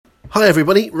Hi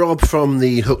everybody, Rob from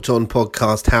the Hooked On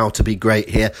podcast, How to Be Great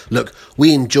here. Look,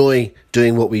 we enjoy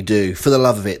doing what we do for the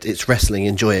love of it. It's wrestling,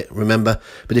 enjoy it, remember?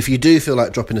 But if you do feel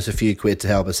like dropping us a few quid to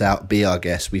help us out, be our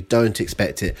guest. We don't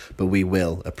expect it, but we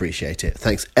will appreciate it.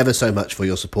 Thanks ever so much for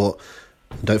your support.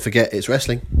 And don't forget, it's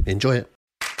wrestling. Enjoy it.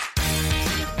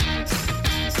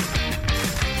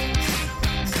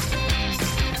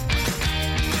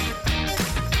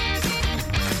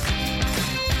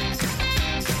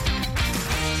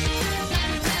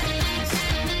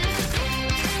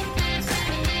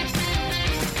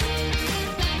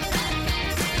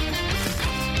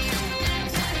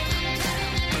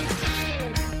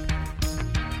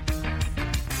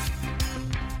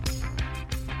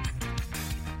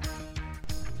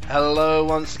 Hello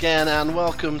once again and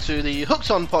welcome to the Hooked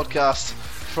On podcast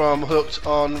from Hooked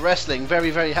On Wrestling.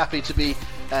 Very, very happy to be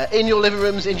in your living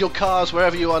rooms, in your cars,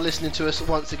 wherever you are listening to us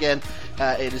once again.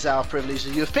 It is our privilege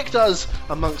that you have picked us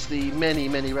amongst the many,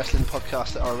 many wrestling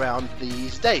podcasts that are around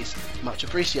these days. Much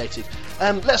appreciated.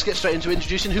 Let's get straight into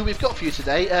introducing who we've got for you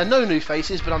today. No new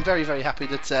faces, but I'm very, very happy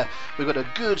that we've got a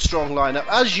good, strong lineup.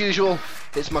 As usual,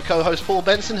 it's my co-host Paul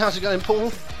Benson. How's it going,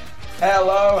 Paul?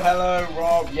 Hello,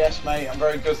 Rob. Yes, mate, I'm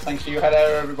very good, thank you.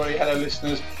 Hello, everybody. Hello,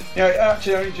 listeners. You know, it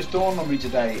actually only just dawned on me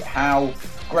today how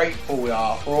grateful we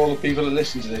are for all the people that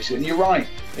listen to this. And you're right.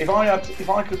 If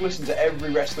I could listen to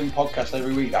every wrestling podcast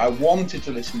every week that I wanted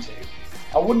to listen to,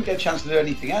 I wouldn't get a chance to do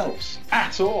anything else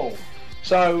at all.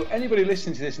 So anybody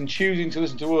listening to this and choosing to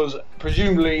listen to us,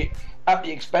 presumably at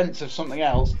the expense of something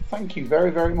else, thank you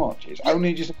very, very much. It's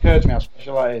only just occurred to me how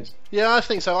special that is. Yeah, I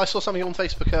think so. I saw something on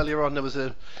Facebook earlier on. There was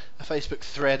a Facebook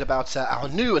thread about our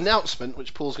new announcement,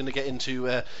 which Paul's going to get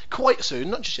into quite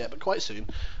soon. Not just yet, but quite soon.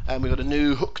 We've got a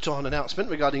new Hooked On announcement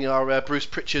regarding our Bruce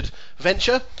Pritchard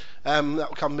venture. That will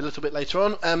come a little bit later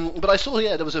on. But I saw,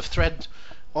 there was a thread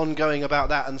ongoing about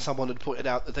that, and someone had pointed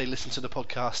out that they listened to the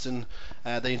podcast and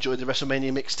they enjoyed the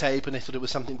WrestleMania mixtape and they thought it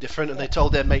was something different, and they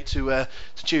told their mate to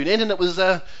tune in, and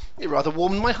it rather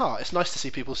warmed my heart. It's nice to see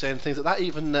people saying things like that.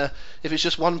 Even if it's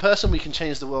just one person, we can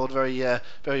change the world very,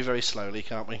 very, very slowly,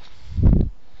 can't we?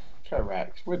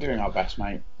 Correct. We're doing our best,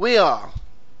 mate. We are.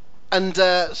 And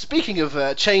speaking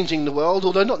of changing the world,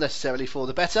 although not necessarily for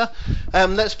the better,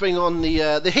 let's bring on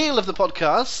the heel of the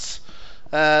podcast.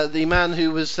 The man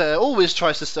who always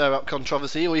tries to stir up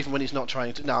controversy, or even when he's not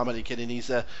trying to. No, I'm only kidding. He's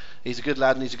a good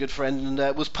lad and he's a good friend,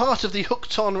 and was part of the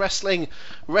Hooked On Wrestling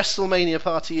WrestleMania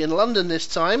party in London this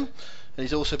time. And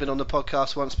he's also been on the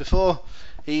podcast once before.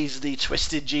 He's the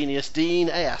Twisted Genius, Dean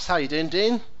Ayas. How you doing,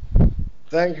 Dean?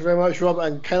 Thank you very much, Rob.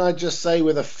 And can I just say,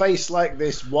 with a face like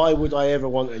this, why would I ever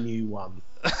want a new one?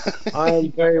 I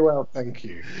am very well, thank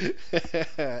you.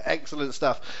 Excellent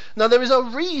stuff. Now, there is a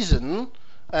reason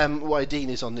why Dean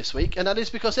is on this week, and that is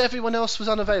because everyone else was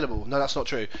unavailable. No, that's not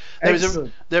true.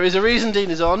 There is a reason Dean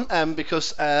is on,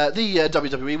 because the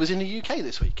WWE was in the UK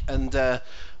this week, and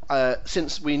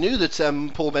since we knew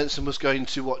that Paul Benson was going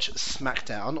to watch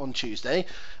SmackDown on Tuesday,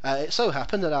 it so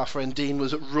happened that our friend Dean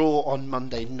was at Raw on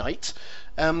Monday night.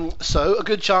 So a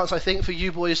good chance, I think, for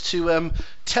you boys to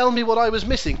tell me what I was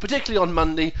missing, particularly on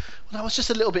Monday when I was just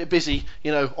a little bit busy,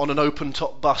 on an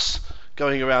open-top bus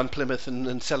going around Plymouth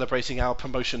and celebrating our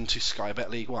promotion to Sky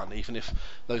Bet League One, even if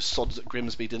those sods at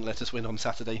Grimsby didn't let us win on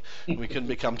Saturday and we couldn't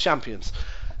become champions.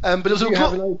 But it was Did you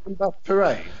have an open bus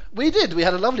parade? We did. We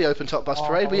had a lovely open top bus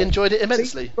parade. We enjoyed it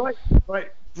immensely. See, right.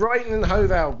 Brighton and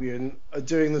Hove Albion are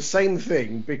doing the same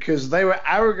thing because they were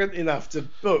arrogant enough to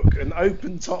book an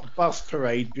open top bus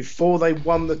parade before they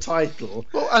won the title.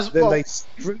 They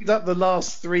screwed up the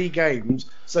last 3 games.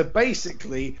 So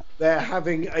basically, they're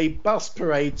having a bus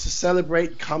parade to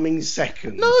celebrate coming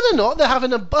second. No, they're not. They're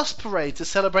having a bus parade to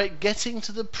celebrate getting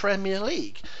to the Premier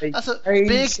League. That's a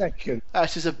big second.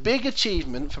 That is a big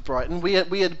achievement for Brighton. We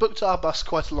had booked our bus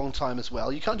quite a long time as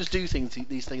well. You can't just do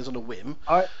these things on a whim.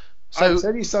 I'll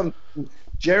tell you something.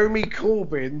 Jeremy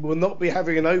Corbyn will not be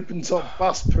having an open-top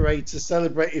bus parade to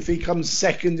celebrate if he comes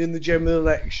second in the general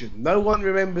election. No one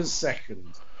remembers second.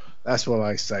 That's what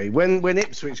I say. When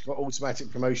Ipswich got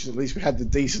automatic promotion, at least we had the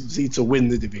decency to win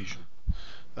the division.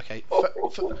 Okay.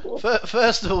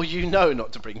 First of all,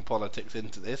 not to bring politics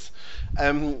into this.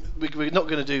 We're not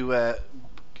going to do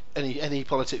any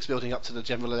politics building up to the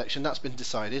general election. That's been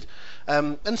decided.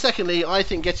 And secondly, I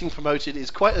think getting promoted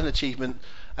is quite an achievement.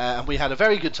 And we had a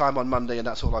very good time on Monday, and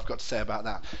that's all I've got to say about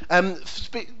that.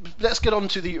 Let's get on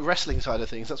to the wrestling side of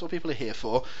things. That's what people are here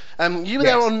for. You were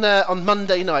there on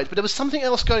Monday night, but there was something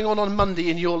else going on Monday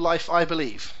in your life, I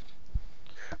believe.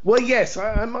 Well, yes,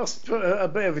 I must put a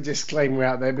bit of a disclaimer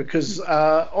out there because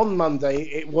on Monday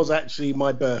it was actually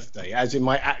my birthday, as in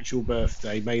my actual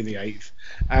birthday, May the 8th.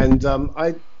 And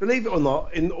I believe it or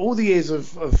not, in all the years of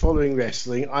following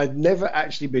wrestling, I've never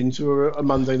actually been to a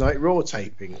Monday Night Raw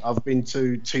taping. I've been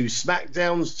to 2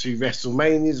 SmackDowns, 2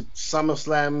 WrestleManias,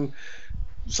 SummerSlam,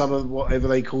 some of whatever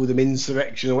they call them,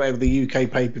 Insurrection or whatever the UK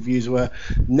pay-per-views were,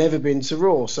 never been to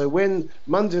Raw. So when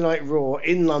Monday Night Raw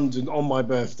in London on my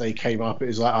birthday came up, it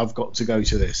was like, I've got to go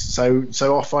to this. So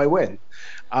off I went.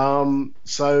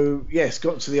 So yes,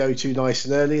 got to the O2 nice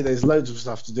and early. There's loads of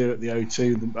stuff to do at the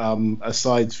O2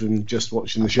 aside from just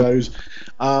watching the shows.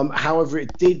 However,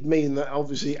 it did mean that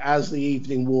obviously as the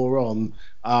evening wore on,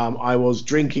 I was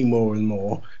drinking more and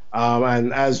more.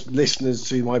 And as listeners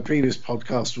to my previous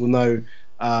podcast will know,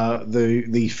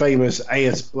 the famous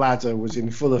AS bladder was in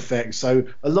full effect, so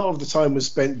a lot of the time was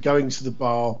spent going to the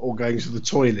bar or going to the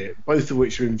toilet, both of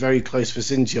which were in very close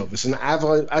vicinity of us. And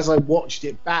as I watched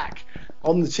it back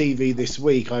on the TV this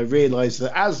week, I realised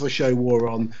that as the show wore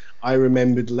on, I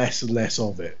remembered less and less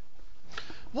of it.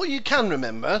 What you can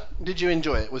remember, did you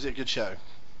enjoy it? Was it a good show?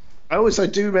 I also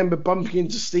do remember bumping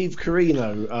into Steve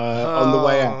Corino on the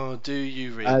way out. Oh, do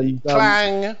you really? And,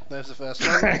 Clang! There's the first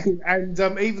one. And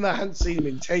even though I hadn't seen him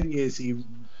in 10 years, he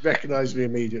recognised me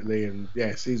immediately. And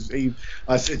yes,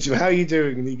 I said to him, "How are you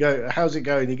doing?" And he goes, "How's it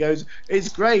going?" He goes, "It's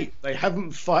great. They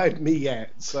haven't fired me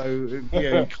yet." So you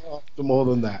can't do more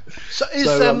than that. So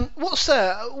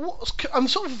I'm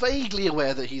sort of vaguely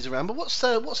aware that he's around, but what's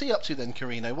he up to then,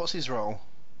 Corino? What's his role?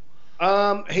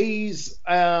 He's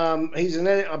I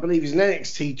believe he's an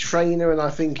NXT trainer, and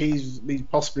I think he's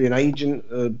possibly an agent,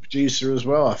 producer as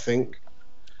well. I think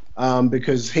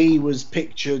because he was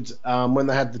pictured when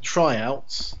they had the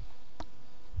tryouts.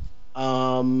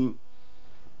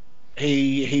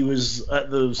 He was at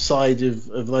the side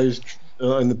of those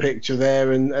in the picture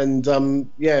there, and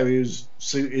he was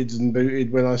suited and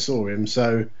booted when I saw him.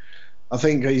 So I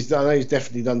think he's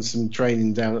definitely done some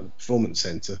training down at the Performance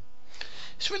Centre.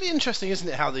 It's really interesting, isn't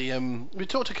it, how we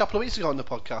talked a couple of weeks ago on the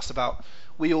podcast about,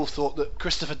 we all thought that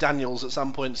Christopher Daniels at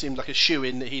some point seemed like a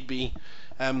shoo-in, that he'd be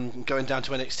going down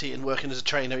to NXT and working as a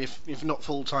trainer, if not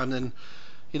full-time, then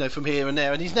from here and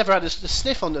there. And he's never had a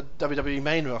sniff on the WWE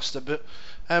main roster, but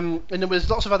and there was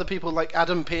lots of other people like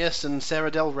Adam Pearce and Sarah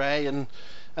Del Rey and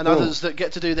others that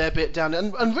get to do their bit down,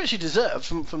 and richly deserved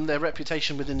from their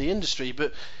reputation within the industry.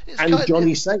 But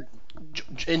Johnny Saint.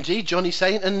 Indeed, Johnny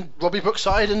Saint and Robbie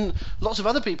Brookside and lots of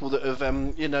other people that have,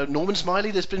 Norman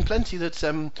Smiley. There's been plenty that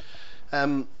have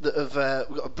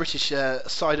got a British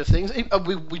side of things.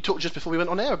 We talked just before we went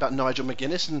on air about Nigel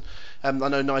McGuinness, and I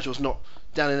know Nigel's not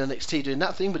down in NXT doing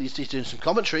that thing, but he's doing some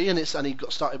commentary, and he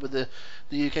got started with the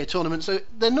UK tournament. So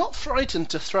they're not frightened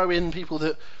to throw in people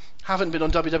that haven't been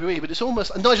on WWE, but it's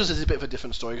almost, and Nigel's is a bit of a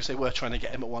different story because they were trying to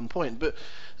get him at one point, but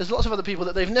there's lots of other people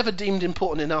that they've never deemed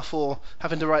important enough or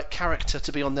having the right character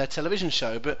to be on their television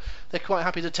show, but they're quite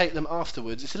happy to take them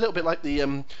afterwards. It's a little bit like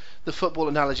the football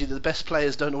analogy that the best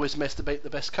players don't always masturbate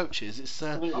the best coaches. It's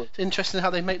interesting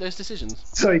how they make those decisions.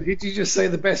 Sorry, did you just say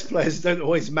the best players don't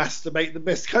always masturbate the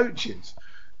best coaches?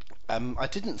 I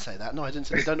didn't say that. No, I didn't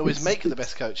say they don't always make the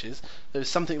best coaches. There's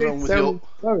something wrong with your...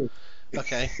 Sorry.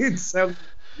 Okay.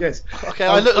 Yes. Okay,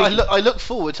 I look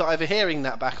forward to either hearing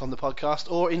that back on the podcast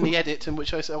or in the edit, in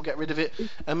which I'll get rid of it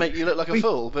and make you look like a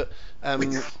fool. But we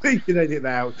can edit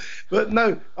that out. But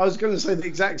no, I was going to say the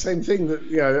exact same thing,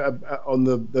 that on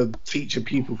the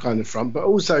teacher-pupil kind of front, but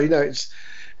also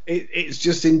it's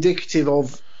just indicative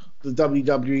of the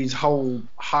WWE's whole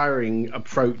hiring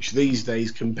approach these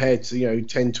days compared to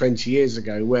 10, 20 years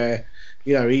ago, where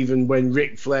even when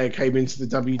Ric Flair came into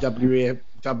the WWF,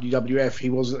 he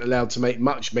wasn't allowed to make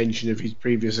much mention of his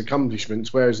previous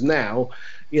accomplishments, whereas now,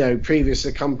 previous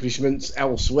accomplishments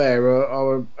elsewhere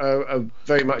are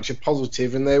very much a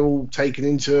positive, and they're all taken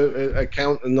into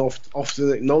account and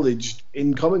often acknowledged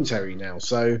in commentary now.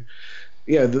 So,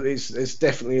 it's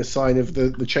definitely a sign of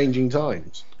the changing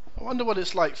times. I wonder what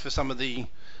it's like for some of the,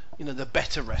 the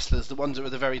better wrestlers, the ones that are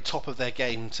at the very top of their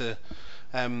game, to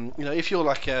if you're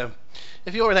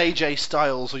an AJ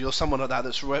Styles or you're someone like that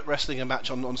that's wrestling a match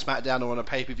on SmackDown or on a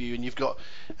pay-per-view, and you've got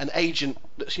an agent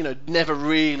that's never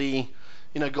really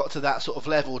got to that sort of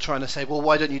level, trying to say, well,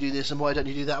 why don't you do this and why don't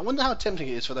you do that? I wonder how tempting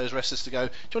it is for those wrestlers to go,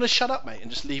 do you want to shut up, mate,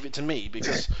 and just leave it to me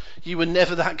because you were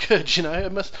never that good.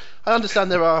 I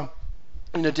understand there are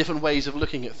different ways of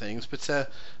looking at things, but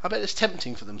I bet it's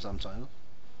tempting for them sometimes.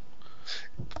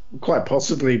 Quite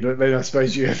possibly, but then I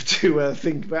suppose you have to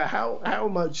think about how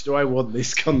much do I want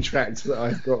this contract that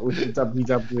I've got with the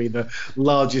WWE, the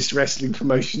largest wrestling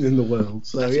promotion in the world.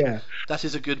 So that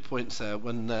is a good point, sir.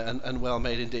 And well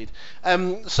made indeed.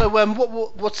 What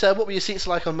were your seats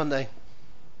like on Monday?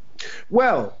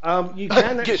 Well, you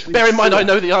can actually bear in mind I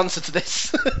know the answer to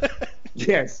this.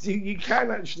 Yes, you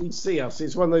can actually see us.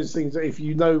 It's one of those things that if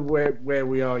you know where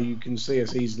we are, you can see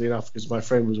us easily enough, because my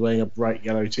friend was wearing a bright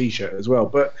yellow T-shirt as well.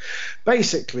 But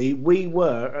basically, we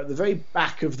were at the very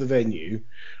back of the venue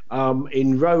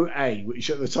in row A, which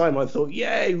at the time I thought,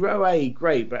 yay, row A,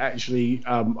 great. But actually,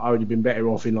 I would have been better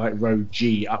off in like row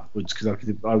G upwards, because I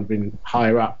would have been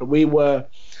higher up. But we were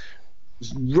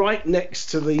right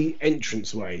next to the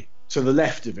entranceway, to the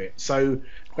left of it. So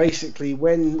basically,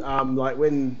 when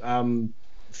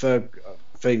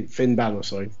Finn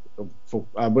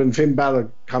Balor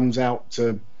comes out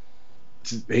to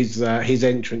his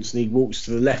entrance and he walks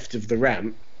to the left of the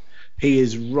ramp, he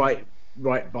is right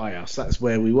by us. That's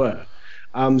where we were.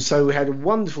 So we had a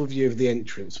wonderful view of the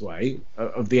entranceway,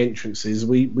 of the entrances.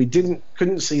 We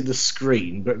couldn't see the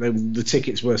screen, but the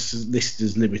tickets were listed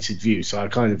as limited view, so I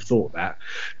kind of thought that.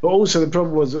 But also the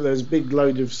problem was that there was a big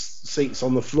load of seats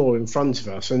on the floor in front of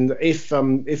us, and if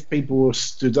people were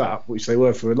stood up, which they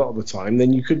were for a lot of the time,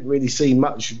 then you couldn't really see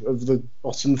much of the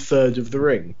bottom third of the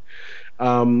ring.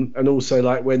 And also,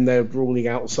 like when they were brawling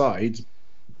outside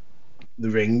the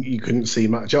ring, you couldn't see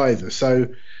much either. So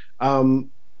I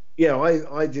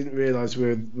didn't realise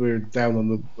we were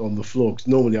down on the floor, because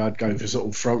normally I'd go for sort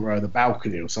of front row of the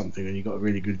balcony or something, and you got a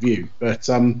really good view. But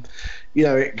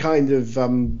it kind of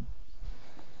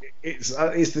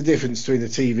it's the difference between a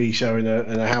TV show and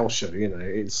a house show.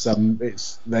 It's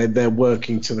they're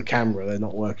working to the camera, they're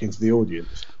not working to the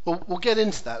audience. Well, we'll get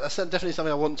into that. That's definitely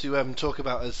something I want to talk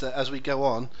about as we go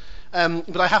on.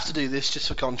 But I have to do this just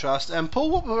for contrast.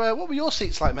 Paul, what were your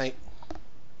seats like, mate?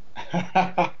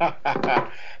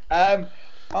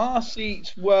 Our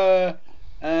seats were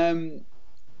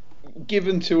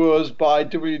given to us by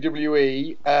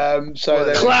WWE, so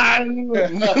there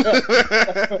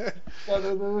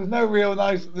was no real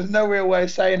there's no real way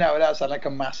of saying that without sounding like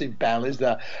a massive bell, is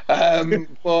there?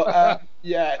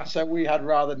 So we had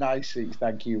rather nice seats,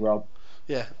 thank you, Rob.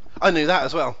 Yeah, I knew that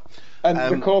as well. And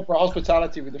the corporate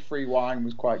hospitality with the free wine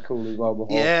was quite cool as well.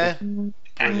 Yeah.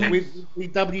 With the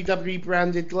WWE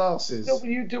branded glasses.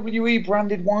 WWE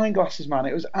branded wine glasses, man.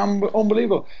 It was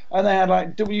unbelievable. And they had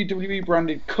like WWE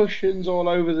branded cushions all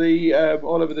over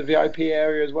the VIP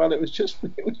area as well. It was just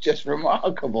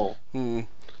remarkable.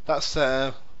 That's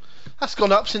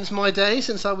gone up since my day,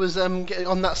 since I was getting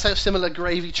on that similar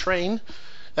gravy train.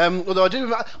 Although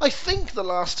I think the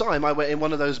last time I went in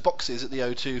one of those boxes at the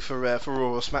O2 for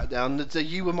Raw or SmackDown, that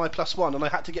you were my +1, and I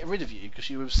had to get rid of you because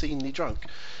you were obscenely drunk.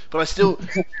 But I still,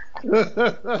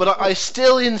 I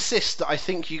still insist that I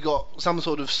think you got some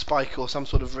sort of spike or some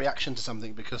sort of reaction to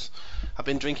something, because I've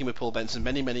been drinking with Paul Benson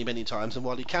many, many, many times, and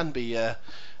while he can be a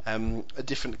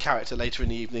different character later in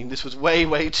the evening, this was way,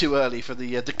 way too early for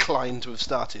the decline to have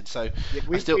started. So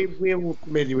we're all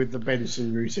familiar with the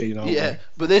Benson routine, aren't we? Yeah,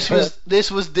 but this was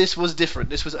different.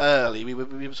 This was early. We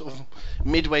were sort of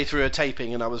midway through a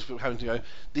taping, and I was having to go,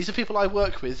 these are people I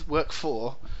work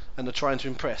for, and are trying to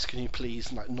impress. Can you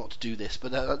please not do this?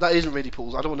 But that isn't really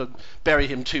Paul's. I don't want to bury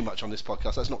him too much on this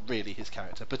podcast. That's not really his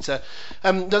character. But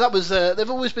that was. There've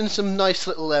always been some nice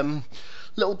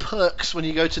little perks when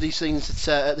you go to these things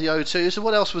at the O2. So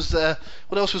what else was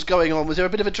going on? Was there a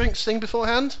bit of a drinks thing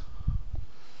beforehand?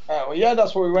 Well, yeah,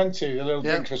 that's what we went to, the little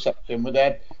drinks reception.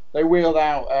 But they wheeled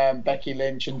out Becky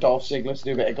Lynch and Dolph Ziggler to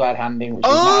do a bit of glad handing. Which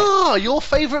was nice. Your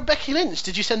favourite Becky Lynch.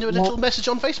 Did you send her a little message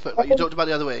on Facebook like you talked about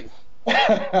the other week?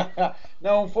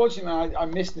 No, unfortunately, I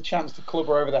missed the chance to club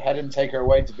her over the head and take her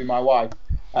away to be my wife.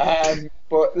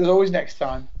 But there's always next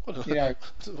time. What an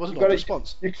odd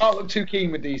response. You can't look too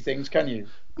keen with these things, can you?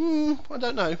 I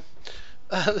don't know.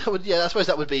 I suppose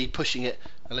that would be pushing it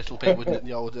a little bit, wouldn't it?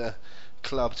 The old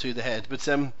club to the head. But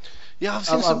I've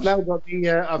now got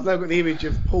the image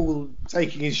of Paul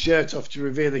taking his shirt off to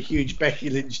reveal a huge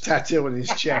Becky Lynch tattoo on his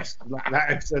chest, like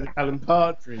that episode of Alan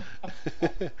Partridge.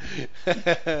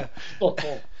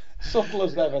 Subtle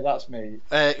as ever, that's me.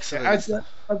 Excellent.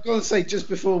 I've got to say, just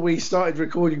before we started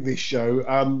recording this show,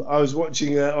 I was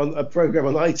watching a programme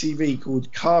on ITV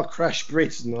called Car Crash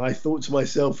Britain, and I thought to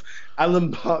myself,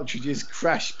 Alan Partridge's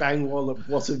Crash Bang Wallop,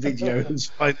 what a video, has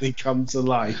finally come to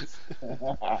life.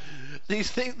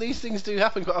 These things do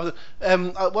happen quite often.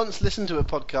 I once listened to a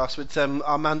podcast with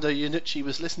Armando Iannucci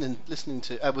was listening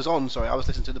to. I was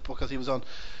listening to the podcast he was on,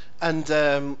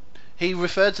 and he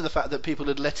referred to the fact that people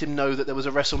had let him know that there was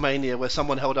a WrestleMania where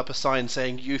someone held up a sign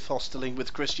saying "Youth Hosteling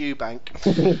with Chris Eubank."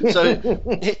 So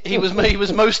he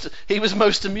was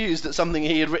most amused that something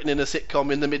he had written in a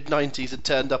sitcom in the mid-90s had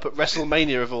turned up at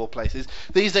WrestleMania of all places.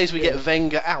 These days we get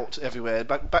Wenger out everywhere.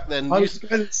 Back then, I was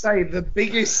going to say the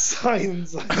biggest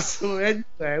signs I saw in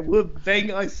there were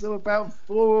Wenger. I saw about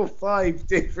 4 or 5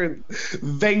 different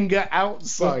Wenger out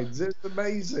signs. It's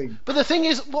amazing. But the thing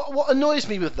is, what annoys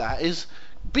me with that is,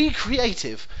 be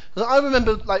creative. I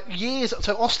remember like years.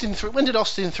 So when did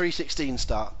Austin 316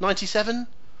 start? 97,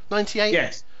 98.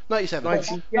 Yes. 97.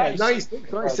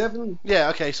 96, 97. Yeah,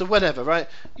 okay, so whenever, right?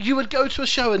 You would go to a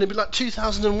show and it'd be like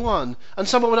 2001, and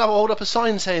someone would hold up a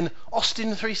sign saying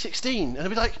Austin 316, and it'd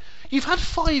be like, you've had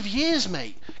 5 years,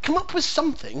 mate. Come up with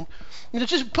something.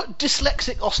 Just put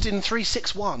dyslexic Austin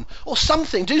 361 or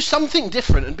something. Do something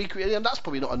different and be creative. And that's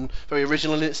probably not very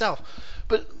original in itself,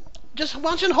 but just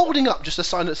imagine holding up just a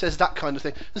sign that says that kind of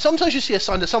thing. And sometimes you see a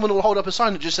sign that someone will hold up a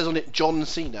sign that just says on it John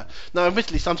Cena. Now,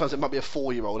 admittedly, sometimes it might be a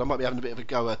 4-year-old. I might be having a bit of a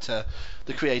go at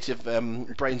the creative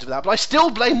brains of that. But I still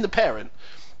blame the parent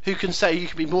who can say you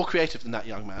can be more creative than that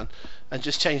young man and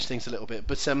just change things a little bit.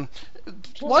 But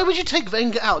why would you take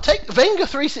Wenger out? Take Wenger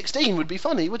 316 would be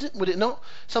funny, would it not?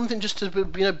 Something just to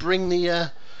bring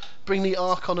the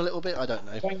arc on a little bit. I don't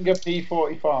know. Wenger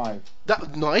P45.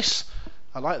 That nice.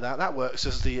 I like that. That works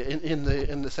as the in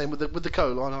the same with the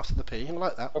colon after the P. I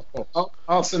like that.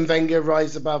 Arsene Wenger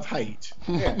rise above hate.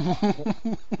 Yeah.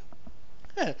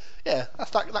 yeah,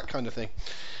 that's that kind of thing.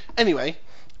 Anyway,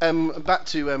 back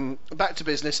to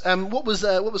business. What was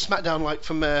SmackDown like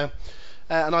from an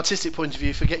artistic point of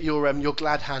view? Forget your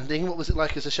glad handing. What was it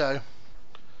like as a show?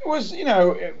 It was,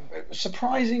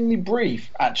 surprisingly brief,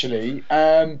 actually.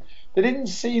 There didn't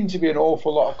seem to be an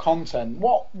awful lot of content.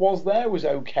 What was there was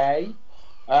okay.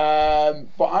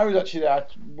 But I was actually there.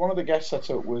 One of the guests I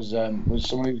took was someone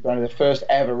who was going to their first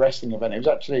ever wrestling event. It was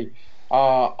actually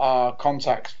our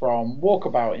contacts from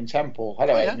Walkabout in Temple.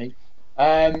 Hello, Amy.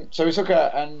 So we took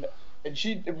her, and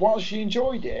while she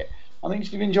enjoyed it, I think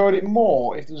she'd have enjoyed it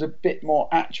more if there was a bit more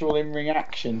actual in-ring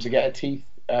action to get her teeth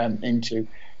into.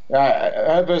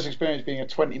 Her first experience being a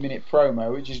 20-minute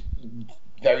promo, which is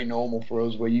very normal for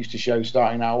us. We're used to shows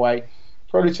starting our way.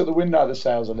 Probably took the wind out of the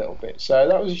sails a little bit, so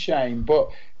that was a shame.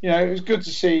 But it was good to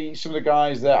see some of the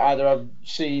guys that either I've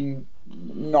seen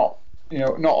not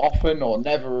often or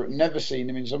never seen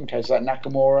them in some cases, like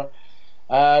Nakamura.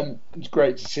 It's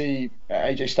great to see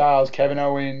AJ Styles, Kevin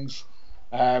Owens,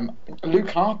 Luke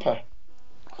Harper.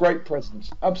 Great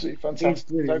presence, absolutely fantastic.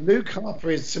 Luke Harper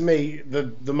is, to me,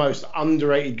 the most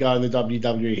underrated guy in the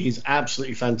WWE. He's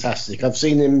absolutely fantastic. I've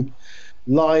seen him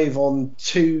live on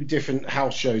 2 different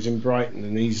house shows in Brighton,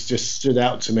 and he's just stood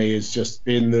out to me as just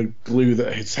being the glue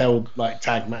that has held like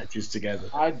tag matches together.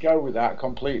 I'd go with that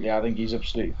completely. I think he's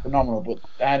absolutely phenomenal. But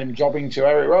I had him jobbing to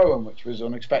Eric Rowan, which was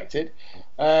unexpected.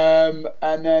 And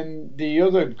then the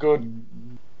other good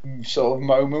sort of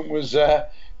moment was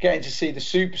getting to see the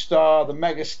superstar, the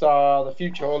megastar, the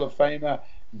future Hall of Famer,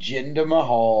 Jinder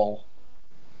Mahal.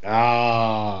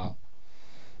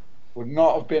 Would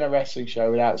not have been a wrestling show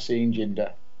without seeing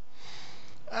Jinder.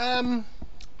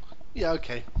 Yeah,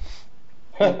 okay.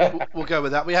 We'll go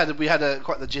with that. We had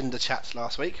quite the Jinder chat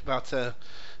last week about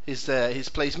his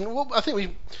placement. Well, I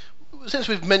think since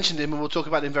we've mentioned him, and we'll talk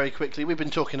about him very quickly. We've been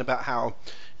talking about how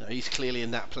he's clearly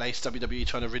in that place. WWE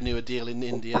trying to renew a deal in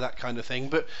India, that kind of thing.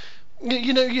 But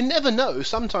you never know.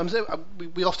 Sometimes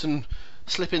we often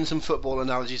slip in some football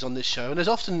analogies on this show, and there's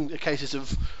often cases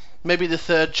of maybe the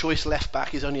third choice left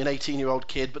back is only an 18-year-old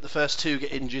kid, but the first 2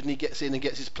 get injured and he gets in and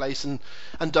gets his place and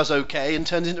does okay and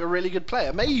turns into a really good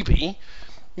player. Maybe,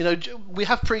 we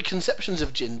have preconceptions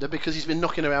of Jinder because he's been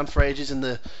knocking around for ages in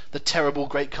the terrible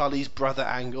Great Khali's brother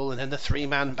angle, and then the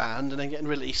 3-man band, and then getting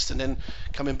released, and then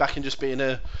coming back and just being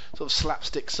a sort of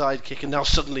slapstick sidekick, and now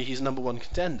suddenly he's number 1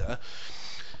 contender.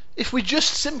 If we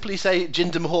just simply say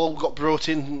Jinder Mahal got brought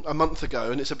in a month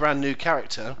ago and it's a brand new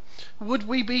character, would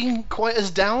we be quite as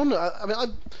down?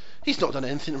 He's not done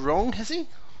anything wrong, has he?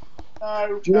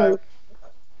 No.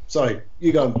 Sorry,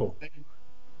 you go on, Paul.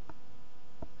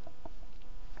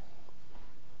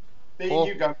 Paul?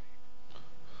 You go.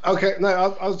 Okay, no,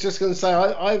 I was just going to say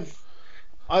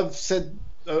I've said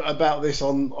about this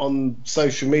on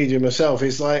social media myself.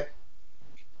 It's like,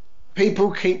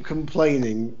 people keep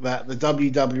complaining that the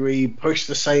WWE push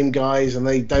the same guys and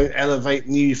they don't elevate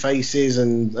new faces,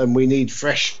 and we need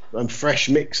fresh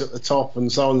mix at the top, and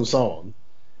so on and so on.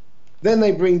 Then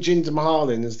they bring Jinder Mahal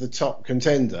in as the top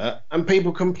contender, and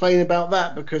people complain about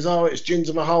that because, it's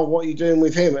Jinder Mahal, what are you doing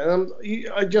with him? And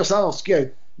I just ask,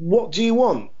 what do you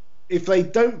want? If they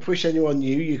don't push anyone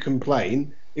new, you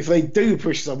complain. if they do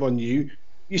push someone new,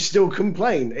 you still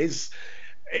complain. I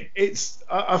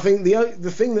think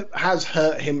the thing that has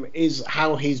hurt him is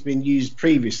how he's been used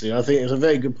previously. I think it's a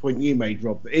very good point you made,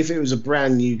 Rob. If it was a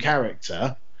brand new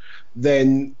character,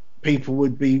 then people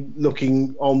would be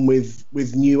looking on with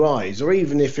new eyes, or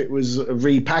even if it was a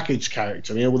repackaged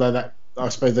character. I mean, although that I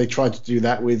suppose they tried to do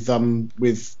that with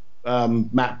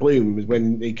Matt Bloom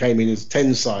when he came in as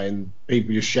Tensai, and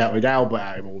people just shouted Albert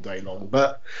at him all day long.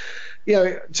 But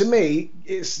to me,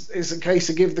 it's a case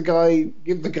of give the guy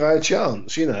a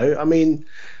chance. I mean,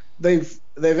 they've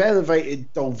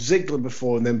elevated Dolph Ziggler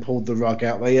before and then pulled the rug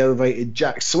out. They elevated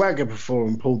Jack Swagger before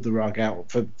and pulled the rug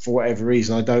out for whatever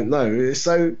reason, I don't know.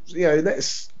 So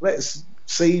let's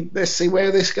see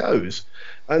where this goes.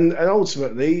 And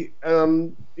ultimately,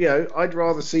 I'd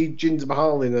rather see Jinder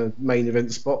Mahal in a main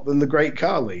event spot than the Great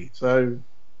Khali. So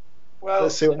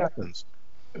let's see what happens.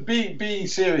 Being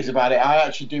serious about it, I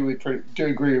actually do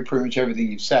agree with pretty much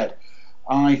everything you've said.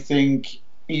 I think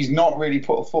he's not really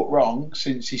put a foot wrong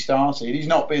since he started. He's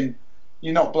not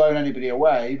blown anybody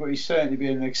away, but he's certainly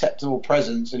been an acceptable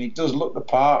presence, and he does look the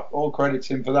part. All credit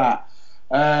to him for that.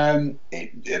 I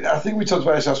think we talked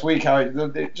about this last week, how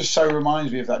it just so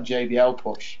reminds me of that JBL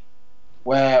push,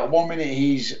 where one minute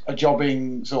he's a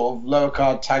jobbing sort of lower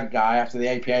card tag guy after the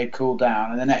APA cooled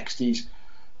down, and the next he's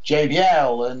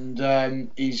JBL and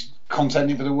he's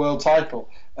contending for the world title.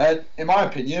 In my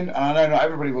opinion, and I know not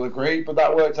everybody will agree, but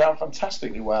that worked out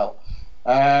fantastically well.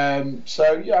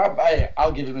 So yeah,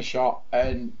 I'll give him a shot.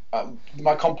 And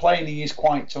my complaining is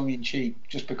quite tongue-in-cheek,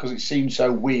 just because it seems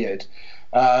so weird.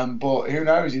 But who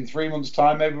knows? In 3 months'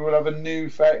 time, maybe we'll have a new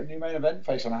main event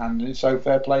face on hand, and so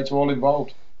fair play to all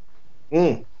involved.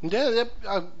 Yeah.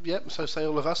 So say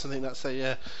all of us. I think that's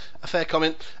a fair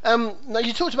comment. Now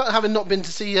you talked about having not been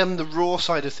to see the Raw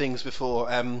side of things before,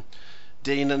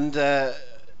 Dean, and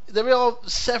there are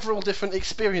several different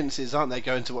experiences, aren't they,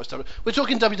 going to watch WWE? We're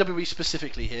talking WWE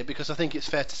specifically here because I think it's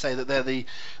fair to say that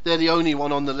they're the only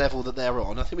one on the level that they're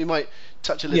on. I think we might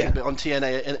touch a little bit on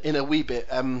TNA in a wee bit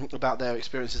about their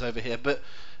experiences over here, but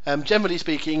generally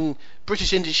speaking,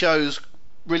 British indie shows.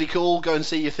 Really cool, go and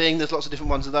see your thing. There's lots of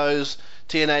different ones of those.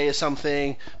 TNA is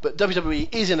something, but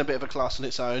WWE is in a bit of a class on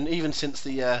its own, even since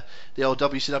the old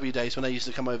WCW days when they used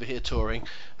to come over here touring.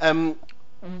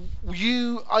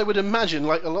 You, I would imagine,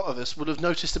 like a lot of us, would have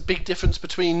noticed a big difference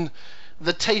between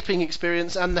the taping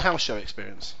experience and the house show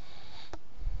experience.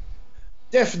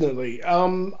 Definitely. I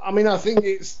mean, I think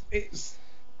it's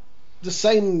the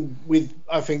same with,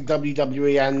 I think,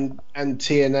 WWE and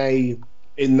TNA.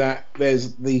 In that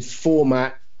there's the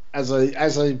format as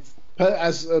a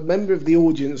member of the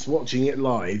audience watching it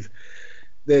live,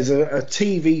 there's a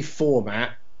TV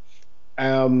format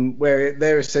where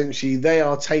they are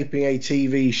taping a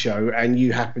TV show and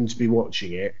you happen to be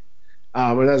watching it.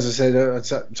 And as I said, I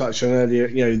touched on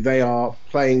earlier, they are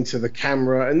playing to the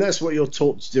camera, and that's what you're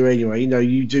taught to do anyway.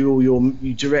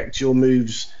 You direct your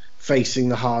moves facing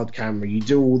the hard camera. You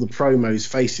do all the promos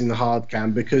facing the hard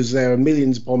cam because there are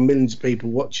millions upon millions of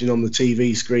people watching on the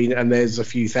TV screen, and there's a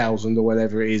few thousand or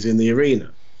whatever it is in the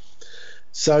arena.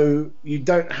 So you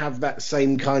don't have that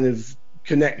same kind of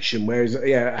connection. Whereas,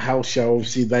 a house show,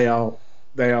 obviously they are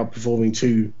performing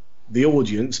to the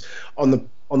audience. On the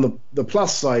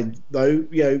plus side, though,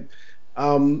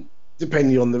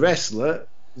 depending on the wrestler,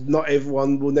 not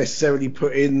everyone will necessarily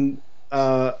put in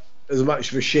as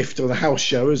much of a shift on a house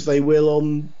show as they will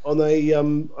on a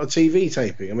TV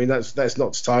taping. I mean, that's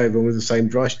not to tie everyone with the same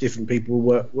brush. Different people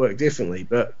work differently,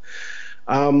 but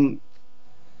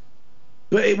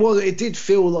it did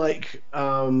feel like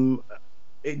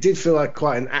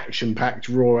quite an action-packed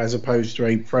Raw as opposed to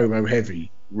a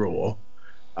promo-heavy Raw.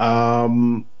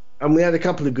 And we had a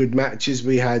couple of good matches.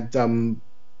 We had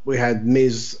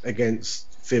Miz against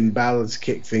Finn Balor to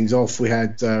kick things off. We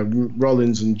had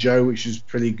Rollins and Joe, which was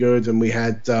pretty good, and we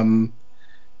had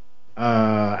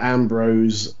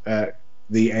Ambrose at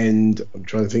the end. I'm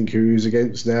trying to think who he was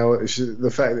against now.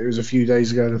 The fact that it was a few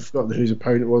days ago and I've forgotten whose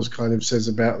opponent was kind of says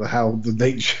about how the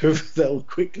nature of how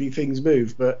quickly things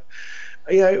move. But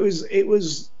it was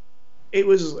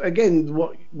again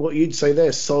what you'd say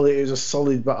there. Solid. It was a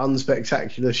solid but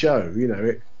unspectacular show.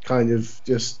 It kind of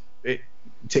it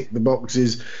ticked the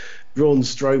boxes. Braun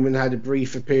Strowman had a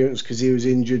brief appearance because he was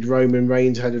injured. Roman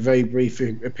Reigns had a very brief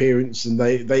appearance, and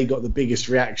they got the biggest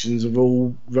reactions of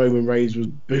all. Roman Reigns was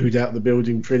booed out the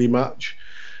building pretty much.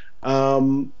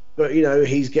 But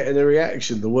he's getting a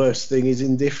reaction. The worst thing is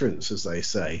indifference, as they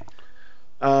say.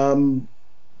 So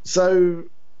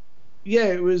yeah,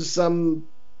 it was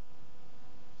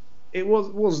It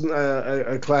wasn't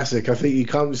a classic. I think you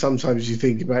can't. Sometimes you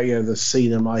think about the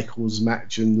Cena Michaels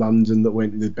match in London that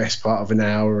went the best part of an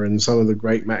hour, and some of the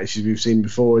great matches we've seen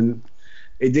before, and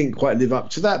it didn't quite live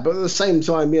up to that. But at the same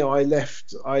time, I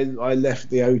left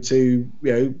the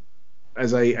O2,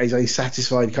 as a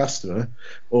satisfied customer,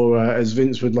 or as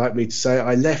Vince would like me to say,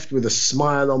 I left with a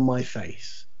smile on my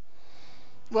face.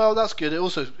 Well, that's good. It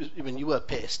also, I mean, you were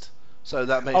pissed. So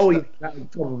that makes. That's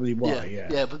probably why.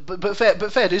 Yeah. But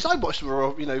fair dues. I watched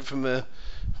Raw, from the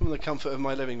comfort of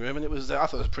my living room, and I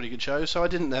thought it was a pretty good show. So I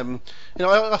didn't,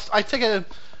 I take a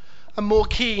more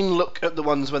keen look at the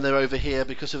ones when they're over here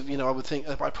because of, I would think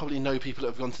I probably know people that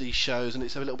have gone to these shows, and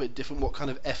it's a little bit different. What kind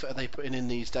of effort are they putting in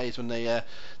these days when they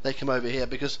come over here?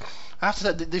 Because I have to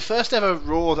say, the first ever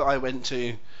Raw that I went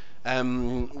to,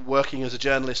 working as a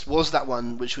journalist, was that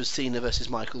one which was Cena versus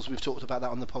Michaels. We've talked about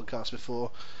that on the podcast before.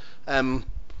 And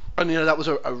that was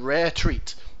a rare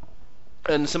treat.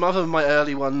 And some other of my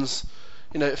early ones,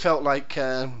 it felt like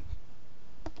there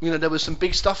was some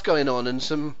big stuff going on and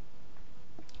some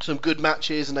good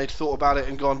matches, and they'd thought about it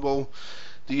and gone, well,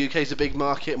 the UK's a big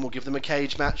market and we'll give them a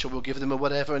cage match or we'll give them a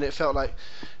whatever, and it felt like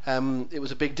it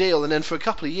was a big deal. And then for a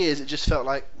couple of years it just felt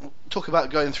like, talk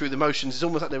about going through the motions, it's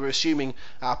almost like they were assuming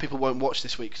people won't watch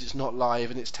this week because it's not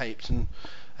live and it's taped, and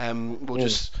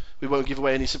we won't give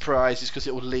away any surprises because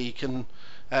it will leak, and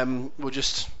we'll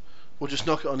just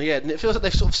knock it on the head. And it feels like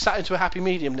they've sort of sat into a happy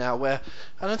medium now where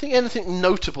I don't think anything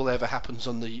notable ever happens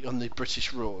on the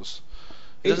British Raws.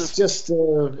 It's just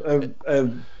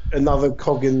another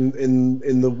cog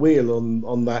in the wheel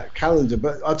on that calendar.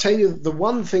 But I'll tell you, the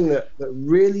one thing that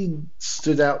really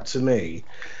stood out to me,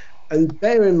 and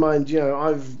bear in mind,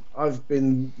 I've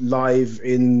been live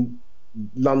in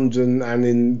London and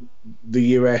in the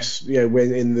US,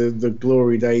 when in the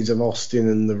glory days of Austin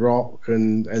and The Rock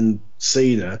and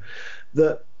Cena,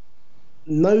 that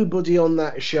nobody on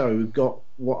that show got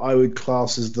what I would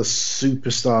class as the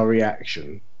superstar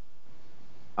reaction.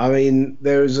 I mean,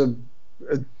 there was a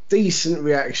decent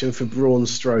reaction for Braun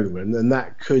Strowman, and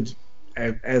that could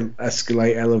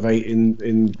escalate, elevate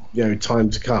in time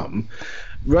to come.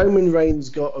 Roman Reigns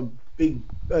got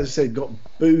got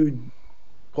booed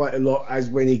quite a lot as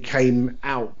when he came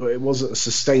out, but it wasn't a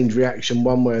sustained reaction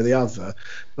one way or the other.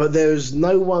 But there was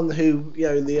no one who,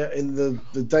 in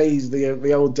the days,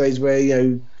 the old days where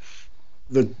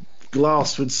the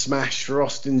glass would smash for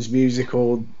Austin's music,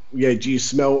 or do you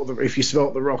smell if you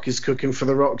smelt The Rock is cooking for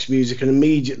The Rock's music, and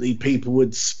immediately people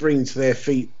would spring to their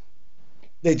feet.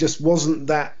 There just wasn't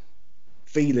that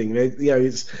feeling.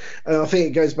 And I think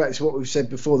it goes back to what we've said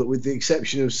before, that with the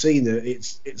exception of Cena,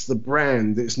 it's the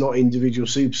brand. It's not individual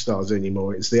superstars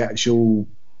anymore. It's the actual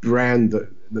brand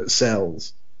that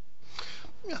sells.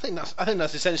 I think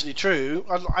that's essentially true.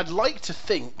 I'd like to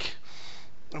think,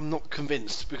 I'm not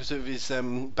convinced because of his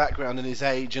background and his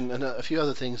age and a few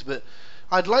other things, but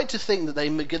I'd like to think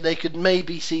that they could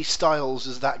maybe see Styles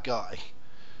as that guy.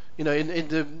 In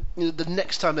the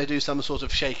next time they do some sort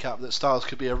of shake-up, that Styles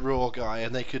could be a Raw guy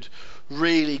and they could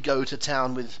really go to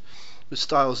town with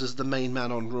Styles as the main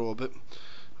man on Raw. But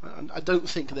I don't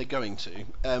think they're going to.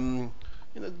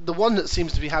 The one that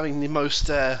seems to be having the most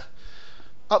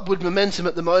upward momentum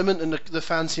at the moment, and the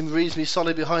fans seem reasonably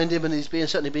solid behind him, and he's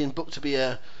certainly being booked to be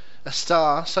a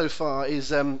star so far, is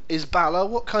Balor.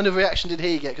 What kind of reaction did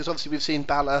he get? Because obviously we've seen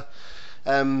Balor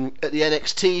at the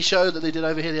NXT show that they did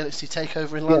over here, the NXT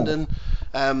Takeover in London.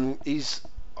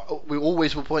 We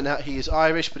always will point out he is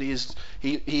Irish, but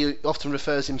he often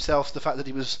refers himself to the fact that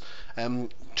he was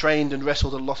trained and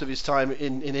wrestled a lot of his time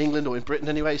in England, or in Britain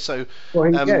anyway. So he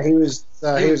was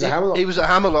at Hammerlock. He was at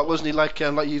Hammerlock, wasn't he? Like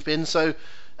you've been. So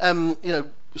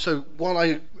so while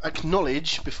I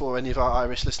acknowledge, before any of our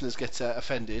Irish listeners get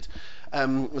offended,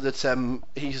 that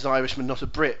he's an Irishman, not a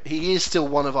Brit, he is still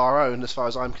one of our own as far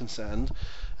as I'm concerned.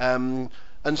 And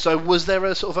so was there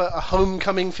a sort of a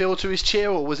homecoming feel to his cheer,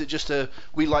 or was it just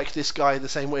we like this guy the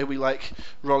same way we like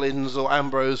Rollins or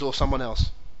Ambrose or someone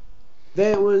else?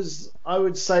 There was, I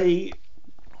would say,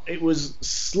 it was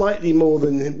slightly more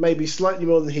than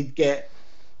he'd get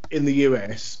in the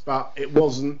US, but it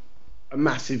wasn't a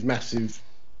massive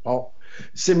pop.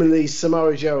 Similarly,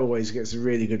 Samoa Joe always gets a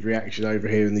really good reaction over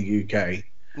here in the UK.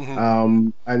 Mm-hmm.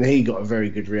 And he got a very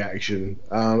good reaction,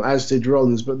 as did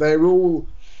Rollins. But they're all,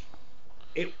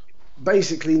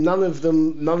 basically none of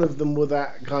them were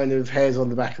that kind of hairs on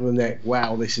the back of the neck.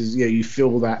 Wow, this is, you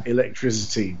feel that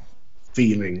electricity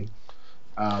feeling.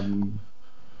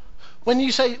 When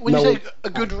you say a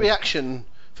good reaction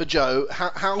for Joe,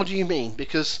 how do you mean?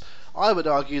 Because I would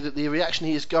argue that the reaction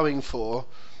he is going for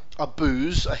are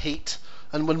boos, a heat,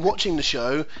 And when watching the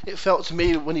show, it felt to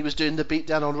me when he was doing the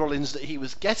beatdown on Rollins that he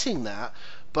was getting that.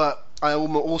 But I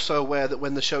am also aware that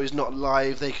when the show is not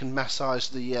live, they can massage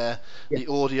the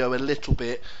audio a little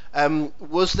bit.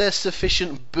 Was there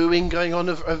sufficient booing going on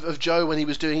of Joe when he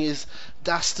was doing his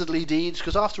dastardly deeds?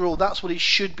 Because after all, that's what he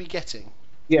should be getting.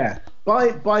 Yeah,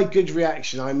 by good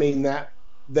reaction, I mean that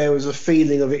there was a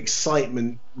feeling of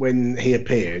excitement when he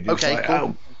appeared. It's okay, like, cool.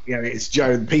 Oh, it's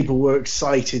Joe. People were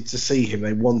excited to see him.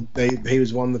 He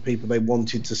was one of the people they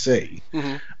wanted to see.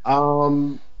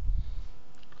 Mm-hmm.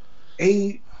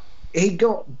 He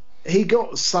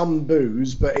got some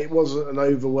boos, but it wasn't an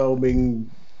overwhelming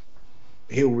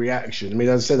heel reaction. I mean,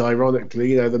 as I said,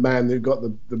 ironically, the man who got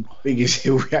the biggest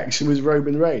heel reaction was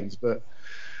Roman Reigns. But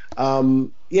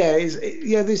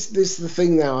this is the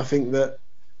thing now. I think that,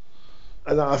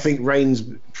 and I think Reigns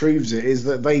proves it, is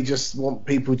that they just want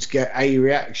people to get a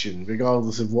reaction,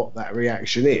 regardless of what that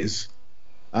reaction is.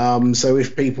 So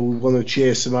if people want to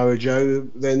cheer Samoa Joe,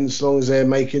 then as long as they're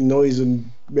making noise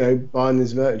and buying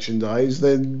his merchandise,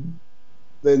 then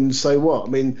so what? I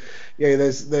mean,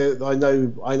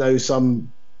 I know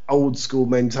some old school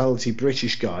mentality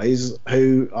British guys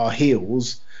who are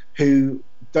heels who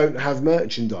don't have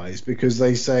merchandise because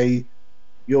they say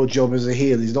your job as a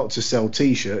heel is not to sell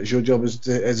T-shirts. Your job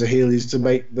as a heel is to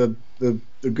make the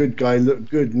good guy look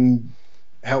good and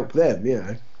help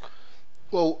them.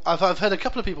 Well, I've heard a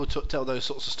couple of people tell those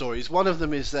sorts of stories. One of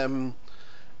them is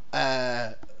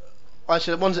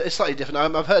actually one's it's slightly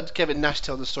different. I've heard Kevin Nash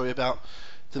tell the story about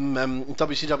them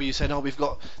WCW saying, "Oh, we've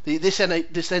got this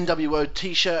NWO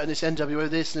T-shirt and this NWO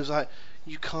this," and it was like,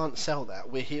 you can't sell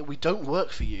that. We're here. We don't work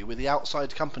for you. We're the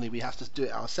outside company. We have to do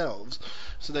it ourselves.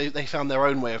 So they found their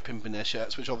own way of pimping their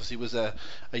shirts, which obviously was a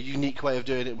unique way of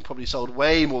doing it and probably sold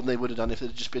way more than they would have done if it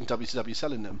had just been WCW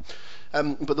selling them.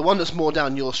 But the one that's more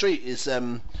down your street is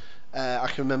I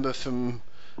can remember from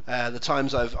the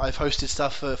times I've hosted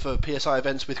stuff for PSI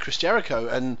events with Chris Jericho,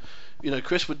 and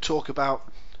Chris would talk about.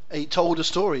 He told a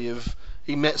story of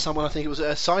he met someone, I think it was at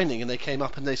a signing, and they came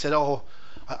up and they said, "Oh,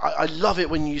 I love it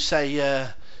when you say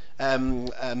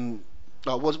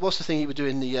what's the thing he would do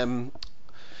in the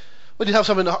when you have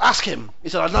someone ask him." He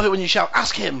said, "I love it when you shout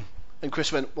ask him," and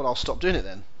Chris went, "Well, I'll stop doing it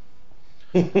then."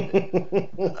 And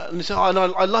he said, "Oh,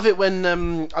 no, I love it when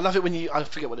you," I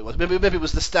forget what it was. Maybe it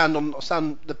was the stand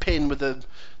the pin with the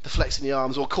flexing the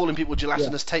arms, or calling people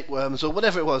gelatinous tapeworms, or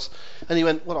whatever it was. And he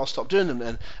went, "Well, I'll stop doing them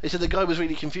then." He said the guy was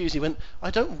really confused. He went,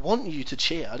 "I don't want you to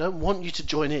cheer. I don't want you to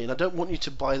join in. I don't want you to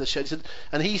buy the shirt."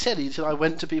 He said, I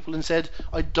went to people and said,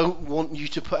 "I don't want you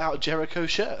to put out Jericho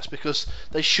shirts because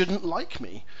they shouldn't like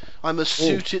me. I'm a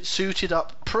suited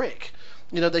up prick.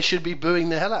 They should be booing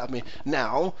the hell out of me."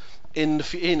 Now,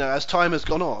 as time has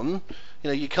gone on,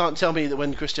 you can't tell me that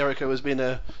when Chris Jericho was being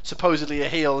supposedly a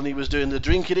heel and he was doing the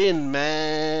drink it in,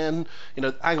 man,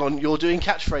 hang on, you're doing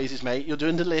catchphrases, mate. You're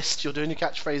doing the list. You're doing the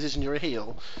catchphrases, and you're a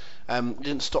heel. You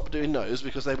didn't stop doing those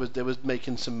because they was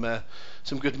making some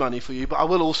good money for you. But I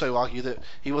will also argue that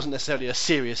he wasn't necessarily a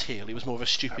serious heel. He was more of a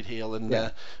stupid heel,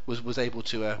 and was able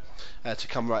to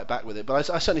come right back with it. But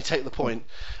I certainly take the point.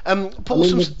 Paul,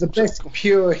 the best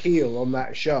pure heel on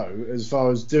that show, as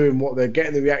far as doing what they're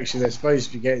getting, the reaction they're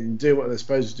supposed to be getting, doing what they're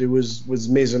supposed to do, was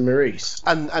Miz and Maurice,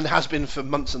 and has been for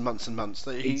months and months and months.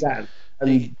 Exactly,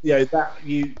 and that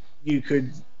you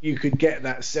could get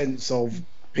that sense of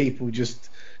people just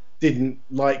didn't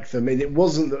like them, and it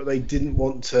wasn't that they didn't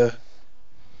want to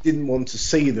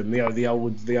see them. The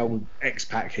old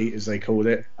X-Pac heat, as they called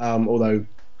it. Although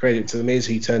credit to the Miz,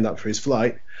 he turned up for his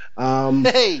flight.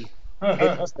 Hey.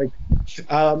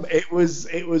 It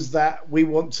was that we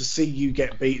want to see you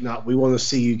get beaten up. We want to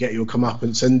see you get your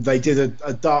comeuppance. And they did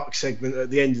a dark segment at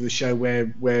the end of the show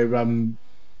where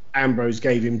Ambrose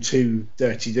gave him 2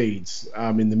 dirty deeds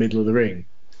in the middle of the ring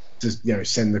to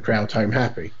send the crowd home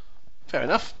happy. Fair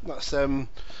enough. That's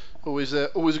always a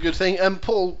good thing.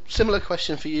 Paul, similar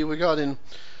question for you regarding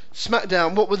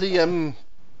SmackDown. What were the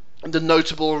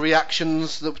notable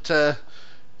reactions that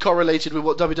correlated with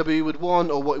what WWE would want,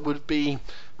 or what would be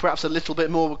perhaps a little bit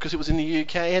more because it was in the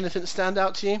UK? Anything stand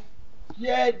out to you?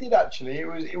 Yeah, it did actually.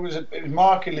 It was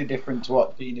markedly different to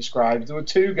what Dean described. There were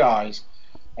 2 guys,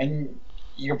 and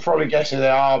you can probably guess who they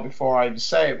are before I even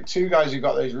say it. But 2 guys who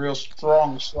got those real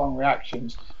strong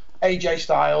reactions: AJ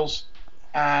Styles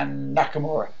and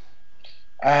Nakamura.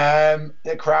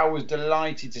 The crowd was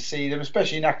delighted to see them,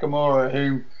 especially Nakamura,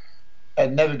 who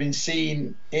had never been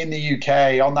seen in the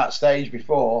UK on that stage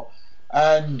before.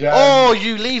 And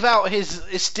you leave out his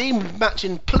esteemed match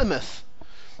in Plymouth.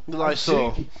 that I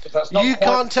saw. You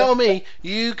can't tell me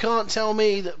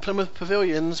that Plymouth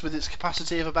Pavilions, with its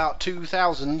capacity of about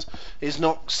 2,000, is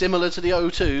not similar to the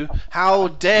O2. How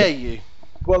dare you?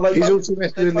 Well, he's also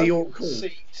invested in the York Hall.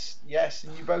 Seats, yes,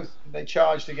 and they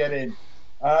charge to get in.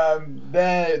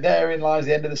 Therein lies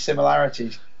the end of the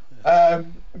similarities.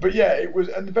 But yeah, it was,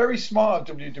 and very smart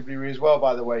of WWE as well,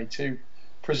 by the way, to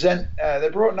present. They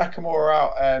brought Nakamura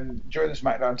out during the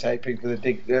SmackDown taping for the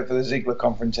Ziggler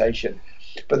confrontation,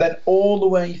 but then all the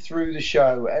way through the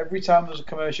show, every time there was a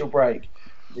commercial break,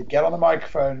 they'd get on the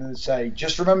microphone and they'd say,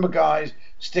 "Just remember, guys,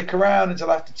 stick around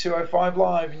until after 205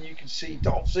 Live, and you can see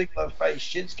Dolph Ziggler face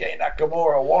Shinsuke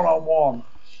Nakamura one-on-one."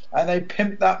 And they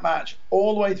pimped that match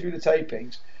all the way through the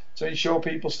tapings to ensure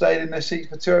people stayed in their seats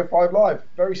for 205 Live.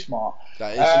 Very smart.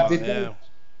 That is smart, yeah.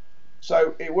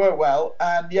 So it worked well,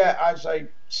 and yeah, I'd say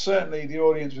certainly the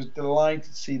audience was delighted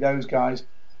to see those guys.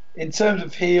 In terms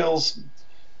of heels,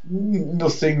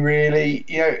 nothing really.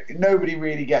 Nobody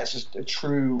really gets a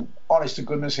true, honest to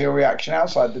goodness heel reaction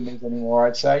outside the Miz anymore,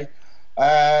 I'd say.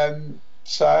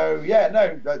 So yeah,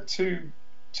 no, two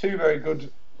very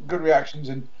good reactions,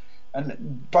 and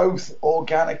both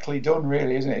organically done,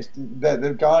 really, isn't it?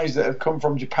 The guys that have come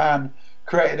from Japan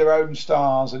created their own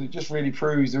stars, and it just really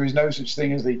proves there is no such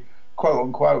thing as the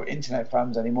quote-unquote internet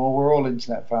fans anymore. We're all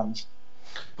internet fans.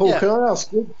 Paul, can I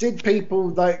ask, did people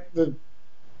like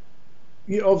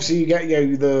obviously you get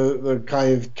the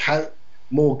kind of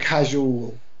more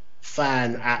casual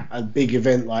fan at a big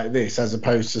event like this, as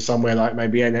opposed to somewhere like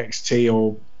maybe NXT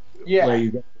or where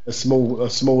you get a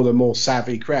smaller, more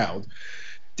savvy crowd?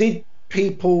 Did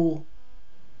people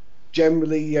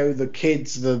generally, the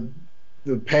kids, the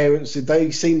parents, did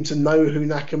they seem to know who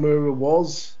Nakamura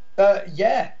was?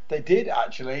 Yeah, they did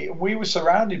actually. We were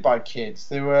surrounded by kids.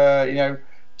 There were,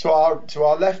 to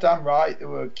our left and right, there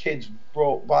were kids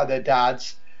brought by their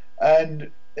dads,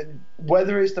 and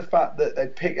whether it's the fact that they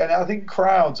pick, and I think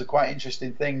crowds are quite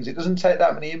interesting things. It doesn't take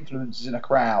that many influences in a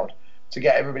crowd to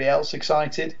get everybody else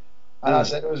excited. And I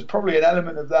said there was probably an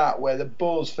element of that where the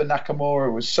buzz for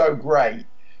Nakamura was so great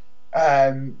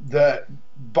that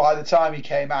by the time he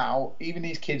came out, even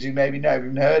these kids who maybe never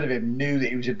even heard of him knew that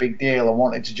he was a big deal and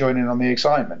wanted to join in on the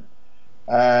excitement.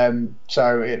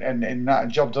 So that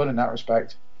job done in that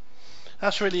respect.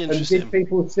 That's really interesting. And did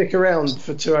people stick around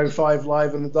for 205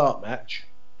 Live and the dark match?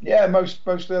 Yeah,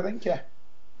 mostly I think, yeah.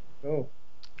 Oh,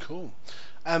 cool.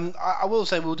 I will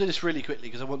say we'll do this really quickly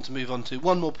because I want to move on to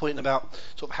one more point about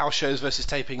sort of house shows versus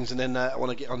tapings, and then I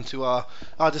want to get on to our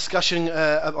discussion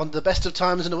on the best of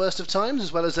times and the worst of times,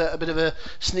 as well as a bit of a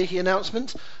sneaky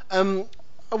announcement. I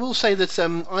will say that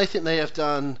I think they have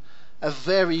done a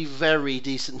very, very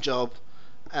decent job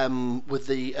with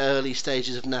the early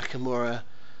stages of Nakamura,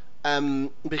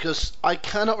 because I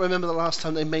cannot remember the last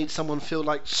time they made someone feel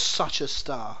like such a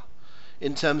star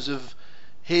in terms of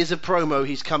here's a promo,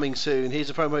 he's coming soon.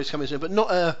 Here's a promo, he's coming soon. But not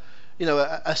a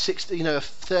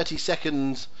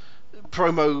 30-second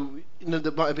promo,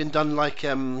 that might have been done like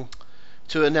to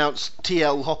announce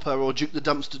TL Hopper or Duke the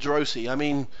Dumpster Droese. I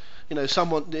mean,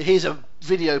 here's a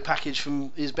video package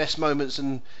from his best moments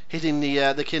and hitting the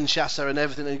Kinshasa and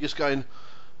everything, and just going,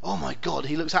 oh my God,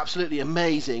 he looks absolutely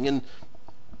amazing. And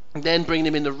then bringing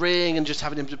him in the ring and just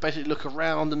having him to basically look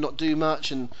around and not do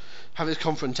much and have his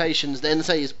confrontations, then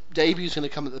say his debute's going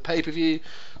to come at the pay-per-view.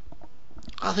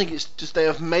 I think it's just they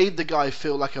have made the guy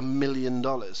feel like $1 million,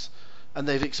 and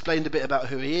they've explained a bit about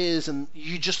who he is, and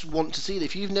you just want to see it.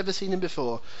 If you've never seen him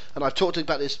before, and I've talked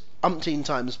about this umpteen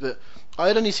times, but I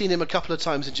had only seen him a couple of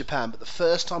times in Japan, but the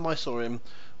first time I saw him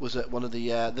was at one of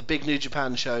the big New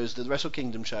Japan shows, the Wrestle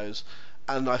Kingdom shows,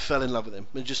 and I fell in love with him.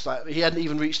 And just like he hadn't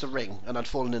even reached the ring, and I'd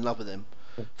fallen in love with him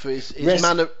for his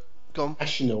manner. Gone.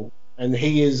 National, and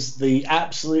he is the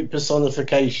absolute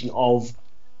personification of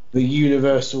the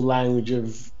universal language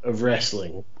of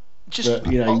wrestling. Just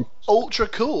ultra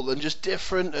cool and just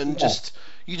different, and just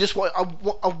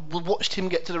I watched him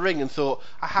get to the ring and thought,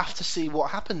 I have to see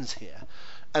what happens here,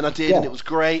 and I did, and it was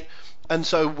great. And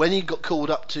so when he got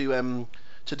called up to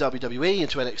WWE and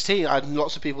to NXT, I had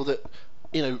lots of people that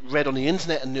read on the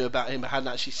internet and knew about him but hadn't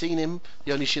actually seen him.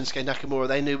 The only Shinsuke Nakamura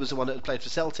they knew was the one that had played for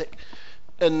Celtic,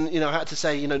 and I had to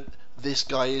say, this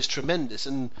guy is tremendous,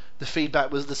 and the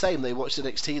feedback was the same. They watched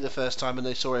NXT the first time and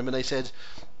they saw him and they said,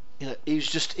 he was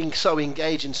just so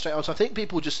engaging straight on. So I think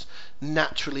people just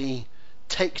naturally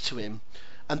take to him,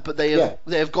 but they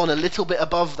have gone a little bit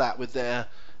above that with their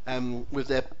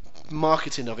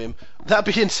marketing of him. That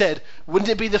being said, wouldn't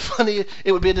it be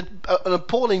it would be an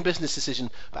appalling business decision,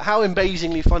 but how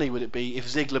amazingly funny would it be if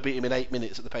Ziggler beat him in 8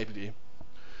 minutes at the pay-per-view?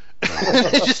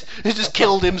 It just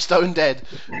killed him stone dead.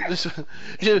 Just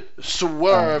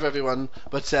swerve, everyone.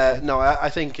 But no, I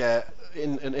think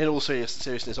in all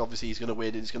seriousness, obviously he's going to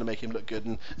win. He's going to make him look good,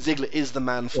 and Ziggler is the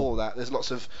man for that. There's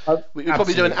lots of we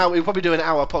probably do an hour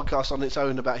podcast on its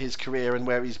own about his career and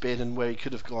where he's been and where he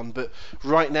could have gone. But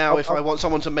right now, if I want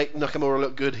someone to make Nakamura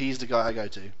look good, he's the guy I go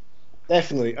to.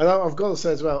 Definitely, and I've got to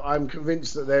say as well, I'm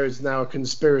convinced that there is now a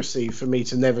conspiracy for me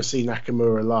to never see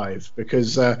Nakamura live,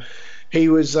 because he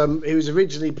was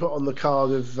originally put on the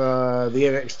card of the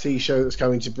NXT show that's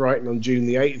coming to Brighton on June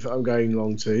the 8th that I'm going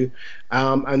along to,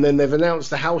 and then they've announced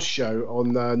the house show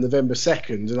on November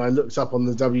 2nd, and I looked up on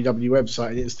the WWE website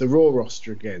and it's the Raw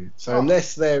roster again. So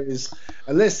unless there's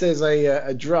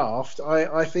a draft,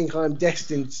 I think I'm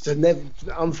destined to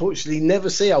unfortunately never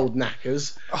see old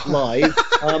Knackers live.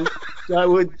 He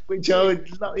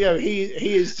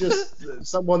is just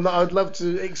someone that I'd love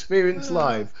to experience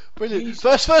live. Brilliant.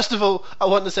 First of all, I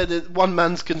want to say that one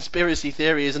man's conspiracy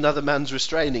theory is another man's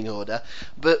restraining order,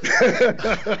 but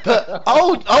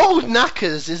old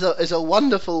Knackers is a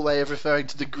wonderful way of referring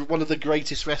to one of the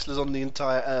greatest wrestlers on the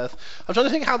entire earth. I'm trying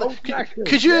to think how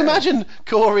could you imagine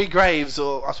Corey Graves,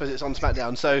 or I suppose it's on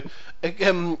SmackDown, so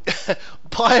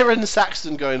Byron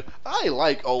Saxton going, I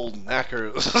like old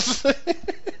Knackers.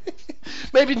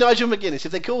 Maybe Nigel McGuinness.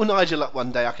 If they call Nigel up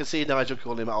one day, I can see Nigel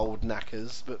call him old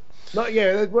Knackers. But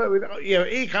they'd work with,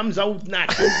 here comes old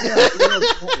Knackers.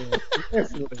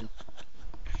 Definitely.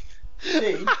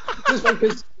 Just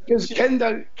because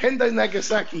Kendo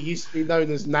Nagasaki used to be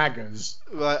known as Naggers.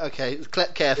 Right. Okay.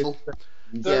 Careful.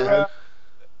 And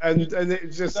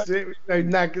it's just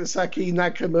Nagasaki,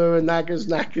 Nakamura,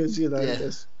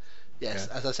 Knackers. Yes.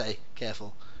 As I say,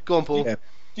 careful. Go on, Paul. Yeah.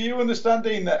 Do you understand,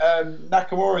 Dean, that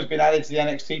Nakamura has been added to the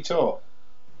NXT tour?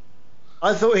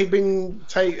 I thought he'd been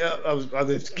careful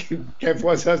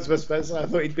what I was supposed to say. I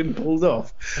thought he'd been pulled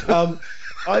off.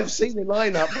 I've seen the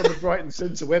lineup on the Brighton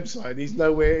Centre website. He's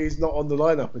nowhere. He's not on the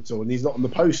lineup at all, and he's not on the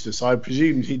poster. So I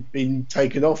presumed he'd been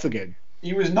taken off again.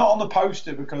 He was not on the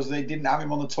poster because they didn't have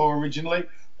him on the tour originally.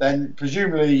 Then,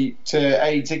 presumably, to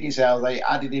aid ticket sales, they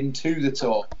added him to the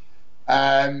tour.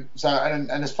 And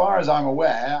as far as I'm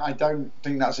aware, I don't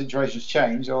think that situation's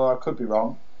changed, or I could be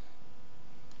wrong.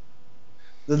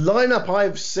 The lineup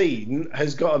I've seen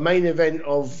has got a main event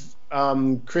of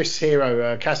Chris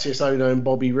Hero, Cassius Ohno, and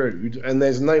Bobby Roode, and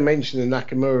there's no mention of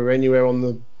Nakamura anywhere on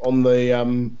the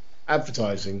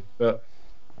advertising. But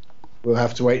we'll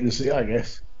have to wait and see, I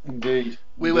guess. Indeed,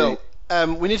 we will.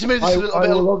 We need to move this a little bit.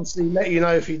 I will obviously let you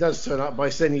know if he does turn up by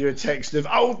sending you a text of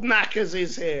 "Old Knackers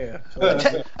is here."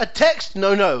 A text?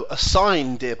 No, a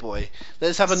sign, dear boy.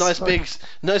 Let's have a nice big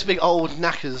Old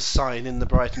Knackers sign in the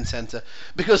Brighton Centre.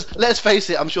 Because let's face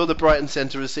it, I'm sure the Brighton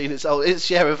Centre has seen its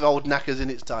share of Old Knackers in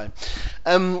its time.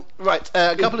 Right,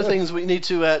 a couple of things we need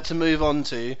to move on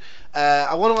to.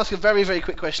 I want to ask a very, very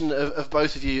quick question of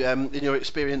both of you in your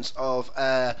experience of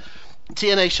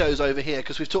TNA shows over here,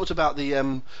 because we've talked about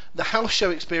the house show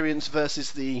experience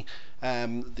versus the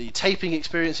taping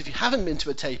experience. If you haven't been to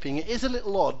a taping, it is a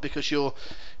little odd because you're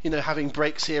having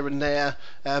breaks here and there.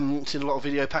 Seen a lot of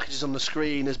video packages on the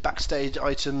screen. There's backstage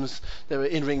items. There are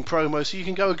in-ring promos, so you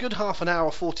can go a good half an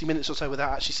hour, 40 minutes or so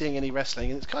without actually seeing any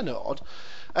wrestling, and it's kind of odd.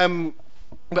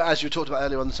 But as you talked about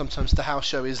earlier on, sometimes the house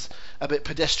show is a bit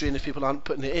pedestrian if people aren't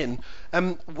putting it in.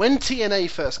 When TNA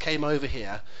first came over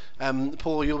here,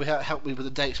 Paul, you'll help me with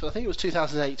the dates, but I think it was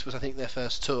 2008 was their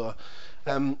first tour.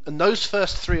 And those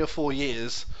first 3 or 4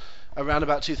 years, around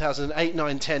about 2008,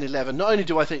 9, 10, 11, not only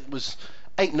do I think was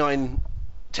 8, 9,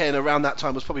 10 around that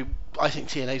time was probably, I think,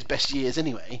 TNA's best years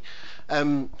anyway.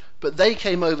 But they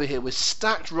came over here with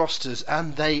stacked rosters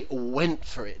and they went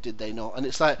for it, did they not? And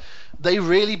it's like they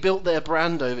really built their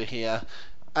brand over here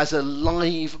as a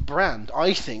live brand,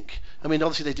 I think. I mean,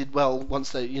 obviously they did well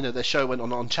once their show went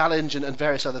on Challenge and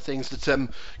various other things that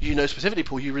specifically,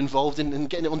 Paul, you were involved in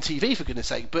getting it on TV, for goodness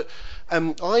sake. But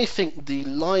I think the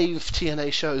live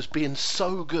TNA shows being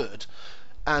so good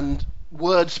and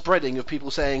word spreading of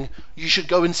people saying you should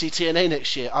go and see TNA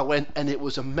next year. I went and it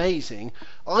was amazing.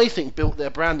 I think built their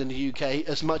brand in the UK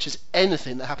as much as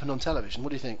anything that happened on television. What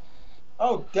do you think?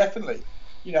 Oh, definitely.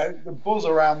 The buzz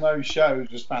around those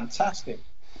shows was fantastic.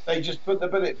 They just but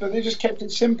they just kept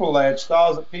it simple. They had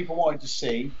stars that people wanted to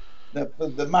see, that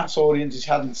the mass audiences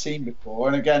hadn't seen before.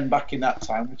 And again, back in that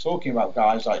time, we're talking about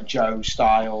guys like Joe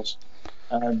Styles,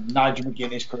 Nigel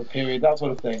McGuinness for a period, that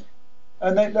sort of thing.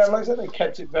 And like I said, they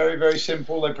kept it very, very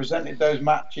simple. They presented those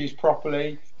matches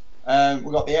properly.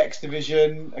 We got the X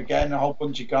Division, again, a whole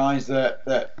bunch of guys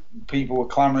that people were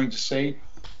clamouring to see.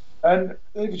 And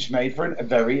they just made for a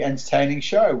very entertaining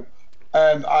show.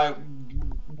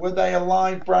 were they a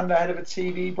live brand ahead of a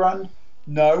TV brand?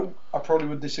 No, I probably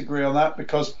would disagree on that,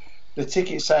 because the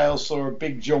ticket sales saw a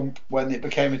big jump when it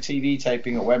became a TV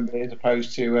taping at Wembley as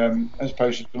opposed to a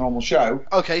normal show.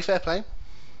 Okay, fair play.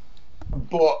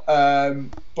 But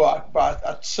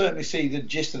I certainly see the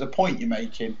gist of the point you're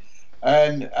making,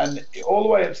 and all the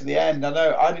way up to the end. I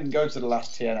know I didn't go to the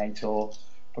last TNA tour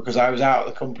because I was out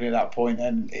of the company at that point,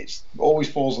 and it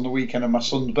always falls on the weekend of my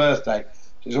son's birthday,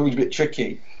 so it's always a bit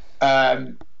tricky.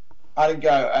 I didn't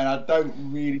go, and I don't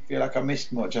really feel like I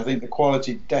missed much. I think the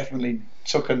quality definitely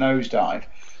took a nosedive.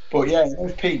 But yeah,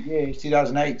 those peak years,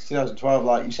 2008 to 2012,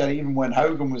 like you said, even when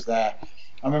Hogan was there,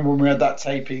 I remember when we had that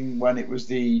taping when it was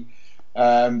the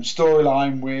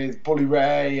storyline with Bully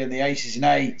Ray and the Aces and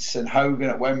Eights and Hogan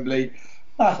at Wembley.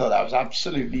 I thought that was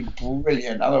absolutely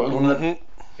brilliant. I thought it was one of the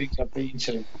things I've been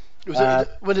to.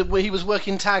 When he was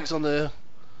working tags on the...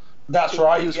 That's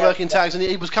right. He was working tags, and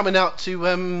he was coming out to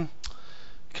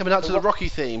the Rocky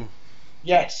theme.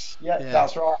 Yes,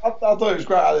 that's right. I thought it was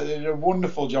great. They did a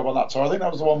wonderful job on that tour. I think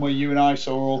that was the one where you and I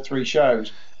saw all 3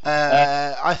 shows.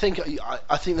 I think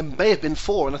there may have been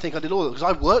 4, and I think I did all of it because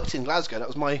I worked in Glasgow. That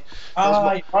was my.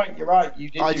 You're right.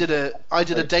 You did. I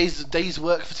did a day's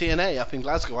work for TNA up in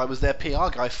Glasgow. I was their PR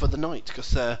guy for the night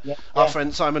because our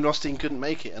friend Simon Rothstein couldn't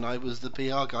make it, and I was the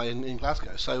PR guy in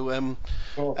Glasgow. So and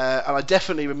I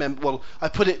definitely remember. Well, I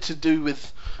put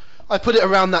it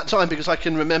around that time because I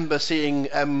can remember seeing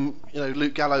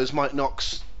Luke Gallows, Mike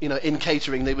Knox, in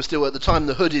catering. They were still at the time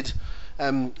the hooded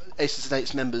Aces and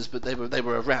Eights members, but they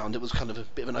were around. It was kind of a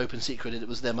bit of an open secret, and it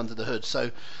was them under the hood.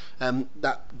 So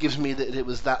that gives me that it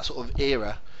was that sort of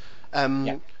era.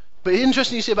 But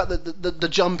interesting you see about the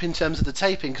jump in terms of the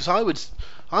taping, because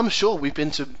I'm sure we've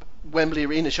been to Wembley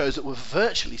Arena shows that were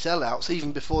virtually sellouts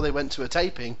even before they went to a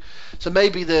taping. So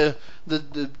maybe the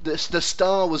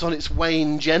star was on its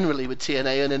wane generally with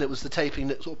TNA, and then it was the taping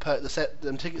that sort of perked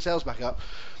the ticket sales back up.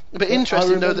 But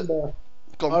interesting though that.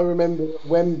 I remember at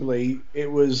Wembley,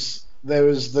 there was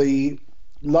the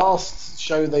last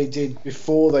show they did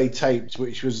before they taped,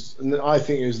 which was, and I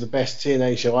think it was the best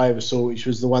TNA show I ever saw, which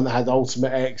was the one that had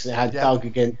Ultimate X and it had Doug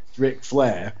against Ric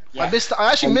Flair. Yeah.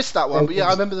 I actually missed that one, but yeah,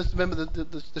 I remember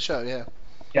the show. Yeah.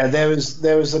 Yeah, there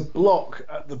was a block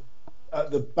at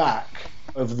the back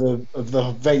of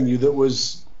the venue that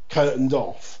was curtained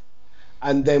off,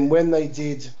 and then when they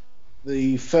did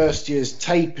the first year's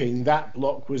taping, that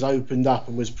block was opened up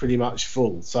and was pretty much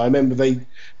full. So I remember they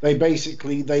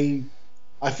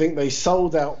I think they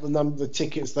sold out the number of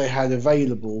tickets they had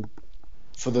available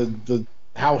for the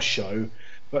house show,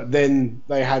 but then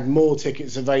they had more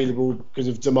tickets available because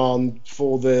of demand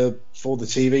for the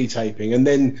TV taping, and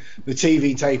then the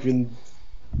TV taping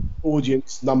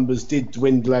audience numbers did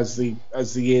dwindle as the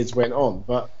years went on.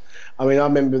 But I mean, I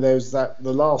remember there was I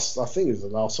think it was the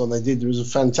last one they did. There was a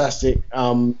fantastic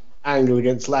Angle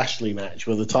against Lashley match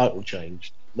where the title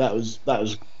changed. That was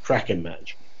a cracking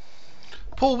match.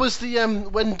 Paul, was the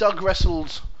when Doug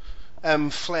wrestled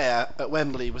Flair at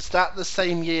Wembley, was that the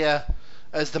same year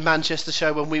as the Manchester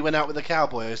show when we went out with the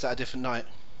Cowboy, or is that a different night?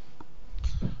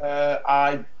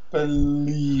 I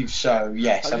believe so.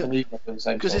 Yes, I believe it was the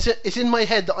same. Because it's in my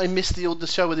head that I missed the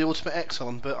show with the Ultimate X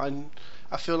on, but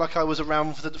I feel like I was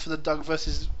around for the Doug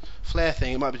versus Flair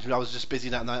thing. It might be I was just busy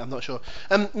that night. I'm not sure.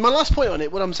 My last point on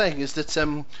it, what I'm saying is that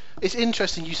it's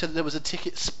interesting. You said that there was a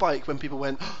ticket spike when people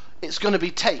went, oh, "It's going to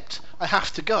be taped. I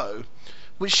have to go,"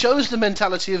 which shows the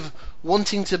mentality of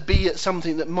wanting to be at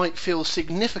something that might feel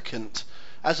significant,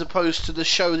 as opposed to the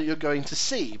show that you're going to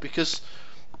see. Because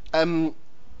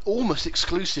almost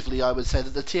exclusively, I would say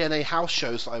that the TNA house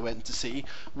shows that I went to see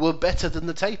were better than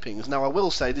the tapings. Now, I will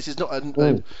say this is not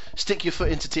a stick your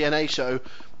foot into TNA show.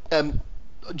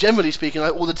 Generally speaking,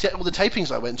 all the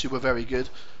tapings I went to were very good.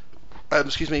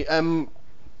 Excuse me.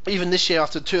 Even this year,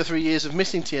 after 2 or 3 years of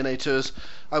missing TNA tours,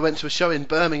 I went to a show in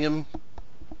Birmingham.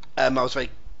 I was very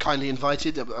kindly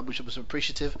invited, which I was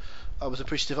appreciative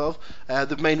of.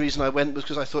 The main reason I went was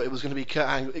because I thought it was going to be Kurt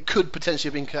Angle. It could potentially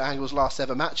have been Kurt Angle's last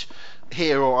ever match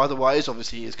here or otherwise.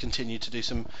 Obviously, he has continued to do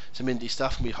some indie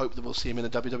stuff, and we hope that we'll see him in a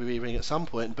WWE ring at some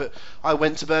point. But I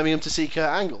went to Birmingham to see Kurt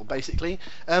Angle, basically.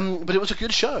 But it was a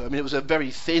good show. I mean, it was a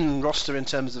very thin roster in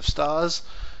terms of stars.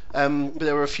 But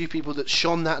there were a few people that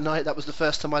shone that night. That was the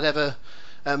first time I'd ever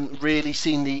really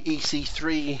seen the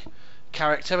EC3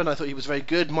 character, and I thought he was very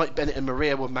good. Mike Bennett and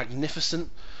Maria were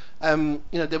magnificent. It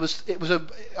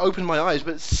opened my eyes,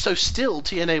 but so still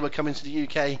TNA were coming to the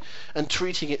UK and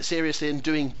treating it seriously and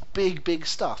doing big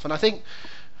stuff. And I think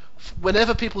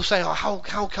whenever people say, "Oh, how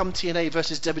come TNA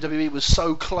versus WWE was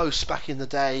so close back in the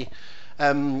day?"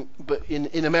 but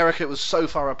in America it was so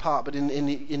far apart, but in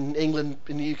England,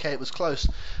 in the UK, it was close.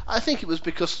 I think it was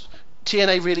because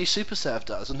TNA really super served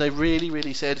us, and they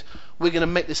really said, we're going to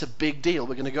make this a big deal.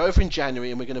 We're going to go over in January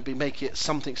and we're going to make it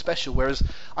something special. Whereas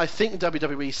I think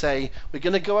WWE say, we're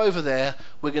going to go over there,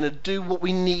 we're going to do what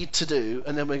we need to do,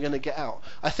 and then we're going to get out.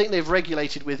 I think they've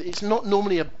regulated with, it's not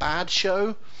normally a bad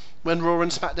show when Raw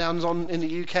and SmackDown's on in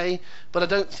the UK, but I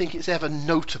don't think it's ever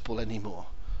notable anymore.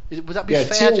 Would that be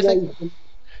fair? TNA, do you think?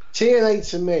 TNA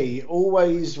to me,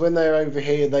 always when they're over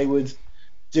here, they would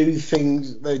do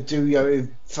things. They'd do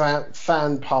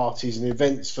fan parties and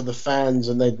events for the fans,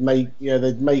 and they'd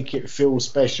make it feel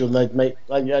special. They'd make,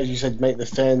 like as you said, make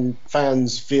the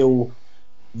fans feel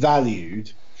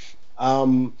valued.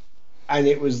 And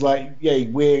it was like,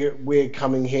 we're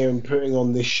coming here and putting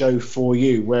on this show for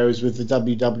you. Whereas with the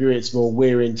WWE, it's more,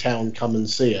 we're in town, come and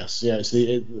see us. Yeah, it's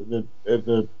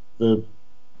the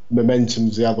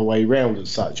momentum's the other way round as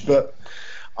such. But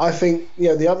I think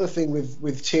the other thing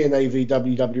with TNA v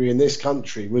WWE in this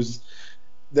country was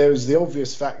there was the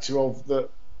obvious factor of the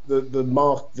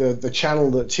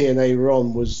channel that TNA were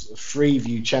on was a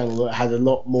Freeview channel that had a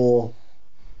lot more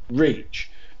reach.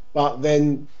 But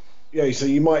then so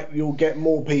you'll get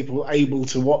more people able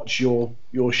to watch your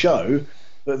show,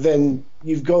 but then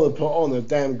you've got to put on a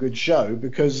damn good show,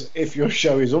 because if your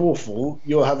show is awful,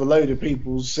 you'll have a load of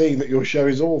people seeing that your show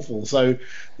is awful. So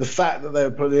the fact that they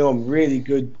were putting on really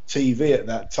good TV at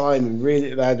that time, and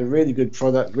they had a really good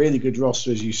product, really good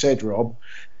roster, as you said, Rob,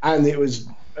 and it was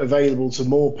available to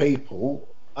more people,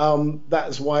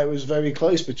 that's why it was very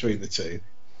close between the two.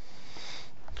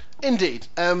 Indeed.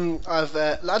 Lads,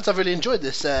 I've really enjoyed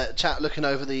this chat looking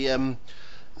over the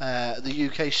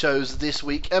UK shows this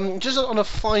week. Just on a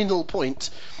final point,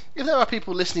 if there are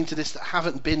people listening to this that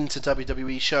haven't been to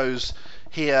WWE shows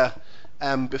here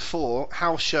before,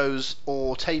 house shows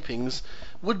or tapings,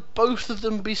 would both of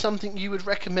them be something you would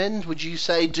recommend? Would you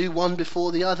say do one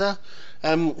before the other?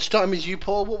 Starting with you,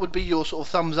 Paul, what would be your sort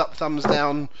of thumbs up, thumbs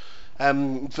down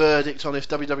verdict on if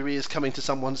WWE is coming to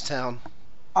someone's town?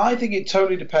 I think it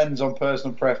totally depends on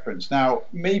personal preference. Now,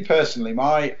 me personally,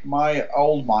 my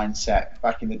old mindset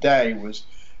back in the day was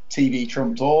TV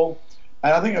trumped all.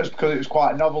 And I think it was because it was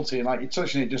quite a novelty. And like you're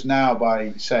touching it just now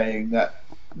by saying that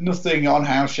nothing on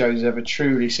house shows is ever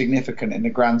truly significant in the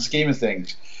grand scheme of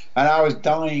things. And I was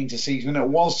dying to see something that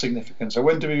was significant. So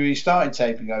when WWE started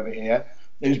taping over here,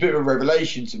 it was a bit of a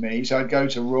revelation to me. So I'd go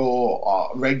to Raw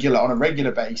on a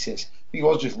regular basis. I think it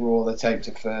was just Raw they taped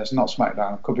it first, not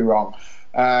SmackDown. I could be wrong.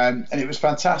 And it was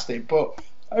fantastic, but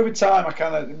over time I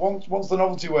kind of once the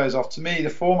novelty wears off, to me the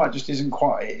format just isn't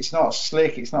quite, it's not as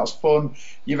slick, it's not as fun.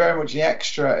 You're very much the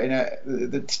extra in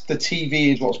the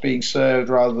TV is what's being served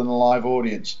rather than a live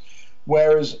audience,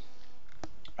 whereas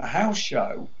a house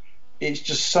show, it's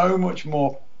just so much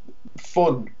more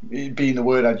fun, being the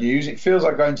word I'd use. It feels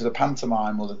like going to the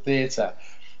pantomime or the theatre,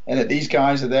 and that these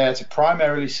guys are there to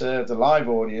primarily serve the live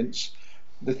audience.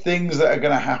 The things that are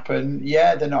going to happen,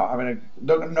 they're not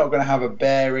going to have a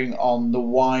bearing on the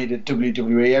wider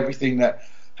WWE. Everything that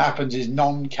happens is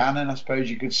non-canon, I suppose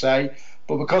you could say.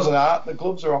 But because of that, the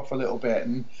gloves are off a little bit,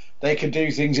 and they can do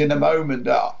things in the moment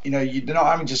that they're not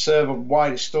having to serve a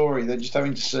wider story. They're just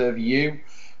having to serve you.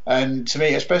 And to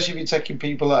me, especially if you're taking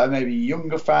people that are maybe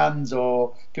younger fans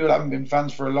or people that haven't been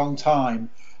fans for a long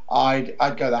time,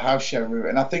 I'd go the house show route,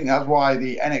 and I think that's why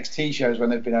the NXT shows when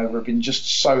they've been over have been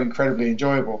just so incredibly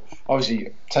enjoyable.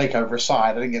 Obviously, TakeOver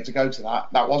aside, I didn't get to go to that.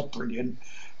 That was brilliant,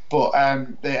 but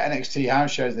the NXT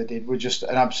house shows they did were just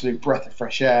an absolute breath of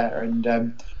fresh air. And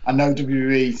I know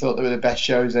WWE thought they were the best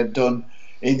shows they'd done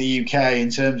in the UK in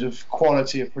terms of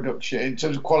quality of production, in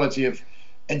terms of quality of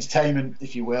entertainment,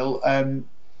 if you will,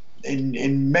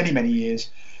 in many years.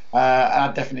 And I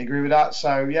definitely agree with that.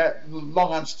 So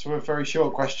long answer to a very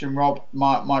short question, Rob.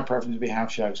 My preference would be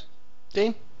house shows.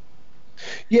 Dean?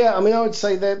 Yeah, I mean, I would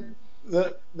say that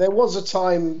there was a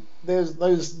time, there's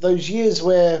those years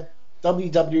where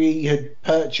WWE had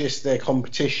purchased their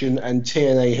competition and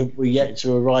TNA were yet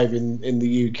to arrive in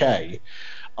the UK.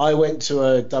 I went to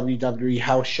a WWE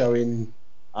house show in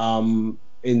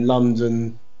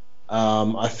London.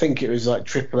 I think it was like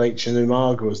Triple H and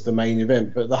Umaga was the main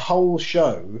event, but the whole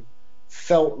show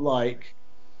felt like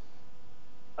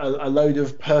a load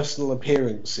of personal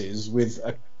appearances with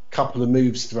a couple of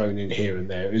moves thrown in here and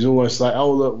there. It was almost like,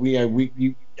 oh look,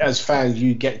 we as fans,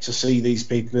 you get to see these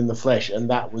people in the flesh, and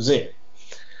that was it.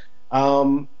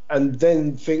 And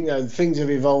then things have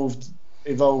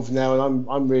evolved now, and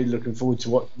I'm really looking forward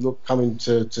to coming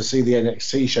to see the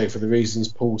NXT show for the reasons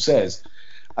Paul says.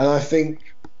 And I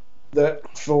think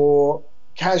that for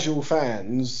casual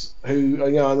fans who,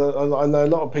 you know, I know a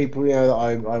lot of people, you know,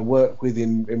 that I work with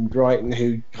in Brighton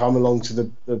who come along to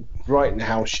the Brighton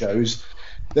house shows.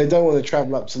 They don't want to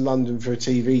travel up to London for a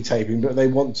TV taping, but they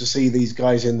want to see these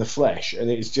guys in the flesh,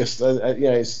 and it's just, you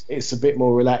know, it's a bit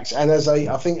more relaxed. And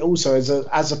I think also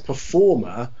as a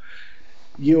performer,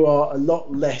 you are a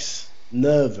lot less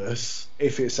nervous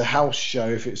if it's a house show,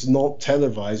 if it's not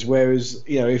televised. Whereas,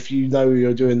 you know, if you know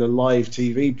you're doing a live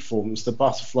TV performance, the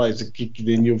butterflies are kicking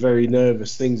in. You're very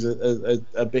nervous. Things are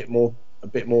a bit more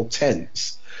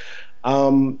tense.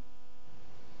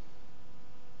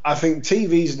 I think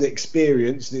TV's an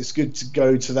experience, and it's good to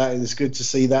go to that, and it's good to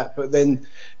see that. But then,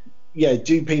 yeah,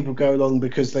 do people go along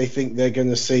because they think they're going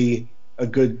to see a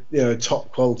good, you know,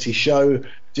 top quality show?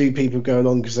 Do people go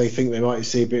along because they think they might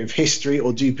see a bit of history,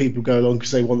 or do people go along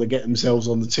because they want to get themselves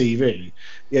on the TV?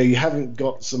 You know, you haven't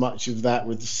got so much of that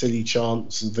with the silly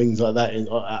chants and things like that in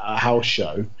a house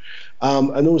show.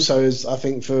 And also, as I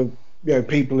think for, you know,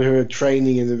 people who are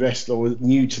training in the wrestling or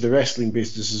new to the wrestling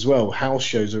business as well, house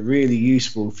shows are really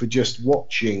useful for just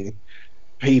watching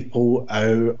people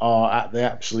who are at the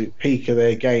absolute peak of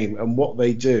their game and what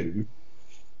they do.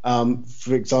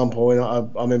 For example,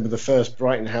 I remember the first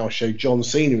Brighton house show, John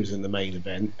Cena was in the main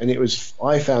event, and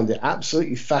I found it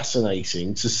absolutely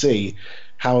fascinating to see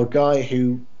how a guy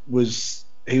who was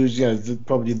you know,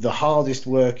 probably the hardest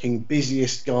working,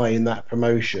 busiest guy in that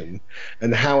promotion,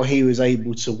 and how he was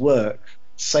able to work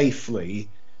safely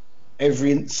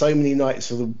so many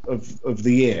nights of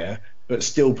the year, but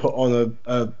still put on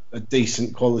a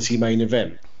decent quality main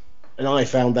event. And I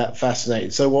found that fascinating.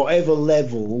 So whatever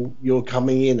level you're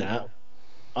coming in at,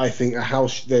 I think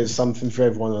there's something for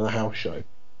everyone on a house show.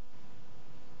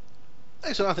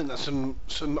 Excellent. I think that's some.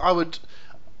 I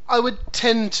would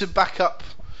tend to back up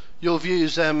your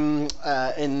views in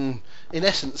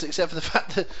essence, except for the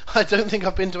fact that I don't think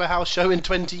I've been to a house show in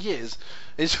 20 years.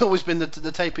 It's always been the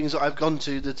tapings that I've gone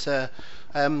to that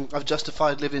I've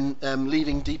justified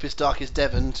leaving deepest, darkest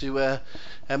Devon to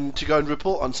go and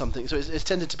report on something. So it's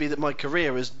tended to be that my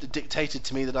career has dictated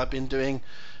to me that I've been doing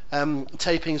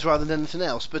tapings rather than anything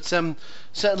else. But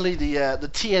certainly the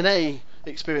TNA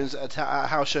experience at a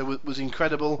house show was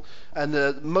incredible,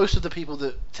 and most of the people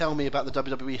that tell me about the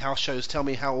WWE house shows tell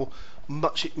me how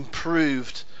much it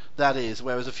improved that is,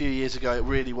 whereas a few years ago it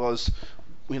really was,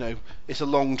 you know, it's a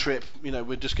long trip, you know,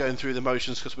 we're just going through the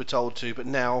motions because we're told to, but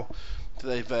now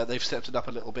they've stepped it up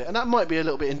a little bit, and that might be a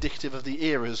little bit indicative of the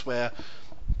eras where,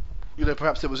 you know,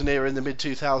 perhaps there was an era in the mid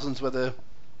 2000s where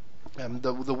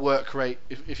the work rate,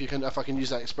 if I can use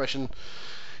that expression,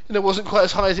 you know, wasn't quite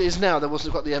as high as it is now. There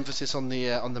wasn't quite the emphasis on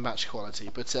the match quality,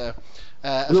 but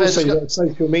also you've got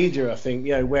social media, I think,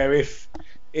 you know, where if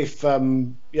you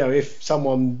know, if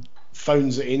someone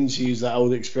phones it in, to use that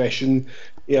old expression,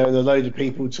 you know, and a load of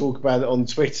people talk about it on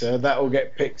Twitter, that will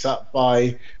get picked up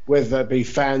by whether it be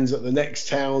fans at the next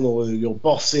town or your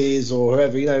bosses or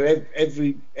whoever. You know,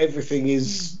 everything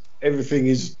is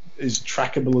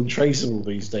trackable and traceable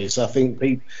these days. So I think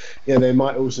you know, there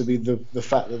might also be the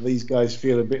fact that these guys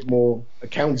feel a bit more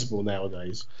accountable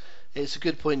nowadays. It's a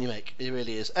good point you make. It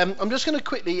really is. I'm just going to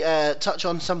quickly touch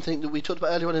on something that we talked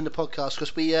about earlier on in the podcast,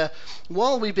 because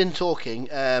while we've been talking,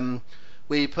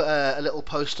 we put a little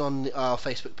post on our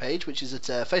Facebook page, which is at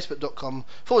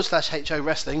facebook.com/HO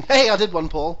Wrestling. Hey, I did one,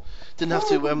 Paul. Didn't have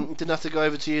to go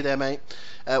over to you there, mate.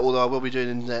 Although I will be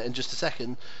doing in just a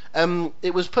second.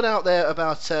 It was put out there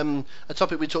about a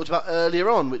topic we talked about earlier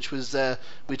on, which was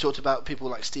we talked about people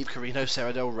like Steve Corino,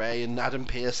 Sarah Del Rey, and Adam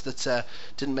Pearce that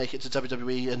didn't make it to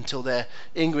WWE until their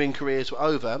in-ring careers were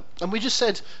over. And we just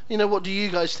said, you know, what do you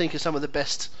guys think are some of the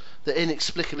best that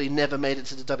inexplicably never made it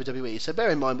to the WWE? So bear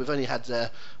in mind, we've only had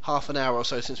half an hour or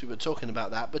so since we were talking about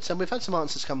that, but we've had some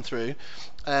answers come through.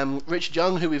 Richard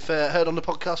Young, who we've heard on the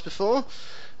podcast before,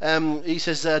 he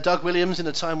says Doug Williams, in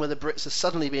a time where the Brits are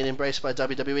suddenly being embraced by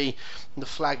WWE, the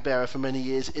flag bearer for many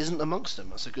years isn't amongst them.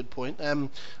 That's a good point.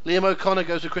 Liam O'Connor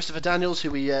goes with Christopher Daniels,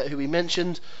 who we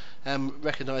mentioned.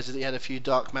 Recognises that he had a few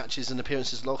dark matches and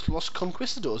appearances Los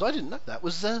Conquistadors. I didn't know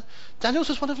that. Daniels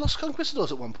was one of Los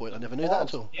Conquistadors at one point. I never knew that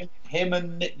at all. Him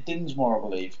and Nick Dinsmore, I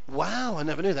believe. Wow, I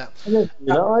never knew that. I never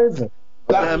knew that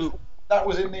either. That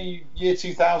was in the year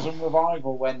 2000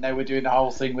 revival when they were doing the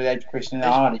whole thing with Edge, Christian and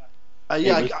Hardy.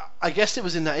 I guessed it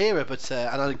was in that era, but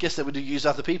and I guess they would use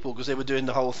other people because they were doing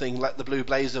the whole thing like the Blue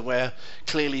Blazer, where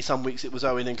clearly some weeks it was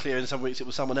Owen and clearly some weeks it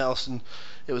was someone else, and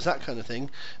it was that kind of thing.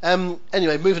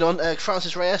 Anyway, moving on.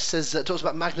 Francis Reyes says talks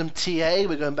about Magnum TA.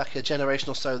 We're going back a generation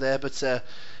or so there, but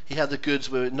he had the goods.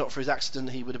 Were it not for his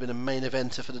accident, he would have been a main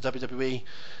eventer for the WWE.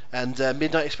 And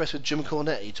Midnight Express with Jim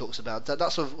Cornette, he talks about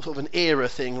that's sort of an era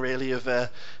thing, really, of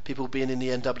people being in the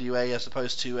NWA as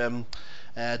opposed to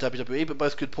WWE, but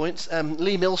both good points.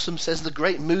 Lee Milsom says the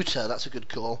Great Muta, that's a good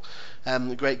call.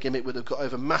 The Great Gimmick would have got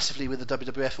over massively with the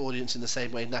WWF audience in the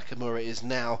same way Nakamura is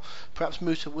now. Perhaps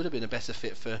Muta would have been a better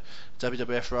fit for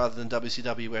WWF rather than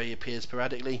WCW, where he appears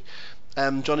sporadically.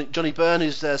 Johnny Byrne,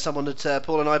 who's someone that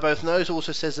Paul and I both know,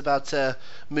 also says about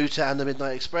Muta and the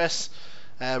Midnight Express.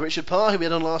 Richard Parr, who we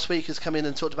had on last week, has come in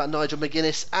and talked about Nigel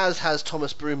McGuinness, as has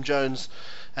Thomas Broom Jones.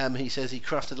 He says he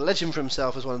crafted a legend for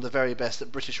himself as one of the very best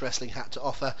that British wrestling had to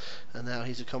offer, and now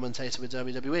he's a commentator with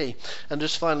WWE. And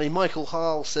just finally, Michael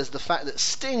Harl says the fact that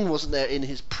Sting wasn't there in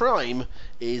his prime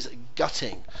is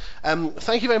gutting.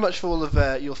 Thank you very much for all of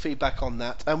your feedback on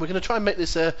that. We're going to try and make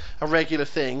this a regular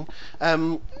thing,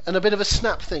 and a bit of a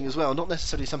snap thing as well. Not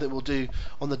necessarily something we'll do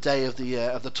on the day of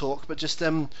the talk, but just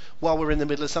while we're in the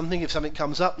middle of something, if something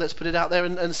comes up, let's put it out there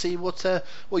and see what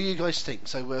you guys think.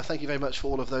 So thank you very much for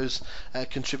all of those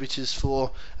contributors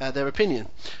for their opinion.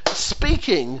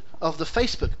 Speaking of the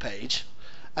Facebook page,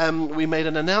 we made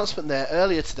an announcement there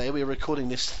earlier today. We were recording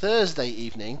this Thursday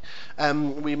evening.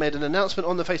 We made an announcement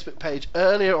on the Facebook page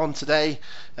earlier on today,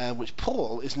 which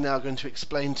Paul is now going to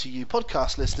explain to you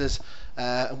podcast listeners,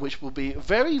 which will be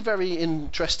very, very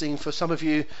interesting for some of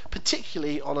you,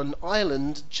 particularly on an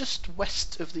island just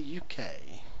west of the UK.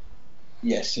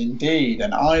 Yes, indeed,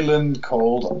 an island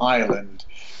called Ireland.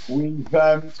 We've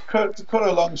cut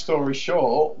a long story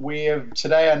short. We have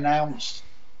today announced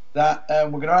that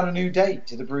we're going to add a new date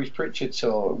to the Bruce Pritchard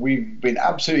tour. We've been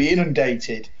absolutely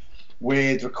inundated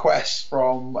with requests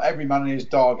from every man and his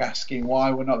dog asking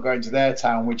why we're not going to their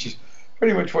town, which is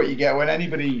pretty much what you get when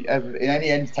anybody in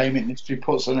any entertainment industry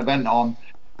puts an event on.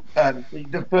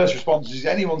 The first response is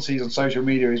anyone sees on social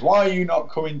media is, why are you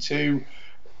not coming to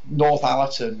North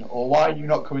Allerton, or why are you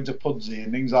not coming to Pudsey,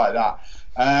 and things like that.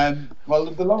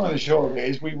 Well, the long and the short of it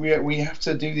is we have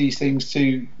to do these things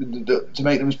to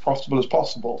make them as profitable as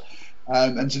possible,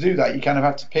 and to do that you kind of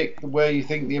have to pick where you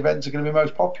think the events are going to be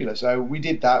most popular. So we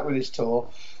did that with this tour,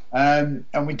 and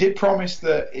we did promise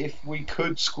that if we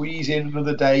could squeeze in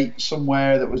another date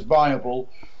somewhere that was viable,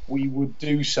 we would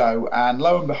do so. And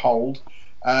lo and behold,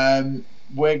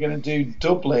 we're going to do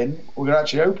Dublin. We're going to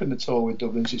actually open the tour with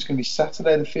Dublin, so it's going to be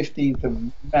Saturday the 15th of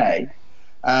May.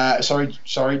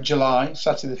 July,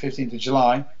 Saturday the 15th of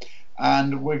July,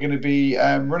 and we're going to be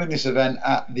running this event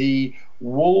at the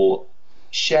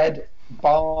Woolshed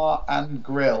Bar and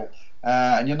Grill.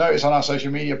 And you'll notice on our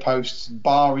social media posts,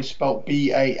 bar is spelt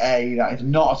B-A-A. That is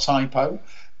not a typo.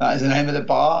 That is the name of the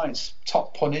bar. It's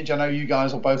top punnage. I know you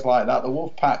guys will both like that. The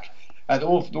Wolfpack,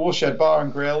 the Woolshed Bar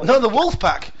and Grill. No, the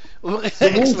Wolfpack.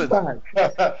 Excellent.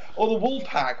 Wolfpack. Or the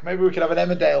Woolpack. Maybe we could have an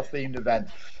Emmerdale themed event.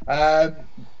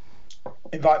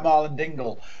 Invite Marlon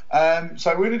Dingle.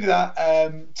 So we're going to do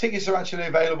that. Tickets are actually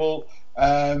available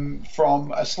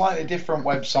from a slightly different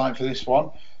website for this one.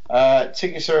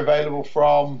 Tickets are available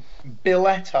from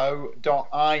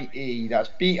billetto.ie. That's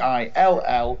billetto.ie.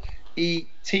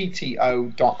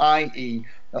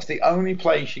 That's the only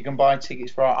place you can buy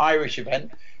tickets for our Irish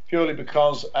event, purely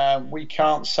because we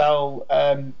can't sell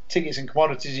tickets and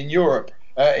commodities in Europe,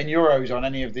 in euros, on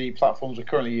any of the platforms we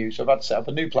currently use. So I've had to set up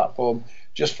a new platform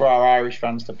just for our Irish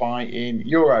fans to buy in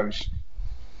euros.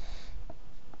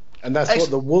 And that's what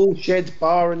the Woolshed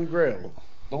Bar and Grill.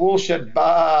 The Woolshed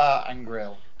Bar and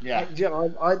Grill. Yeah.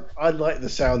 I like the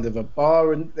sound of a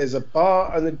bar, and there's a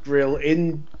bar and a grill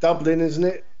in Dublin, isn't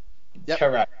it? Yep.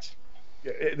 Correct.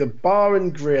 The Bar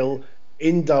and Grill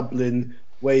in Dublin,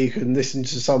 where you can listen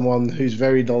to someone who's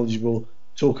very knowledgeable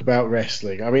talk about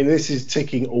wrestling. I mean, this is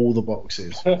ticking all the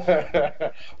boxes.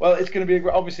 Well, it's going to be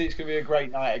obviously it's going to be a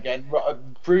great night again.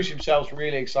 Bruce himself's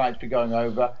really excited to be going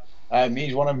over.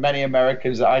 He's one of many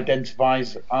Americans that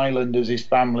identifies Ireland as his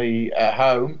family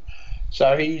home,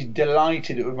 so he's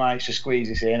delighted that we managed to squeeze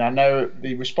this in. I know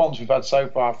the response we've had so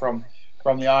far from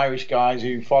the Irish guys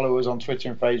who follow us on Twitter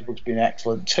and Facebook has been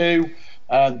excellent too.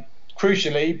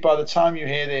 Crucially, by the time you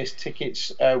hear this,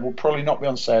 tickets will probably not be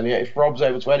on sale yet. If Rob's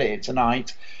able to edit it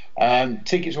tonight,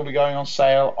 tickets will be going on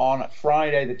sale on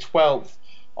Friday the 12th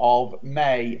of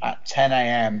May at 10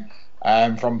 a.m.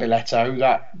 From Billetto.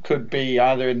 That could be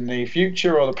either in the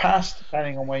future or the past,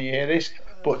 depending on where you hear this.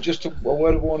 But just a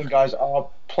word of warning, guys, our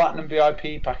Platinum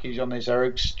VIP package on this are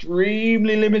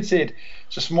extremely limited.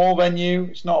 It's a small venue,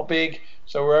 it's not big,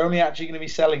 so we're only actually going to be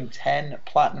selling 10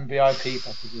 Platinum VIP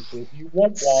packages. So if you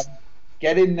want one,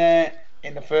 get in there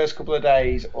in the first couple of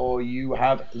days, or you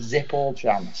have zip all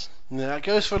chance. Yeah, it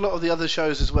goes for a lot of the other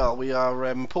shows as well. We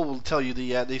are Paul will tell you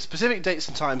the specific dates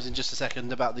and times in just a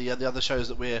second about the other shows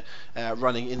that we're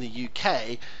running in the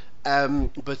UK.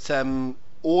 But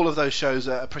all of those shows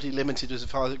are pretty limited as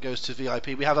far as it goes to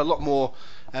VIP. We have a lot more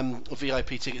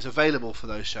VIP tickets available for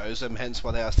those shows, hence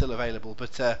why they are still available.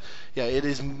 But yeah, it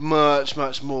is much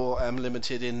more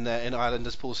limited in Ireland,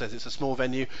 as Paul says. It's a small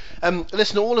venue.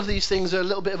 Listen, all of these things are a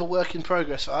little bit of a work in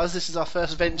progress for us. This is our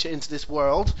first venture into this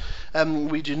world.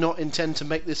 We do not intend to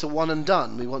make this a one and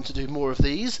done. We want to do more of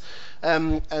these.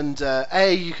 You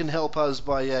can help us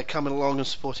by coming along and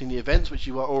supporting the events, which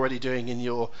you are already doing in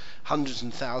your hundreds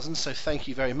and thousands. So thank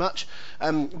you very much.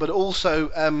 But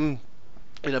also,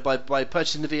 by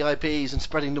purchasing the VIPs and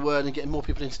spreading the word and getting more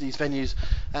people into these venues,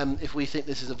 if we think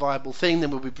this is a viable thing,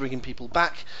 then we'll be bringing people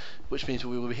back, which means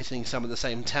we will be hitting some of the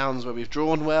same towns where we've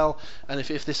drawn well. And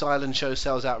if this Ireland show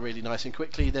sells out really nice and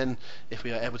quickly, then if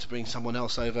we are able to bring someone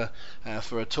else over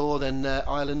for a tour, then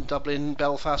Ireland, Dublin,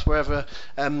 Belfast, wherever,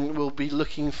 we'll be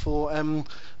looking for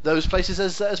those places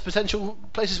as potential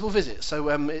places we'll visit. So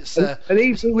it's and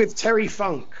even with Terry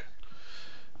Funk.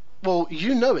 Well,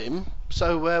 you know him,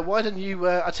 so why don't you?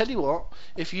 I tell you what,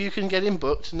 if you can get him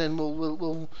booked, and then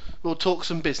we'll talk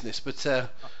some business. But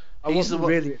I wasn't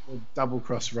really at the Double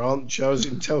Cross Ranch. I was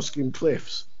in Telskin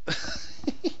Cliffs.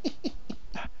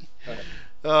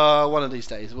 One of these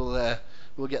days we'll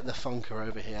get the Funker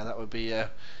over here. That would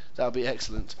be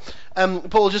excellent.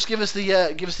 Paul, just give us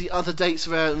the other dates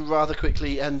rather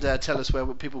quickly, and tell us where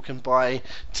people can buy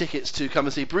tickets to come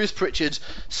and see Bruce Pritchard,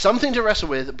 Something to Wrestle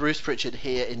With, Bruce Pritchard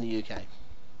here in the UK.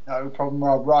 No problem,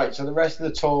 Rob. Right, so the rest of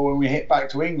the tour, when we hit back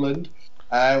to England,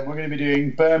 we're going to be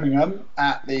doing Birmingham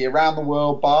at the Around the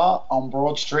World Bar on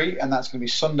Broad Street, and that's going to be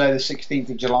Sunday the 16th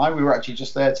of July. We were actually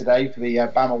just there today for the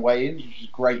BAMA weigh-ins, which is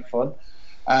great fun.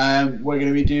 We're going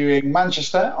to be doing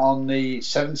Manchester on the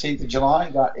 17th of July.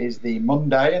 That is the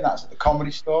Monday, and that's at the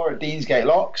Comedy Store at Deansgate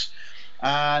Locks.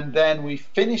 And then we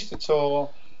finish the tour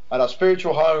at our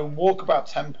spiritual home,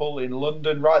 Walkabout Temple in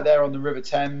London, right there on the River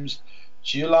Thames,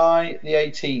 July the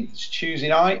 18th. It's Tuesday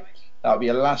night. That'll be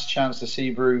your last chance to see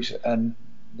Bruce, and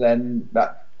then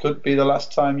that could be the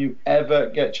last time you ever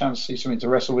get a chance to see Something to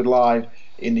Wrestle With live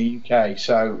in the UK.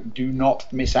 So do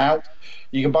not miss out.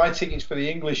 You can buy tickets for the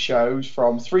English shows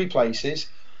from 3 places: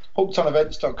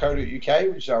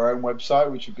 hookedonevents.co.uk, which is our own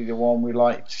website, which would be the one we'd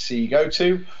like to see you go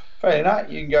to. Failing that,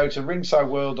 you can go to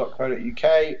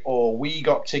ringsideworld.co.uk or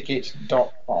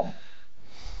wegottickets.com.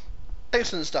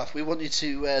 Excellent stuff. We want you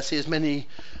to see as many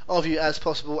of you as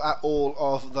possible at all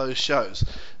of those shows.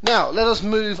 Now, let us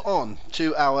move on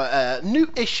to our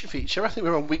new-ish feature. I think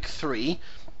we're on week 3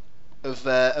 of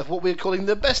what we're calling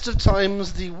the best of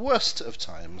times, the worst of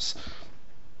times.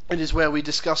 It is where we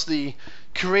discuss the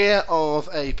career of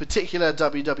a particular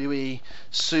WWE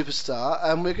superstar,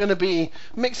 and we're going to be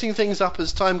mixing things up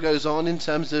as time goes on in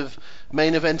terms of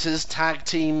main eventers, tag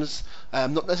teams,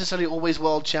 not necessarily always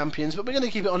world champions, but we're going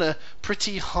to keep it on a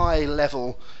pretty high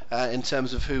level in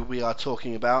terms of who we are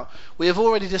talking about. We have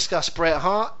already discussed Bret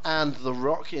Hart and The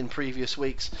Rock in previous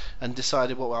weeks and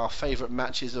decided what our favourite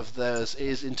matches of theirs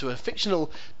is into a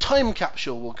fictional time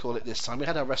capsule, we'll call it this time. We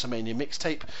had our WrestleMania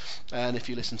mixtape, and if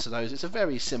you listen to those, it's a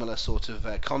very similar sort of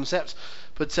concept.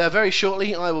 But very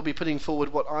shortly I will be putting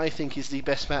forward what I think is the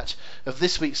best match of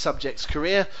this week's subject's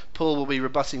career. Paul will be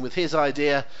rebutting with his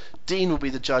idea. Dean will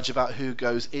be the judge about who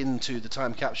goes into the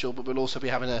time capsule, but we'll also be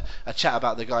having a chat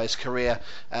about the guy's career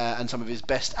and some of his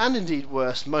best and indeed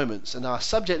worst moments. And our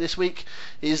subject this week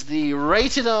is the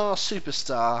rated R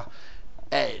superstar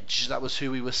Edge. That was who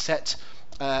we were set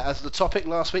as the topic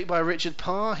last week by Richard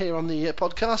Parr here on the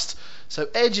podcast. So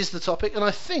Edge is the topic, and I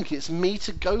think it's me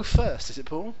to go first. Is it,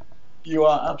 Paul? You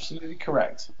are absolutely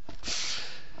correct.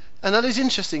 And that is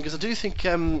interesting because I do think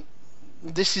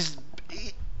this is...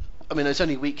 I mean, it's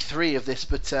only week 3 of this,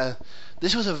 but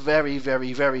this was a very,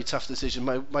 very, very tough decision.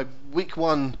 My week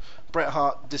 1 Bret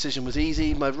Hart decision was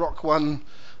easy. My Rock one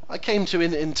I came to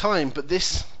in time, but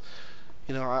this...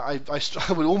 You know, I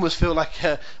would almost feel like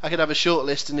I could have a short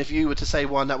list, and if you were to say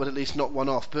one, that would at least knock one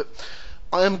off. But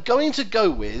I am going to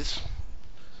go with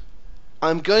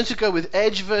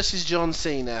Edge versus John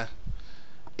Cena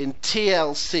in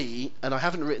TLC, and I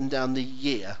haven't written down the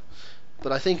year,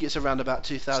 but I think it's around about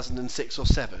 2006 or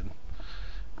 7.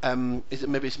 Is it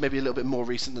maybe a little bit more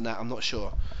recent than that? I'm not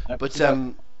sure. But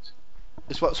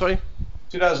it's what? Sorry.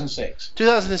 2006.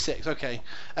 2006. Okay.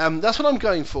 That's what I'm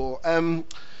going for.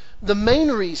 The main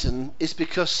reason is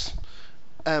because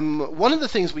one of the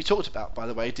things we talked about, by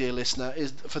the way, dear listener,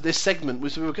 is for this segment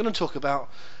was we were going to talk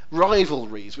about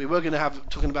rivalries. We were going to have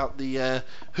talking about the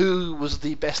who was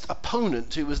the best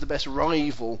opponent, who was the best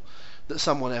rival that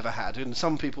someone ever had, and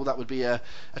some people that would be a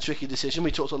tricky decision.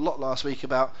 We talked a lot last week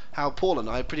about how Paul and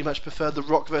I pretty much preferred The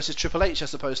Rock versus Triple H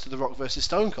as opposed to The Rock versus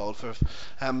Stone Cold for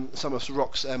some of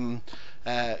Rock's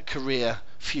career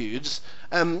feuds.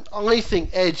 I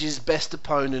think Edge's best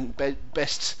opponent,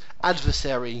 best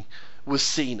adversary was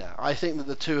Cena. I think that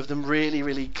the two of them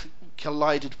really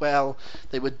collided well.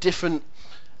 They were different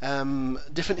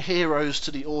heroes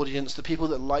to the audience. The people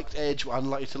that liked Edge were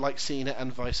unlikely to like Cena,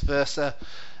 and vice versa.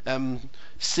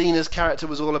 Cena's character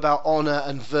was all about honor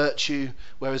and virtue,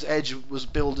 whereas Edge was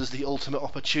billed as the ultimate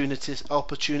opportunist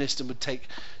and would take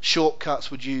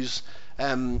shortcuts, would use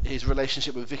his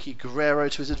relationship with Vicky Guerrero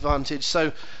to his advantage.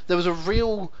 So there was a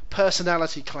real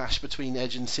personality clash between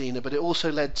Edge and Cena, but it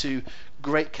also led to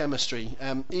great chemistry.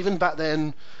 Even back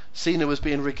then, Cena was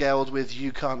being regaled with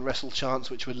 "You can't wrestle"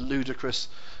 chants, which were ludicrous,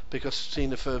 because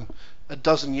Cena for a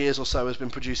dozen years or so has been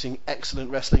producing excellent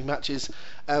wrestling matches.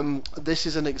 This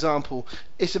is an example.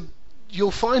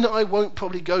 You'll find that I won't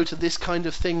probably go to this kind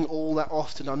of thing all that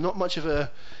often. I'm not much of a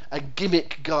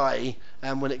gimmick guy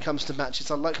when it comes to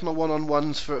matches. I like my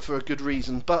one-on-ones for a good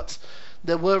reason, but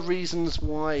there were reasons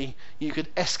why you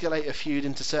could escalate a feud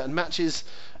into certain matches,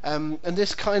 and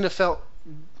this kind of felt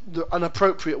an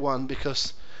appropriate one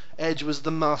because Edge was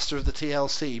the master of the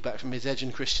TLC back from his Edge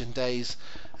and Christian days,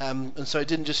 and so it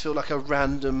didn't just feel like a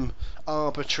random,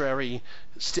 arbitrary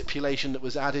stipulation that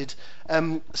was added.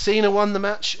 Cena won the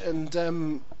match,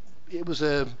 and it was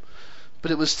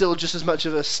still just as much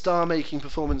of a star-making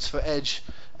performance for Edge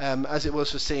as it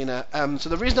was for Cena. So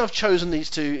the reason I've chosen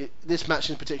this match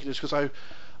in particular, is because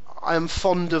I am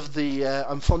fond of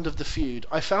the feud.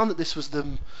 I found that this was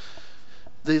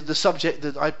the subject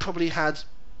that I probably had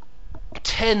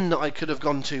 10 that I could have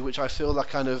gone to, which I feel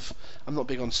like I'm not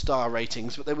big on star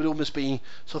ratings, but they would almost be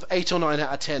sort of 8 or 9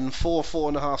 out of 10,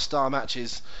 4.5 star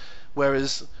matches,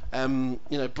 whereas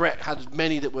Brett had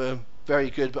many that were very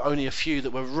good, but only a few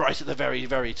that were right at the very,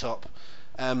 very top.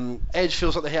 Edge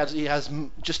feels like he has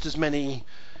just as many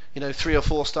 3 or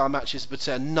 4 star matches, but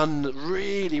none that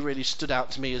really stood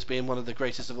out to me as being one of the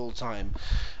greatest of all time.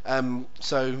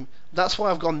 So that's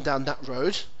why I've gone down that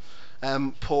road.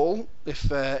 Paul,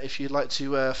 if you'd like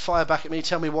to fire back at me,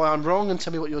 tell me why I'm wrong, and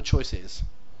tell me what your choice is.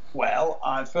 Well,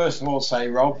 I'd first of all say,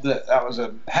 Rob, that was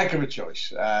a heck of a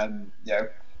choice. A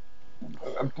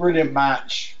brilliant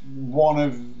match. One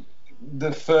of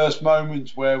the first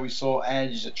moments where we saw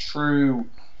Edge, a true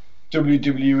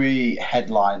WWE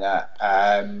headliner.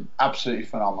 Absolutely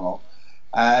phenomenal.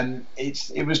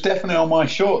 It was definitely on my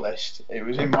shortlist. It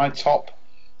was in my top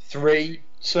 3,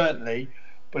 certainly,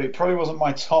 but it probably wasn't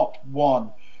my top 1.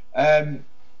 I've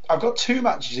got 2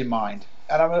 matches in mind,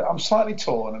 and I'm slightly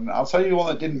torn, and I'll tell you the one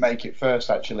that didn't make it first,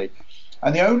 actually.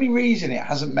 And the only reason it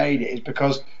hasn't made it is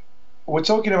because we're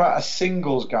talking about a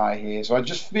singles guy here, so I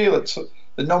just feel that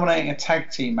nominating a tag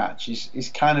team match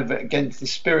is kind of against the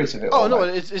spirit of it. Oh, no,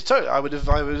 it's totally. I would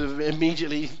have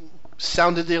immediately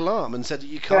sounded the alarm and said that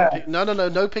you can't pick.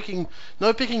 No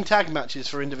picking tag matches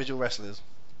for individual wrestlers.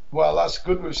 Well, that's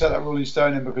good we've set that Rolling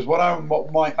Stone in, because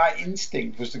what my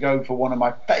instinct was to go for one of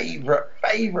my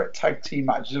favourite tag team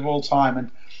matches of all time,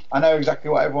 and I know exactly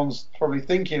what everyone's probably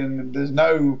thinking, and there's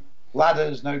no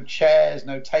ladders, no chairs,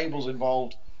 no tables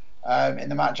involved in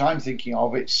the match I'm thinking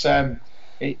of. It's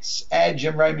Edge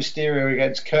and Rey Mysterio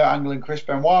against Kurt Angle and Chris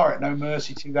Benoit at No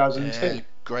Mercy 2002. Yeah,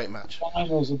 great match.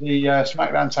 Finals of the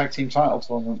SmackDown Tag Team Title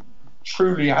Tournament.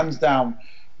 Truly, hands down,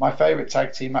 my favourite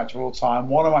tag team match of all time,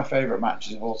 one of my favourite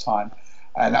matches of all time,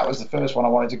 and that was the first one I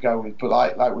wanted to go with. But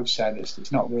like we've said,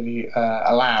 it's not really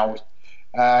allowed.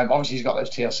 Obviously, he's got those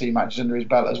TLC matches under his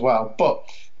belt as well. But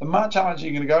the match I'm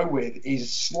actually going to go with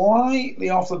is slightly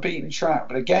off the beaten track,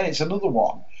 but again, it's another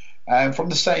one from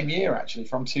the same year, actually,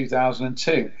 from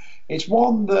 2002. It's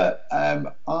one that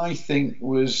I think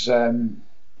was kind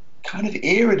of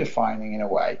era-defining in a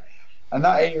way, and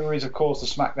that era is, of course, the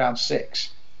SmackDown 6.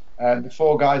 The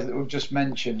 4 guys that we've just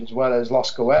mentioned, as well as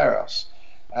Los Guerreros,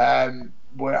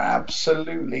 were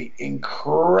absolutely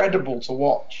incredible to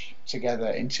watch together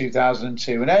in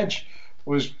 2002. And Edge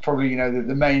was probably,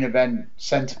 the main event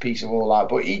centerpiece of all that.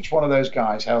 But each one of those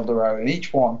guys held their own, and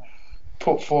each one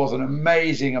put forth an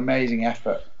amazing, amazing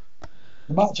effort.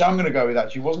 The match I'm going to go with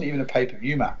actually wasn't even a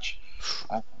pay-per-view match.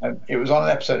 It was on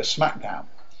an episode of SmackDown.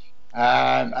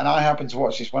 And I happened to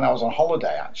watch this when I was on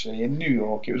holiday, actually, in New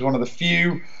York. It was one of the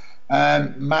few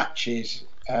matches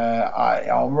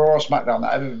on Raw or SmackDown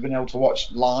that I've ever been able to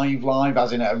watch live,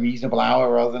 as in at a reasonable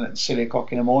hour rather than at silly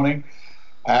o'clock in the morning.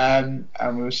 And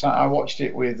I watched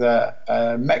it with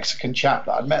a Mexican chap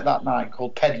that I'd met that night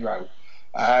called Pedro.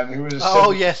 Who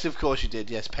was yes, of course you did.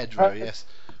 Yes, Pedro. Yes.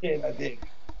 Yeah, I did.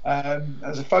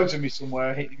 There's a photo of me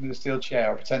somewhere hitting with a steel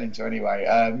chair, or pretending to anyway.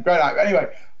 Great night. Anyway,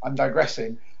 I'm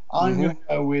digressing. I'm going to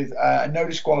go with a no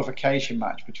disqualification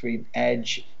match between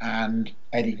Edge and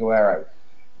Eddie Guerrero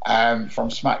from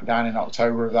SmackDown in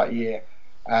October of that year.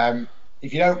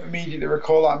 If you don't immediately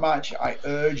recall that match, I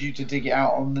urge you to dig it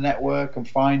out on the network and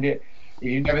find it. If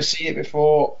you've never seen it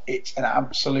before, it's an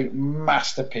absolute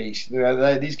masterpiece.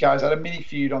 These guys had a mini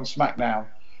feud on SmackDown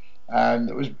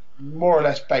that was more or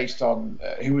less based on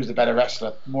who was the better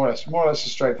wrestler. More or less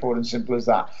as straightforward and simple as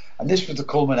that. And this was the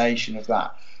culmination of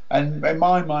that. And in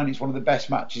my mind, it's one of the best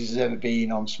matches there's ever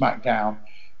been on SmackDown.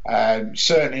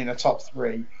 Certainly in the top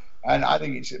 3. And I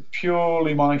think it's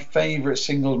purely my favourite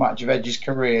singles match of Edge's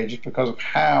career, just because of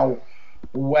how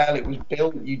well it was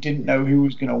built. You didn't know who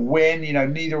was going to win. You know,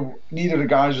 neither of the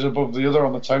guys was above the other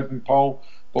on the totem pole.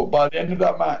 But by the end of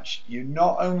that match, you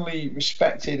not only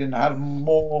respected and had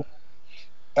more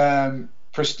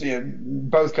prestige.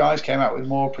 Both guys came out with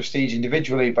more prestige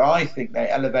individually, but I think they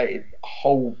elevated the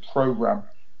whole program.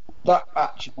 That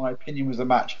match, in my opinion, was the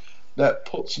match that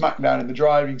put SmackDown in the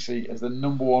driving seat as the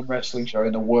 #1 wrestling show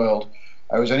in the world.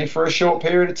 It was only for a short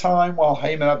period of time while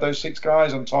Heyman had those 6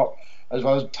 guys on top, as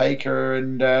well as Taker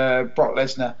and Brock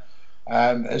Lesnar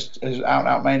as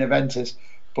out main eventers.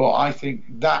 But I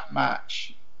think that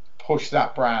match pushed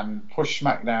that brand, pushed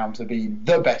SmackDown to be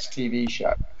the best TV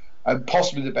show, and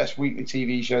possibly the best weekly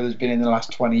TV show there's been in the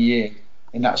last 20 years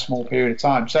in that small period of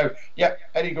time. So, yeah,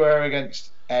 Eddie Guerrero against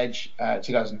Edge,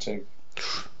 2002.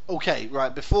 Okay,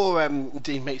 right. Before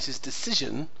Dean makes his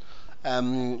decision,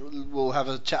 we'll have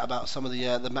a chat about some of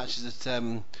the matches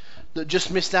that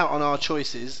just missed out on our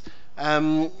choices.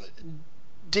 Dean,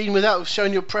 without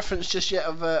showing your preference just yet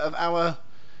of our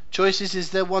choices,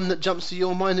 is there one that jumps to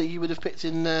your mind that you would have picked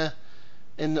in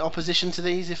opposition to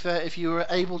these if you were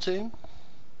able to?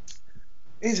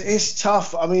 It's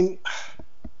tough. I mean,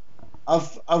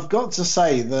 I've got to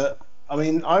say that. I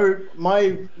mean,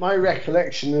 my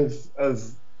recollection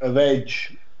of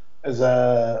Edge as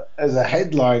a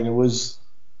headliner was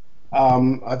I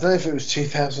don't know if it was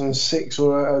 2006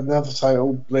 or another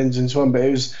title blends into one, but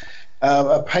it was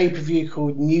a pay-per-view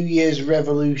called New Year's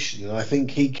Revolution, and I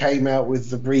think he came out with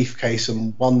the briefcase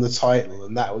and won the title,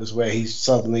 and that was where he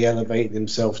suddenly elevated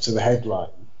himself to the headline.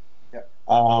 Yeah.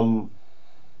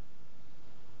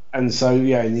 And so,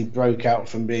 yeah, and he broke out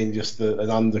from being just an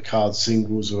undercard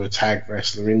singles or a tag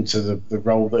wrestler into the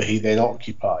role that he then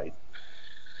occupied.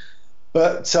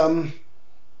 But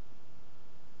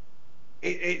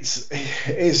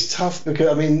it's tough because,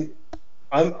 I mean,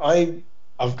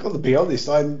 I've got to be honest,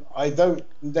 I don't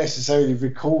necessarily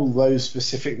recall those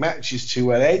specific matches too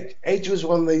well. Edge was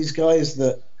one of these guys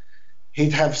that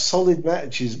he'd have solid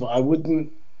matches, but I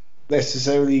wouldn't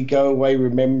necessarily go away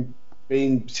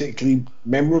being particularly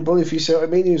memorable, if you see what I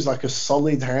mean. He was like a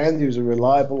solid hand. He was a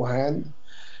reliable hand.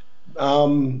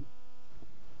 And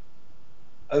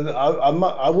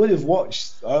I would have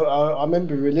watched. I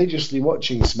remember religiously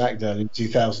watching SmackDown in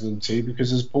 2002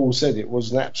 because, as Paul said, it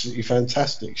was an absolutely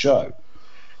fantastic show.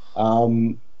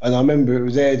 And I remember it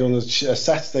was aired on a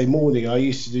Saturday morning. I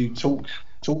used to do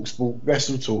TalkSport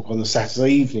Wrestle Talk on a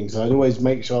Saturday evening, so I'd always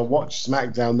make sure I watched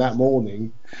SmackDown that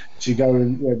morning to go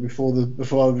and before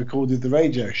I recorded the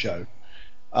radio show.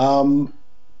 But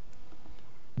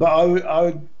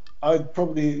I'd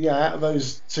probably out of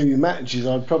those 2 matches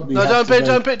I'd probably don't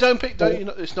pick.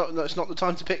 It's not the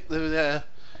time to pick your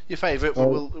favourite.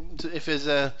 We'll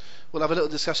have a little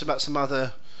discussion about some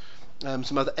other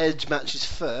Edge matches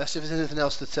first. If there's anything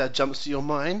else that jumps to your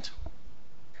mind.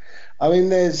 I mean,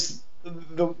 there's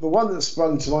the one that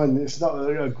sprung to mind. It's not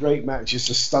a great match. It's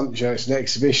a stunt show. It's an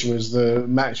exhibition. Was the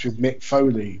match with Mick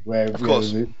Foley, where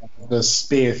the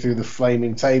spear through the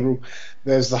flaming table.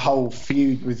 There's the whole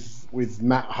feud with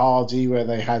Matt Hardy, where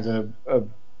they had a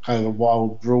kind of a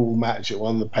wild brawl match at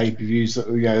one of the pay-per-views.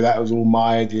 That was all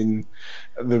mired in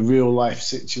the real life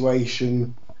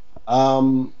situation.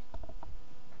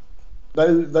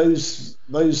 Those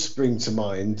spring to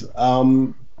mind.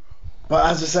 But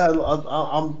as I said,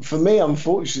 for me,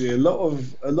 unfortunately, a lot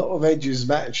of Edge's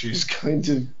matches kind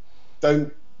of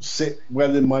don't sit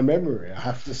well in my memory, I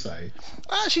have to say.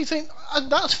 I actually think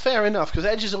that's fair enough, because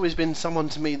Edge has always been someone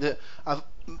to me that I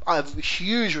have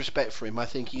huge respect for him. I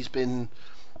think he's been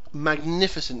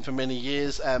magnificent for many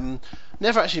years.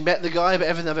 Never actually met the guy, but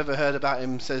everything I've ever heard about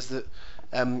him says that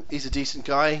he's a decent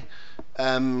guy,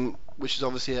 which is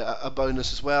obviously a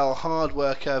bonus as well. Hard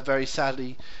worker, very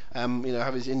sadly,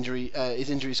 have his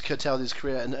injuries curtailed his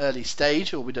career at an early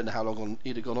stage, or we don't know how long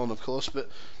he'd have gone on, of course, but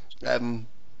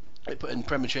It put in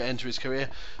premature end to his career.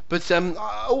 But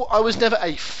I was never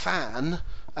a fan,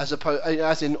 as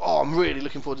in, I'm really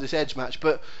looking forward to this Edge match.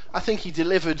 But I think he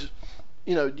delivered.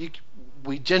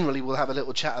 We generally will have a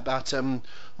little chat about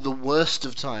the worst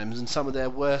of times and some of their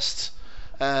worst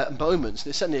moments.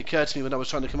 And it certainly occurred to me when I was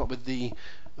trying to come up with the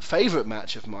favourite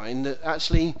match of mine that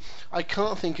actually I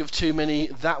can't think of too many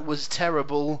that was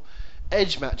terrible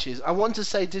Edge matches. I want to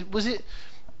say,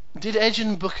 did Edge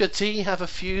and Booker T have a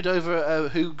feud over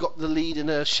who got the lead in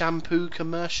a shampoo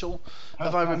commercial?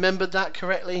 Have I remembered that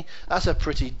correctly? That's a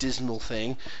pretty dismal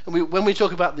thing. And when we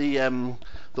talk about the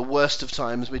worst of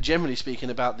times, we're generally speaking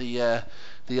about the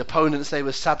opponents they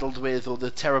were saddled with, or the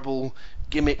terrible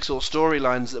gimmicks or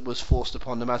storylines that was forced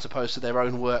upon them, as opposed to their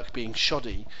own work being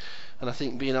shoddy. And I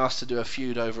think being asked to do a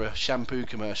feud over a shampoo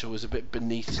commercial was a bit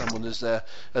beneath someone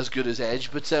as good as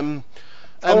Edge. But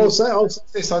I'll say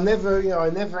this: I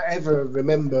never ever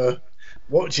remember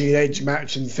watching an Edge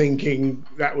match and thinking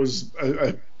that was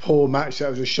a poor match,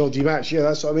 that was a shoddy match. Yeah,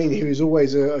 that's what I mean. He was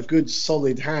always a good,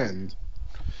 solid hand.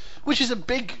 Which is a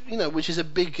big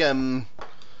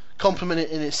compliment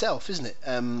in itself, isn't it?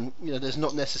 There's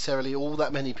not necessarily all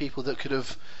that many people that could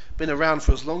have been around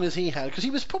for as long as he had, because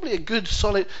he was probably a good,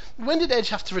 solid. When did Edge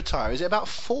have to retire? Is it about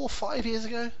 4 or 5 years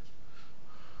ago?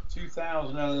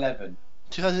 2011.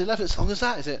 2011, as long as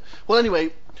that, is it? Well,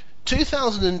 anyway,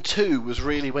 2002 was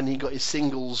really when he got his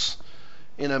singles,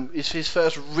 his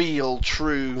first real,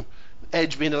 true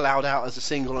Edge being allowed out as a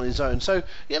single on his own. So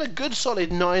he had a good,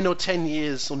 solid 9 or 10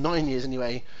 years, or 9 years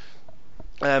anyway,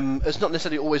 as not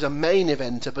necessarily always a main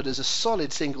eventer, but as a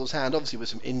solid singles hand, obviously with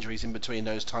some injuries in between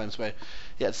those times where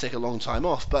he had to take a long time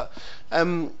off. But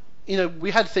we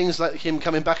had things like him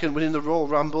coming back and winning the Royal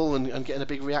Rumble and getting a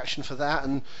big reaction for that,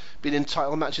 and being in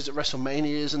title matches at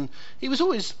WrestleManias, and he was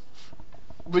always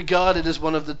regarded as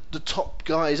one of the top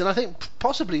guys. And I think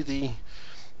possibly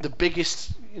the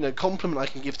biggest compliment I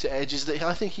can give to Edge is that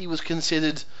I think he was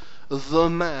considered the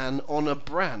man on a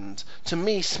brand. To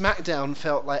me, SmackDown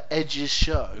felt like Edge's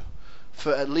show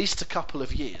for at least a couple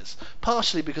of years,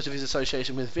 partially because of his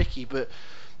association with Vicky, but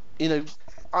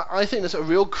I think that's a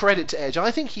real credit to Edge.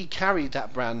 I think he carried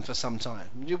that brand for some time.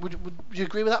 Would you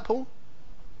agree with that, Paul?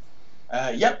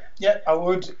 Yep, I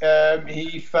would.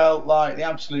 He felt like the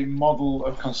absolute model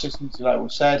of consistency, like we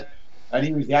said, and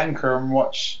he was the anchor in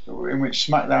which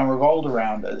SmackDown revolved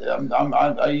around.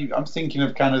 I'm thinking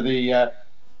of kind of the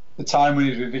time when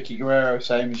he was with Vicky Guerrero,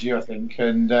 same as you, I think,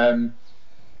 and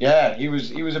he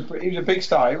was a big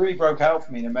star. He really broke out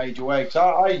for me in a major way, because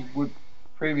I would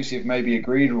previously have maybe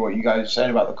agreed with what you guys are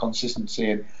saying about the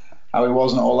consistency and how he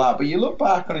wasn't all that. But you look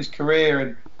back on his career,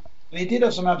 and he did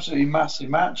have some absolutely massive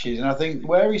matches. And I think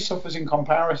where he suffers in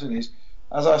comparison is,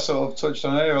 as I sort of touched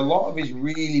on earlier, a lot of his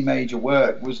really major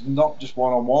work was not just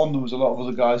one-on-one. There was a lot of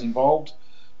other guys involved.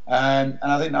 And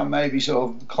I think that maybe sort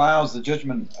of clouds the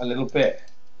judgment a little bit.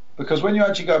 Because when you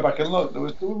actually go back and look, there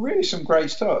were really some great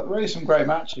stuff, really some great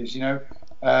matches. The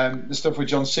stuff with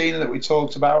John Cena that we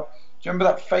talked about. Do you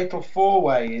remember that Fatal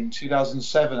 4-Way in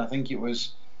 2007? I think it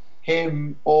was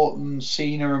him, Orton,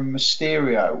 Cena, and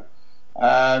Mysterio.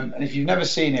 And if you've never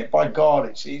seen it, by God,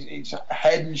 it's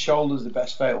head and shoulders the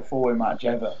best Fatal 4-Way match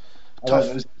ever.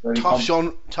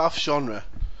 Tough genre.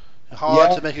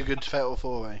 Hard to make a good Fatal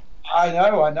 4-Way. I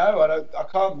know. I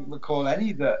can't recall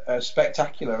any that are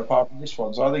spectacular apart from this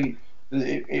one. So I think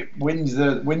it wins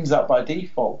that by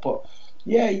default. But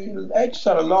yeah, Edge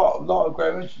had a lot of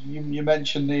great matches. You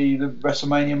mentioned the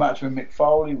WrestleMania match with Mick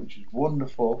Foley, which was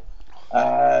wonderful.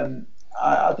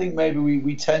 I think maybe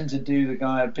we tend to do the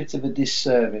guy a bit of a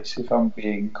disservice, if I'm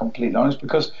being completely honest,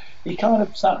 because he kind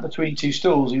of sat between two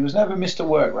stools. He was never Mr.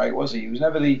 Work Rate, was he? He was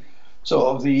never the sort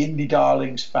of the indie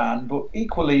darlings fan, but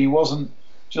equally he wasn't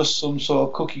just some sort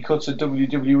of cookie cutter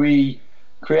WWE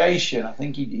creation. I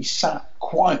think he sat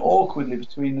quite awkwardly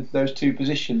between those two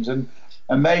positions, and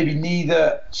maybe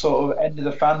neither sort of end of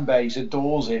the fan base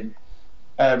adores him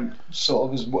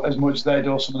sort of as much as they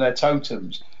adore some of their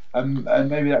totems, and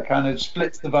maybe that kind of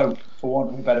splits the vote, for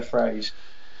want of a better phrase,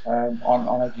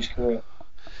 on Edge's career.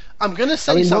 I'm going to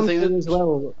say something as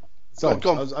well. Sorry,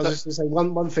 I was just going to say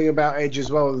one thing about Edge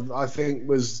as well. I think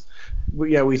was,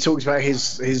 we talked about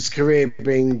his career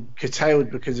being curtailed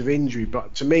because of injury,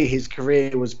 but to me his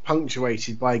career was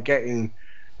punctuated by getting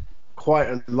quite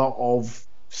a lot of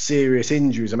serious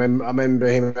injuries. I remember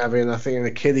him having, I think, an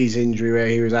Achilles injury where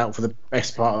he was out for the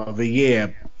best part of a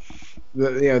year.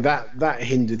 That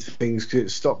hindered things because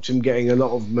it stopped him getting a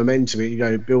lot of momentum.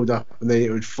 Build up and then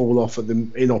it would fall off at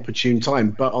the inopportune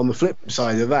time. But on the flip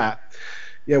side of that,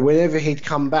 whenever he'd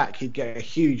come back, he'd get a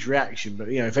huge reaction. But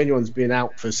if anyone's been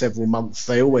out for several months,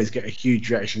 they always get a huge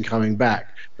reaction coming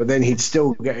back. But then he'd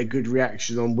still get a good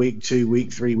reaction on week 2,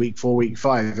 week 3, week 4, week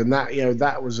 5, and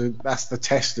that that's the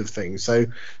test of things. So,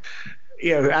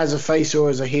 as a face or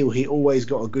as a heel, he always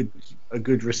got a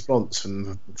good response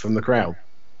from the crowd.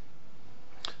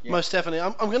 Yeah. Most definitely.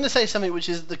 I'm going to say something which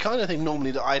is the kind of thing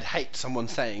normally that I'd hate someone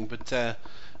saying, but and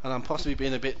I'm possibly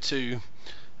being a bit too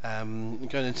going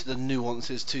into the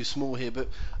nuances too small here. But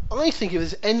I think if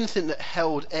there's anything that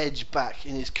held Edge back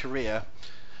in his career,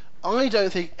 I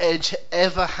don't think Edge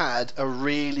ever had a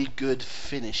really good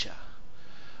finisher.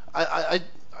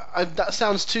 That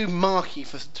sounds too marky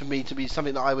to me to be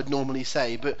something that I would normally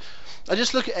say, but I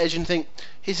just look at Edge and think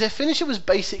his finisher was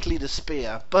basically the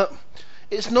spear, but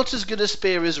it's not as good a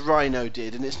spear as Rhino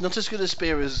did, and it's not as good a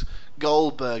spear as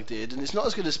Goldberg did, and it's not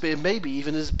as good a spear maybe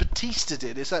even as Batista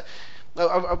did. It's like,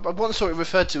 I once saw it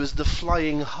referred to as the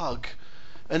flying hug,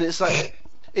 and it's like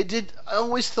I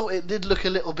always thought it did look a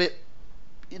little bit,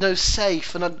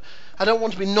 safe, and I don't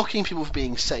want to be knocking people for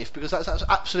being safe, because that's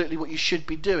absolutely what you should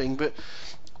be doing, but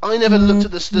I never looked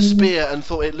at the spear and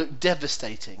thought it looked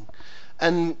devastating.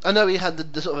 And I know he had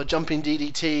the sort of a jumping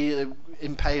DDT,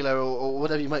 impaler, or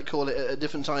whatever you might call it at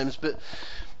different times, but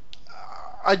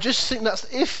I just think that's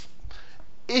if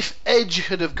Edge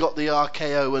had have got the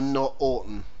RKO and not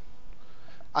Orton,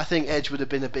 I think Edge would have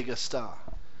been a bigger star.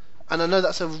 And I know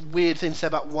that's a weird thing to say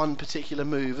about one particular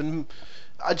move, and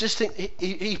I just think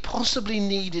he possibly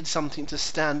needed something to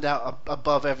stand out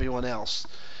above everyone else.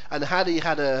 And had he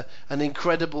had an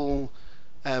incredible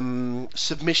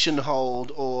submission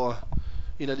hold, or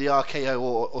the RKO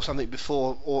or something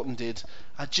before Orton did,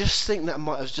 I just think that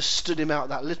might have just stood him out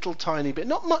that little tiny bit.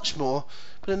 Not much more,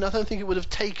 but I don't think it would have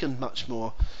taken much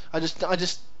more. Am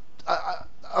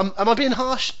I being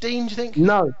harsh, Dean, do you think?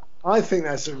 No, I think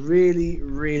that's a really,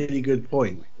 really good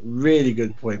point. Really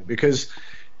good point, because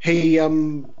he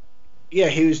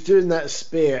was doing that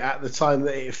spear at the time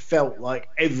that it felt like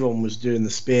everyone was doing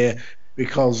the spear,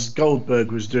 because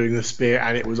Goldberg was doing the spear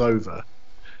and it was over.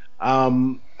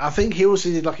 I think he also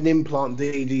did like an implant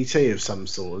DDT of some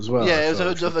sort as well. Yeah, it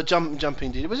was a jumping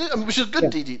DDT. Which was good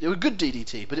DDT. It was good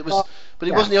DDT, but it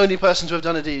wasn't the only person to have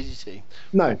done a DDT.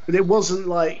 No, but it wasn't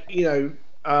like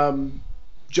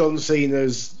John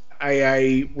Cena's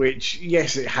AA, which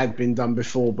yes, it had been done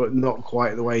before, but not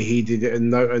quite the way he did it,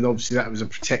 and obviously that was a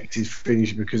protected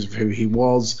finish because of who he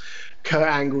was. Kurt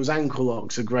Angle's ankle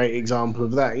lock's a great example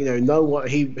of that.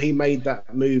 He made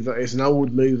that move. It's an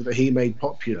old move that he made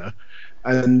popular,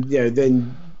 and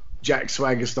then Jack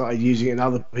Swagger started using it, and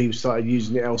other people started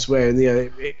using it elsewhere.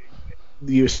 And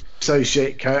you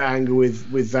associate Kurt Angle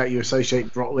with that. You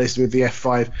associate Brock Lesnar with the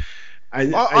F5.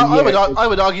 I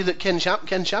would argue that Ken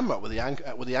Shamrock with the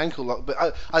ankle lock, but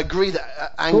I agree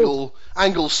that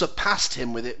Angle surpassed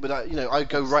him with it. But I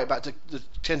go right back to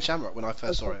Ken Shamrock when I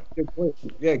first saw it. Good point.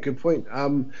 Yeah, good point.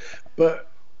 But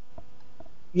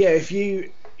yeah, I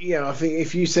think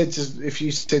if you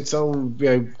said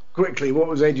someone quickly what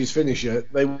was Edge's finisher,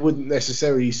 they wouldn't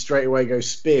necessarily straight away go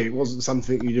spear. It wasn't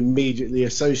something you'd immediately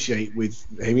associate with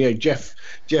him. Jeff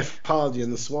Hardy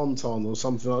and the Swanton or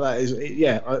something like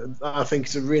that. I think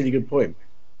it's a really good point.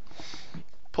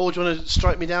 Paul, do you want to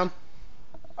strike me down?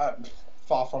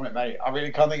 Far from it, mate. I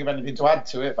really can't think of anything to add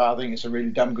to it, but I think it's a really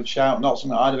damn good shout. Not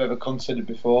something I'd have ever considered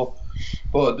before.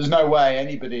 But there's no way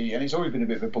anybody, and it's always been a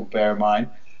bit of a bugbear of mine,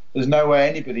 there's no way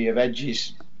anybody of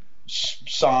Edge's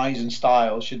size and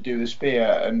style should do the spear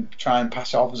and try and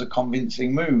pass it off as a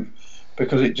convincing move,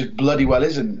 because it just bloody well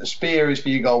isn't. A spear is for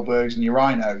your Goldbergs and your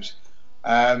Rhinos.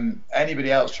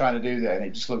 Anybody else trying to do that, and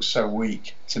it just looks so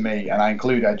weak to me, and I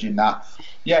include Edge in that.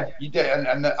 Yeah, you did,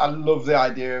 and I love the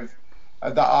idea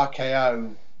of that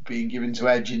RKO being given to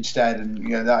Edge instead,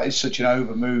 and that is such an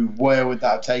over move. Where would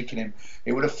that have taken him?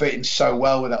 It would have fit in so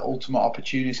well with that Ultimate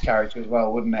Opportunist character as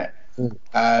well, wouldn't it?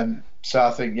 So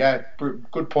I think,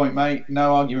 good point, mate.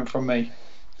 No argument from me.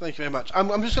 Thank you very much.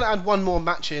 I'm just going to add one more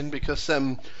match in, because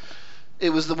it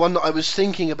was the one that I was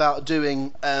thinking about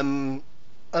doing, and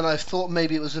I thought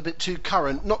maybe it was a bit too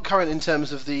current. Not current in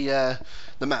terms of the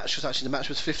match, because actually the match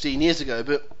was 15 years ago,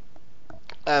 but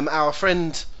our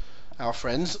friends,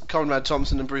 Conrad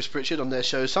Thompson and Bruce Pritchard, on their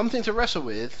show Something to Wrestle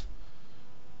With,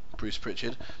 Bruce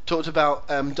Pritchard, talked about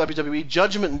WWE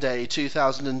Judgment Day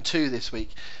 2002 this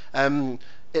week.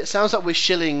 It sounds like we're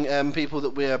shilling people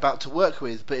that we're about to work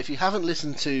with, but if you haven't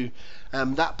listened to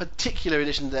that particular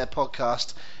edition of their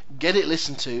podcast, get it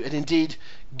listened to, and indeed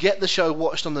get the show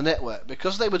watched on the network.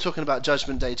 Because they were talking about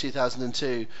Judgment Day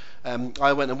 2002,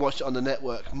 I went and watched it on the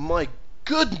network. My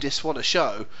goodness, what a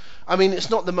show. I mean, it's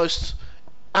not the most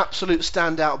absolute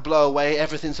standout, blow away,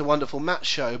 everything's a wonderful match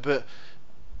show, but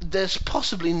there's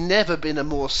possibly never been a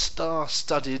more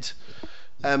star-studded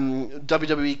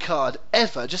WWE card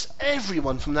ever. Just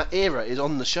everyone from that era is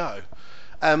on the show.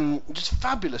 Just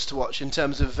fabulous to watch in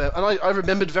terms of, and I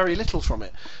remembered very little from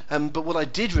it. But what I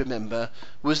did remember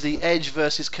was the Edge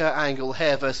versus Kurt Angle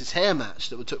hair versus hair match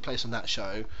that took place on that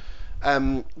show,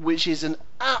 which is an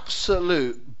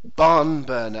absolute barn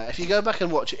burner. If you go back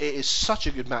and watch it, it is such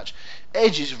a good match.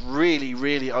 Edge is really,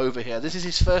 really over here. This is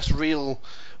his first real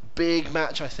big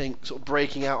match, I think, sort of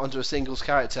breaking out onto a singles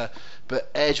character,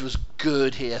 but Edge was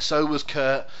good here. So was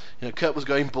Kurt. Kurt was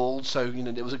going bald, so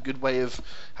there was a good way of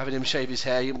having him shave his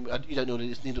hair. You don't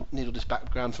need all this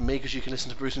background from me because you can listen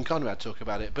to Bruce and Conrad talk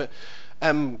about it. But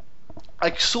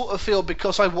I sort of feel,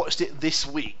 because I watched it this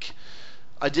week,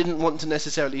 I didn't want to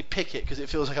necessarily pick it because it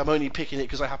feels like I'm only picking it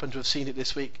because I happen to have seen it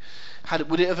this week.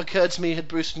 Would it have occurred to me had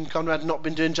Bruce and Conrad not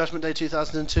been doing Judgment Day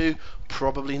 2002?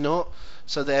 Probably not.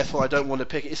 So therefore, I don't want to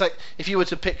pick it. It's like if you were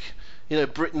to pick,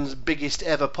 Britain's biggest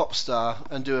ever pop star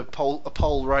and do a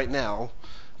poll right now,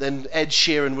 then Ed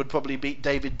Sheeran would probably beat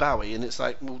David Bowie, and it's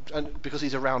like, well, because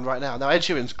he's around right now. Now Ed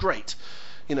Sheeran's great,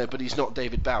 but he's not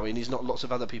David Bowie, and he's not lots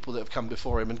of other people that have come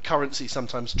before him, and currency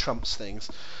sometimes trumps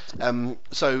things.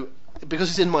 So because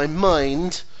it's in my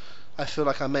mind, I feel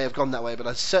like I may have gone that way, but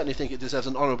I certainly think it deserves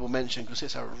an honourable mention because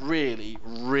it's a really,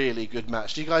 really good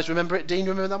match. Do you guys remember it? Dean,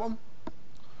 remember that one?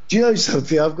 Do you know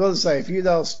something? I've got to say, if you'd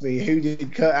asked me who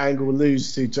did Kurt Angle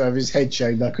lose to have his head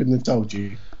shaved, I couldn't have told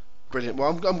you. Brilliant.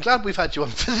 Well, I'm glad we've had you on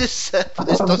for this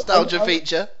nostalgia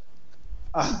feature.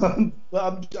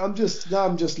 But I'm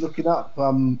just looking up.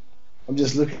 I'm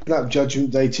just looking up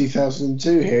Judgment Day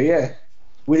 2002 here. Yeah.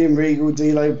 William Regal,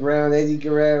 D'Lo Brown, Eddie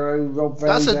Guerrero, Rob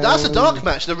Van Dam. That's a dark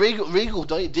match. The Regal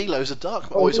D'Lo's a dark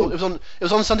match. It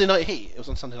was on Sunday Night Heat.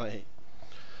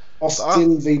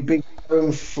 Austin v Big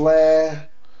Show, Flair.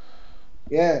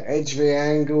 Yeah, Edge v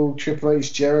Angle, Triple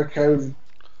H, Jericho,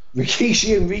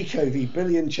 Rikishi and Rico v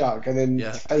Billy and Chuck, and then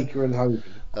Taker and Hogan.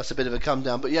 That's a bit of a come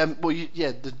down, but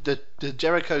the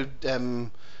Jericho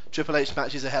Triple H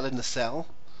match is a Hell in a Cell.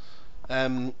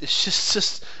 It's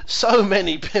just so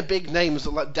many big names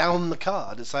that like down the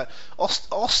card. It's like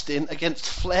Austin against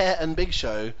Flair and Big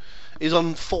Show is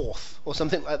on 4th or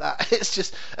something like that. It's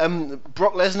just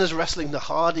Brock Lesnar's wrestling the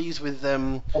Hardys with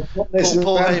Paul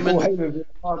Heyman.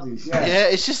 Hardys,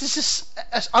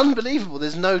 it's unbelievable.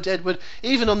 There's no deadwood.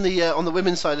 Even on the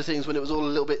women's side of things, when it was all a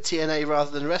little bit TNA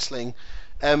rather than wrestling,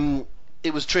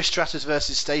 it was Trish Stratus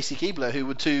versus Stacy Keibler, who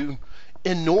were two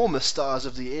enormous stars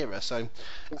of the era. So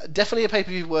definitely a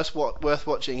pay-per-view worth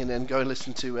watching, and then go and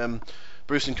listen to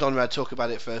Bruce and Conrad talk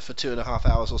about it for 2.5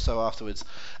 hours or so afterwards.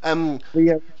 The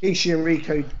Rikishi and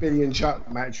Rico Billy and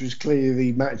Chuck match was clearly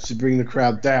the match to bring the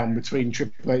crowd down between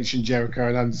Triple H and Jericho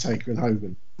and Undertaker and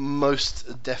Hogan.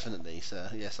 Most definitely, sir.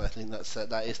 Yes, I think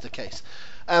that is the case.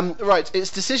 Right,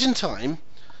 it's decision time.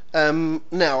 Now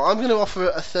I'm going to offer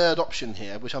a third option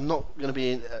here, which I'm not going to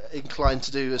be inclined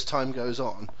to do as time goes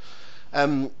on.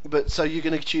 But so you're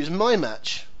going to choose my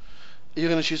match, you're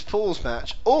going to choose Paul's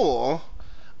match, or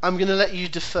I'm going to let you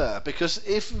defer, because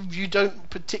if you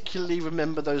don't particularly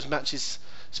remember those matches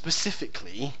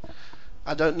specifically,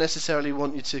 I don't necessarily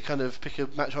want you to kind of pick a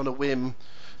match on a whim.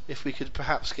 If we could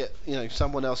perhaps get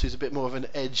someone else who's a bit more of an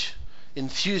Edge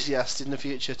enthusiast in the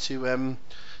future to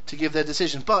give their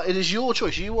decision. But it is your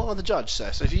choice. You are the judge,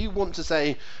 sir. So if you want to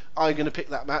say, I'm going to pick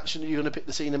that match, and you're going to pick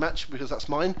the Cena match because that's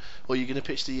mine, or you're going to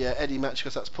pitch the Eddie match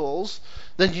because that's Paul's,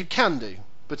 then you can do.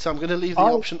 But I'm going to leave the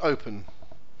option open.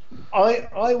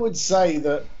 I would say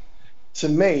that, to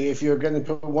me, if you're going to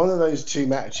put one of those two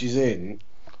matches in,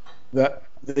 that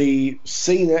the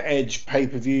Cena Edge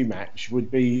pay-per-view match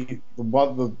would be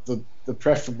the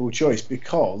preferable choice,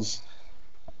 because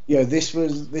this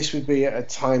would be at a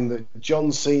time that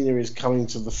John Cena is coming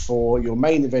to the fore. You're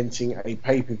main eventing a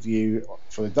pay-per-view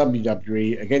for the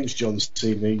WWE against John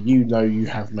Cena. You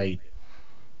have made it.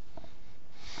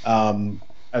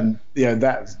 And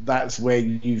that's where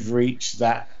you've reached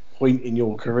that point in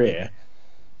your career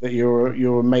that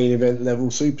you're a main event level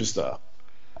superstar.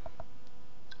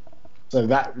 So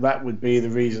that would be the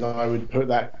reason I would put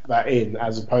that in,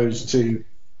 as opposed to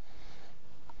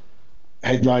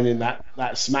headlining that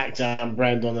SmackDown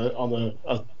brand on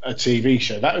a TV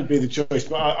show. That would be the choice.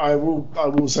 But I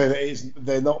will say that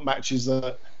they're not matches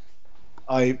that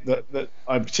I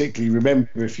particularly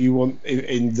remember. If you want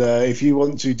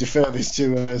to defer this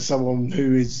to someone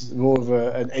who is more of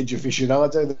an Edge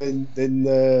aficionado,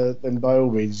 then by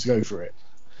all means go for it.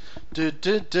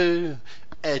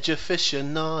 Edge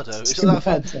aficionado.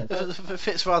 It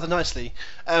fits rather nicely.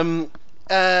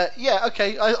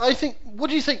 Okay. I think. What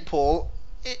do you think, Paul?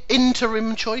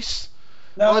 interim choice?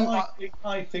 No,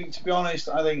 I think, to be honest,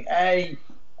 I think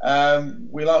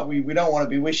we don't want to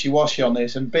be wishy-washy on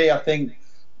this, and B, I think,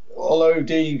 although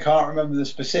Dean can't remember the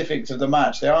specifics of the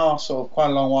match, they are sort of quite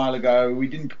a long while ago. We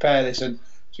didn't prepare this, and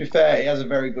to be fair, he has a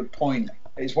very good point.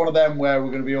 It's one of them where we're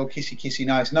going to be all kissy,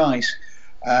 nice,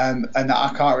 and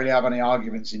I can't really have any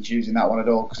arguments in choosing that one at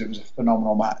all because it was a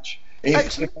phenomenal match.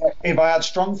 If I had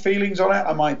strong feelings on it,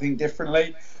 I might think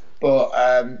differently, but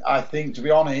I think, to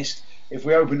be honest, if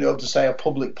we opened it up to, say, a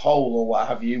public poll or what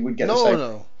have you, we'd get the same.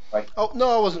 No. Oh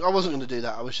no, I wasn't going to do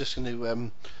that. I was just going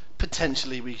to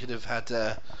potentially we could have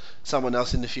had someone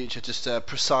else in the future just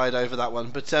preside over that one.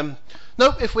 But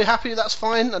no, if we're happy, that's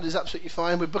fine. That is absolutely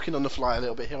fine. We're booking on the fly a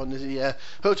little bit here on the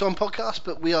Hooked On podcast,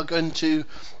 but we are going to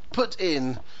put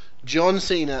in John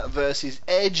Cena versus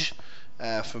Edge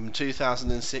from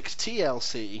 2006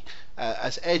 TLC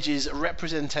as Edge's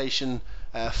representation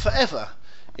forever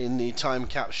in the time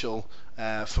capsule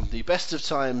from the best of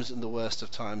times and the worst of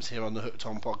times here on the Hooked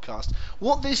On podcast.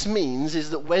 What this means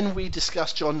is that when we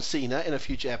discuss John Cena in a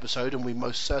future episode, and we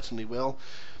most certainly will,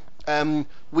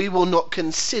 we will not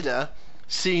consider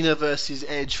Cena versus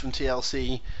Edge from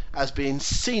TLC as being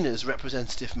Cena's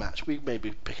representative match. We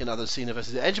maybe pick another Cena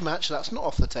versus Edge match, that's not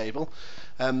off the table,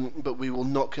 but we will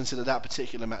not consider that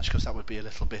particular match because that would be a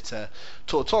little bit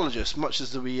tautologous, much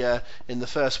as we in the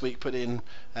first week put in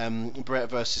Bret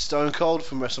versus Stone Cold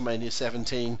from WrestleMania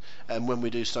 17, and when we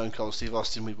do Stone Cold Steve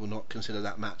Austin, we will not consider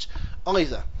that match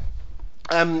either.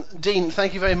 Dean,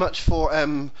 thank you very much for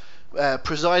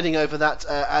presiding over that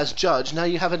as judge. Now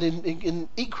you have an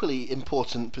equally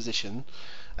important position,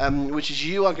 which is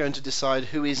you are going to decide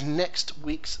who is next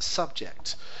week's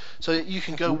subject. So you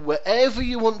can go wherever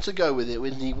you want to go with it,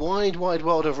 in the wide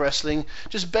world of wrestling.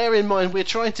 Just bear in mind we're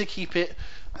trying to keep it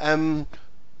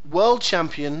world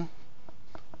champion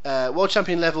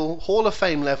level, Hall of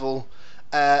Fame level,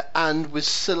 and with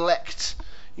select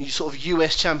sort of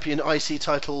US champion IC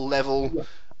title level. Yeah.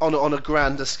 On a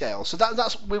grander scale. So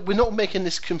we're not making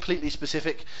this completely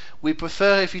specific. We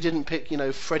prefer if you didn't pick,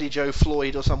 Freddie Joe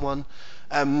Floyd or someone.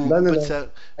 No.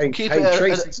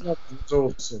 Tracy Smothers is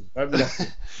awesome.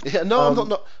 Yeah, no, I'm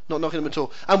not knocking him at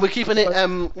all. And we're keeping it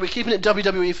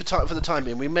WWE for the time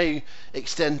being. We may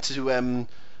extend to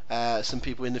some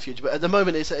people in the future, but at the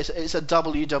moment it's a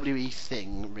WWE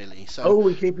thing, really. So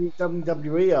we're keeping it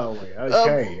WWE, are we?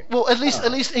 Okay. Well, at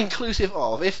least inclusive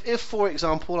of. If for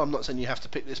example, I'm not saying you have to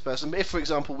pick this person, but if for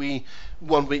example we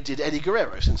one week did Eddie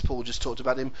Guerrero, since Paul just talked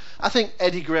about him, I think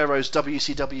Eddie Guerrero's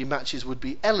WCW matches would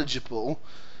be eligible.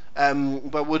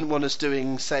 But I wouldn't want us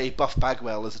doing, say, Buff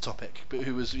Bagwell as a topic, but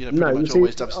who was pretty much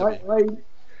always WWE.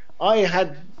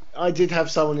 I did have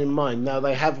someone in mind. Now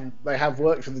they have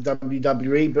worked for the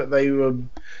WWE, but they were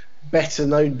better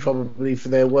known probably for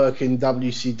their work in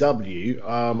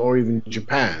WCW or even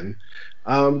Japan.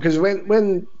 Because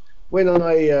when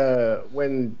I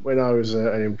was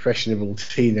an impressionable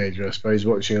teenager, I suppose,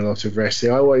 watching a lot of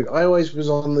wrestling, I always was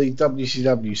on the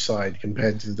WCW side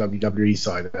compared to the WWE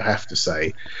side, I have to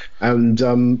say. And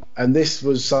this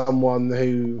was someone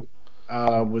who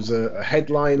was a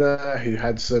headliner who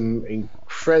had some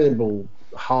incredible,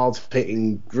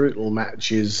 hard-hitting, brutal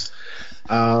matches.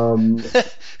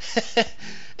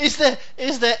 Is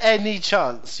there any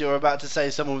chance you're about to say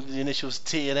someone with the initials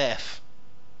T and F?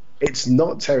 It's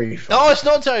not Terry Funk. Oh, it's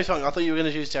not Terry Funk. I thought you were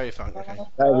going to choose Terry Funk. Okay.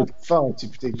 That would be far too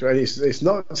ridiculous. It's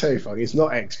not Terry Funk. It's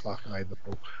not X-Pac either.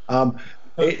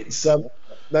 It's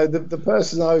no, the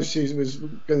person I was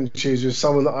going to choose was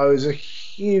someone that I was a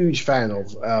huge fan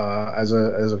of as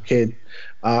a kid,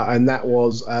 and that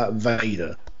was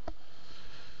Vader.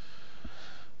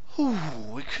 Ooh,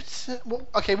 we could.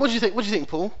 Okay, what do you think? What do you think,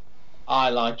 Paul? I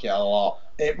like it a lot.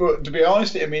 To be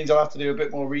honest, it means I'll have to do a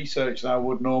bit more research than I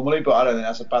would normally, but I don't think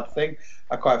that's a bad thing.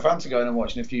 I quite fancy going and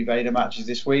watching a few Vader matches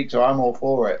this week, so I'm all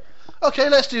for it. Okay,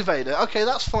 let's do Vader. Okay,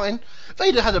 that's fine.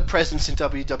 Vader had a presence in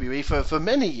WWE for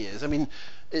many years. I mean,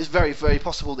 it's very, very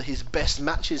possible that his best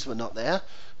matches were not there,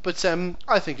 but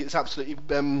I think it's absolutely...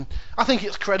 I think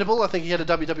it's credible. I think he had a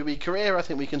WWE career. I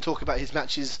think we can talk about his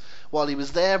matches while he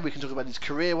was there. We can talk about his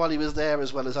career while he was there,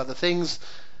 as well as other things.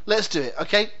 Let's do it,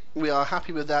 okay? We are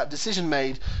happy with that. Decision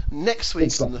made. Next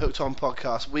week on the Hooked On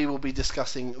podcast, we will be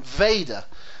discussing Vader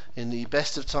in the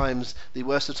best of times, the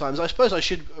worst of times. I suppose I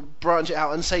should branch it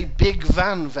out and say Big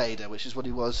Van Vader, which is what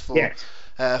he was for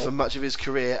much of his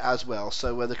career as well.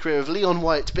 So the career of Leon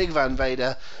White, Big Van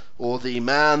Vader, or the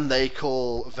man they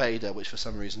call Vader, which for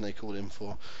some reason they called him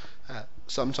for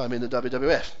sometime in the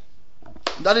WWF.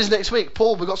 That is next week.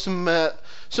 Paul, we've got some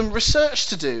research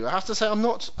to do. I have to say I'm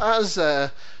not as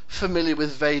familiar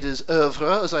with Vader's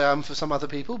oeuvre as I am for some other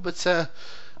people, but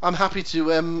I'm happy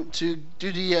to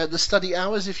do the study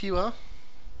hours if you are.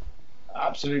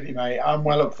 Absolutely, mate. I'm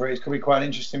well up for it. It's going to be quite an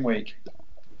interesting week.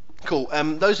 Cool.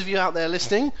 Those of you out there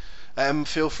listening,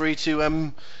 feel free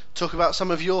to talk about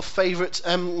some of your favourite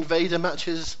Vader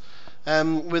matches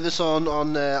with us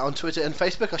on Twitter and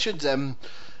Facebook. I should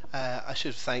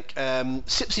thank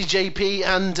Sipsy JP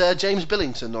and James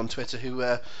Billington on Twitter, who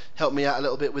helped me out a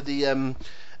little bit with the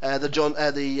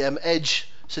Edge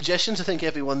suggestions. I think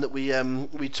everyone that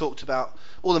we talked about,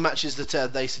 all the matches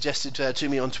that they suggested to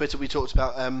me on Twitter, we talked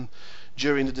about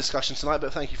during the discussion tonight.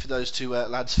 But thank you for those two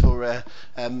lads for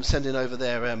sending over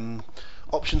their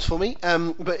options for me.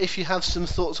 But if you have some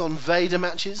thoughts on Vader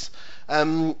matches,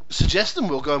 suggest them.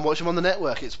 We'll go and watch them on the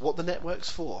network. It's what the network's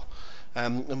for.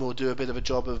 And we'll do a bit of a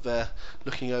job of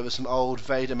looking over some old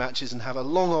Vader matches and have a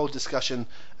long old discussion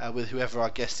with whoever our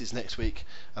guest is next week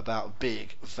about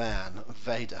Big Van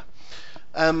Vader.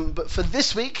 But for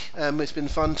this week, it's been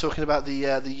fun talking about the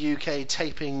UK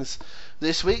tapings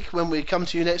this week. When we come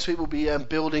to you next week, we'll be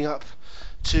building up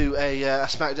to a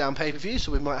SmackDown pay-per-view,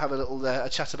 so we might have a little a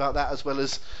chat about that, as well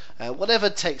as whatever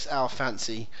takes our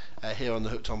fancy here on the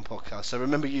Hooked On podcast. So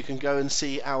remember, you can go and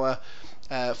see our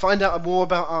find out more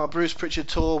about our Bruce Pritchard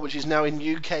tour, which is now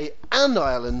in UK and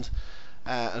Ireland,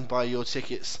 and buy your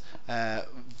tickets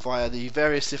via the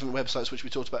various different websites which we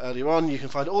talked about earlier on. You can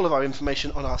find all of our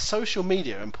information on our social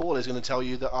media, and Paul is going to tell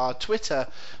you that our Twitter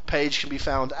page can be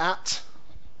found at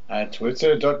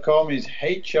twitter.com is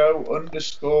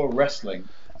HO_wrestling.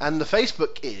 And the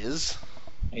Facebook is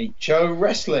HO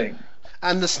Wrestling.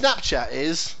 And the Snapchat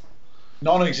is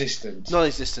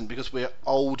non-existent because we're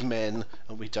old men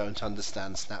and we don't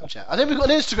understand Snapchat. I think we've got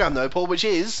an Instagram though, Paul, which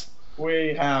is...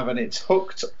 We have, and it's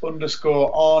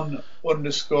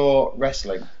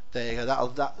hooked_on_wrestling. There you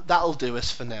go. That'll do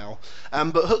us for now.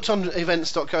 But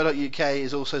hookedonevents.co.uk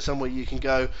is also somewhere you can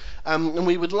go. And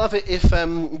we would love it if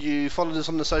you followed us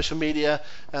on the social media,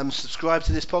 subscribe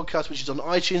to this podcast, which is on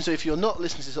iTunes. So if you're not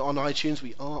listening to this on iTunes,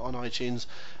 we are on iTunes,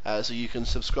 so you can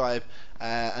subscribe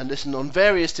and listen on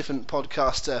various different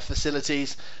podcast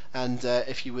facilities. And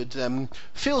if you would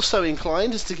feel so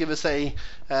inclined as to give us a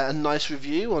nice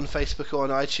review on Facebook or on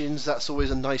iTunes, that's always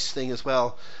a nice thing as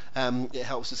well. It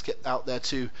helps us get out there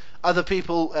to other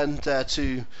people and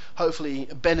to hopefully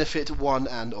benefit one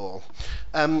and all.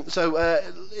 So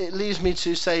it leaves me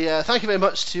to say thank you very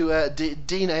much to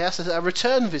Dean A.S. A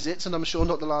return visit, and I'm sure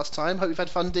not the last time. Hope you've had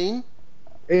fun, Dean.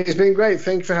 It's been great.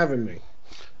 Thank you for having me.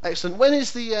 Excellent.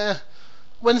 When's the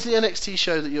NXT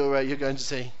show that you're going to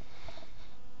see?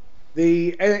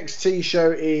 The NXT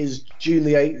show is June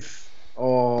the 8th,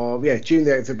 June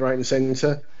the 8th at Brighton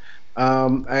Centre.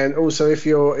 And also, if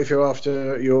you're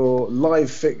after your live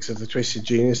fix of the Twisted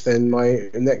Genius, then my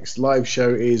next live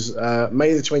show is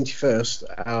May the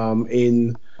 21st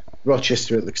in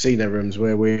Rochester at the Casino Rooms,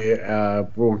 where we're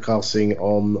broadcasting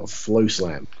on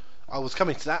FloSlam. I was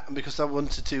coming to that because I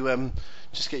wanted to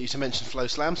just get you to mention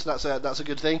FloSlam, so that's a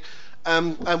good thing.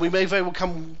 And we may very well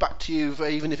come back to you,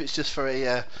 even if it's just for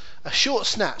a short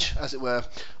snatch, as it were,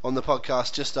 on the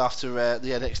podcast just after the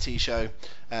NXT show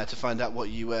to find out what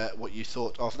you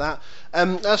thought of that.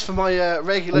 As for my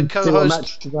regular co-host, what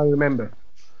match did I remember?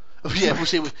 Yeah, we'll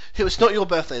see. It's not your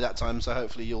birthday that time, so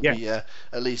hopefully you'll be at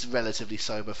least relatively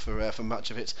sober for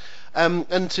much of it.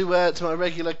 And to my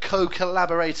regular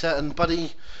co-collaborator and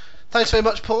buddy, thanks very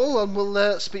much, Paul, and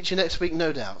we'll speak to you next week,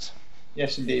 no doubt.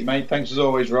 Yes, indeed, mate. Thanks as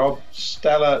always, Rob.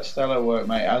 Stellar work,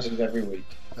 mate, as is every week.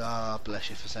 Ah, bless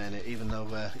you for saying it, even though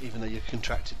you're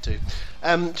contracted to.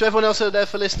 To everyone else out there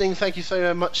for listening, thank you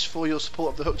very much for your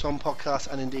support of the Hooked On podcast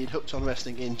and indeed Hooked On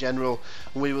Wrestling in general.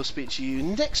 And we will speak to you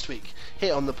next week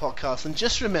here on the podcast. And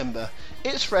just remember,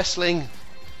 it's wrestling.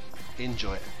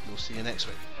 Enjoy it. We'll see you next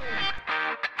week.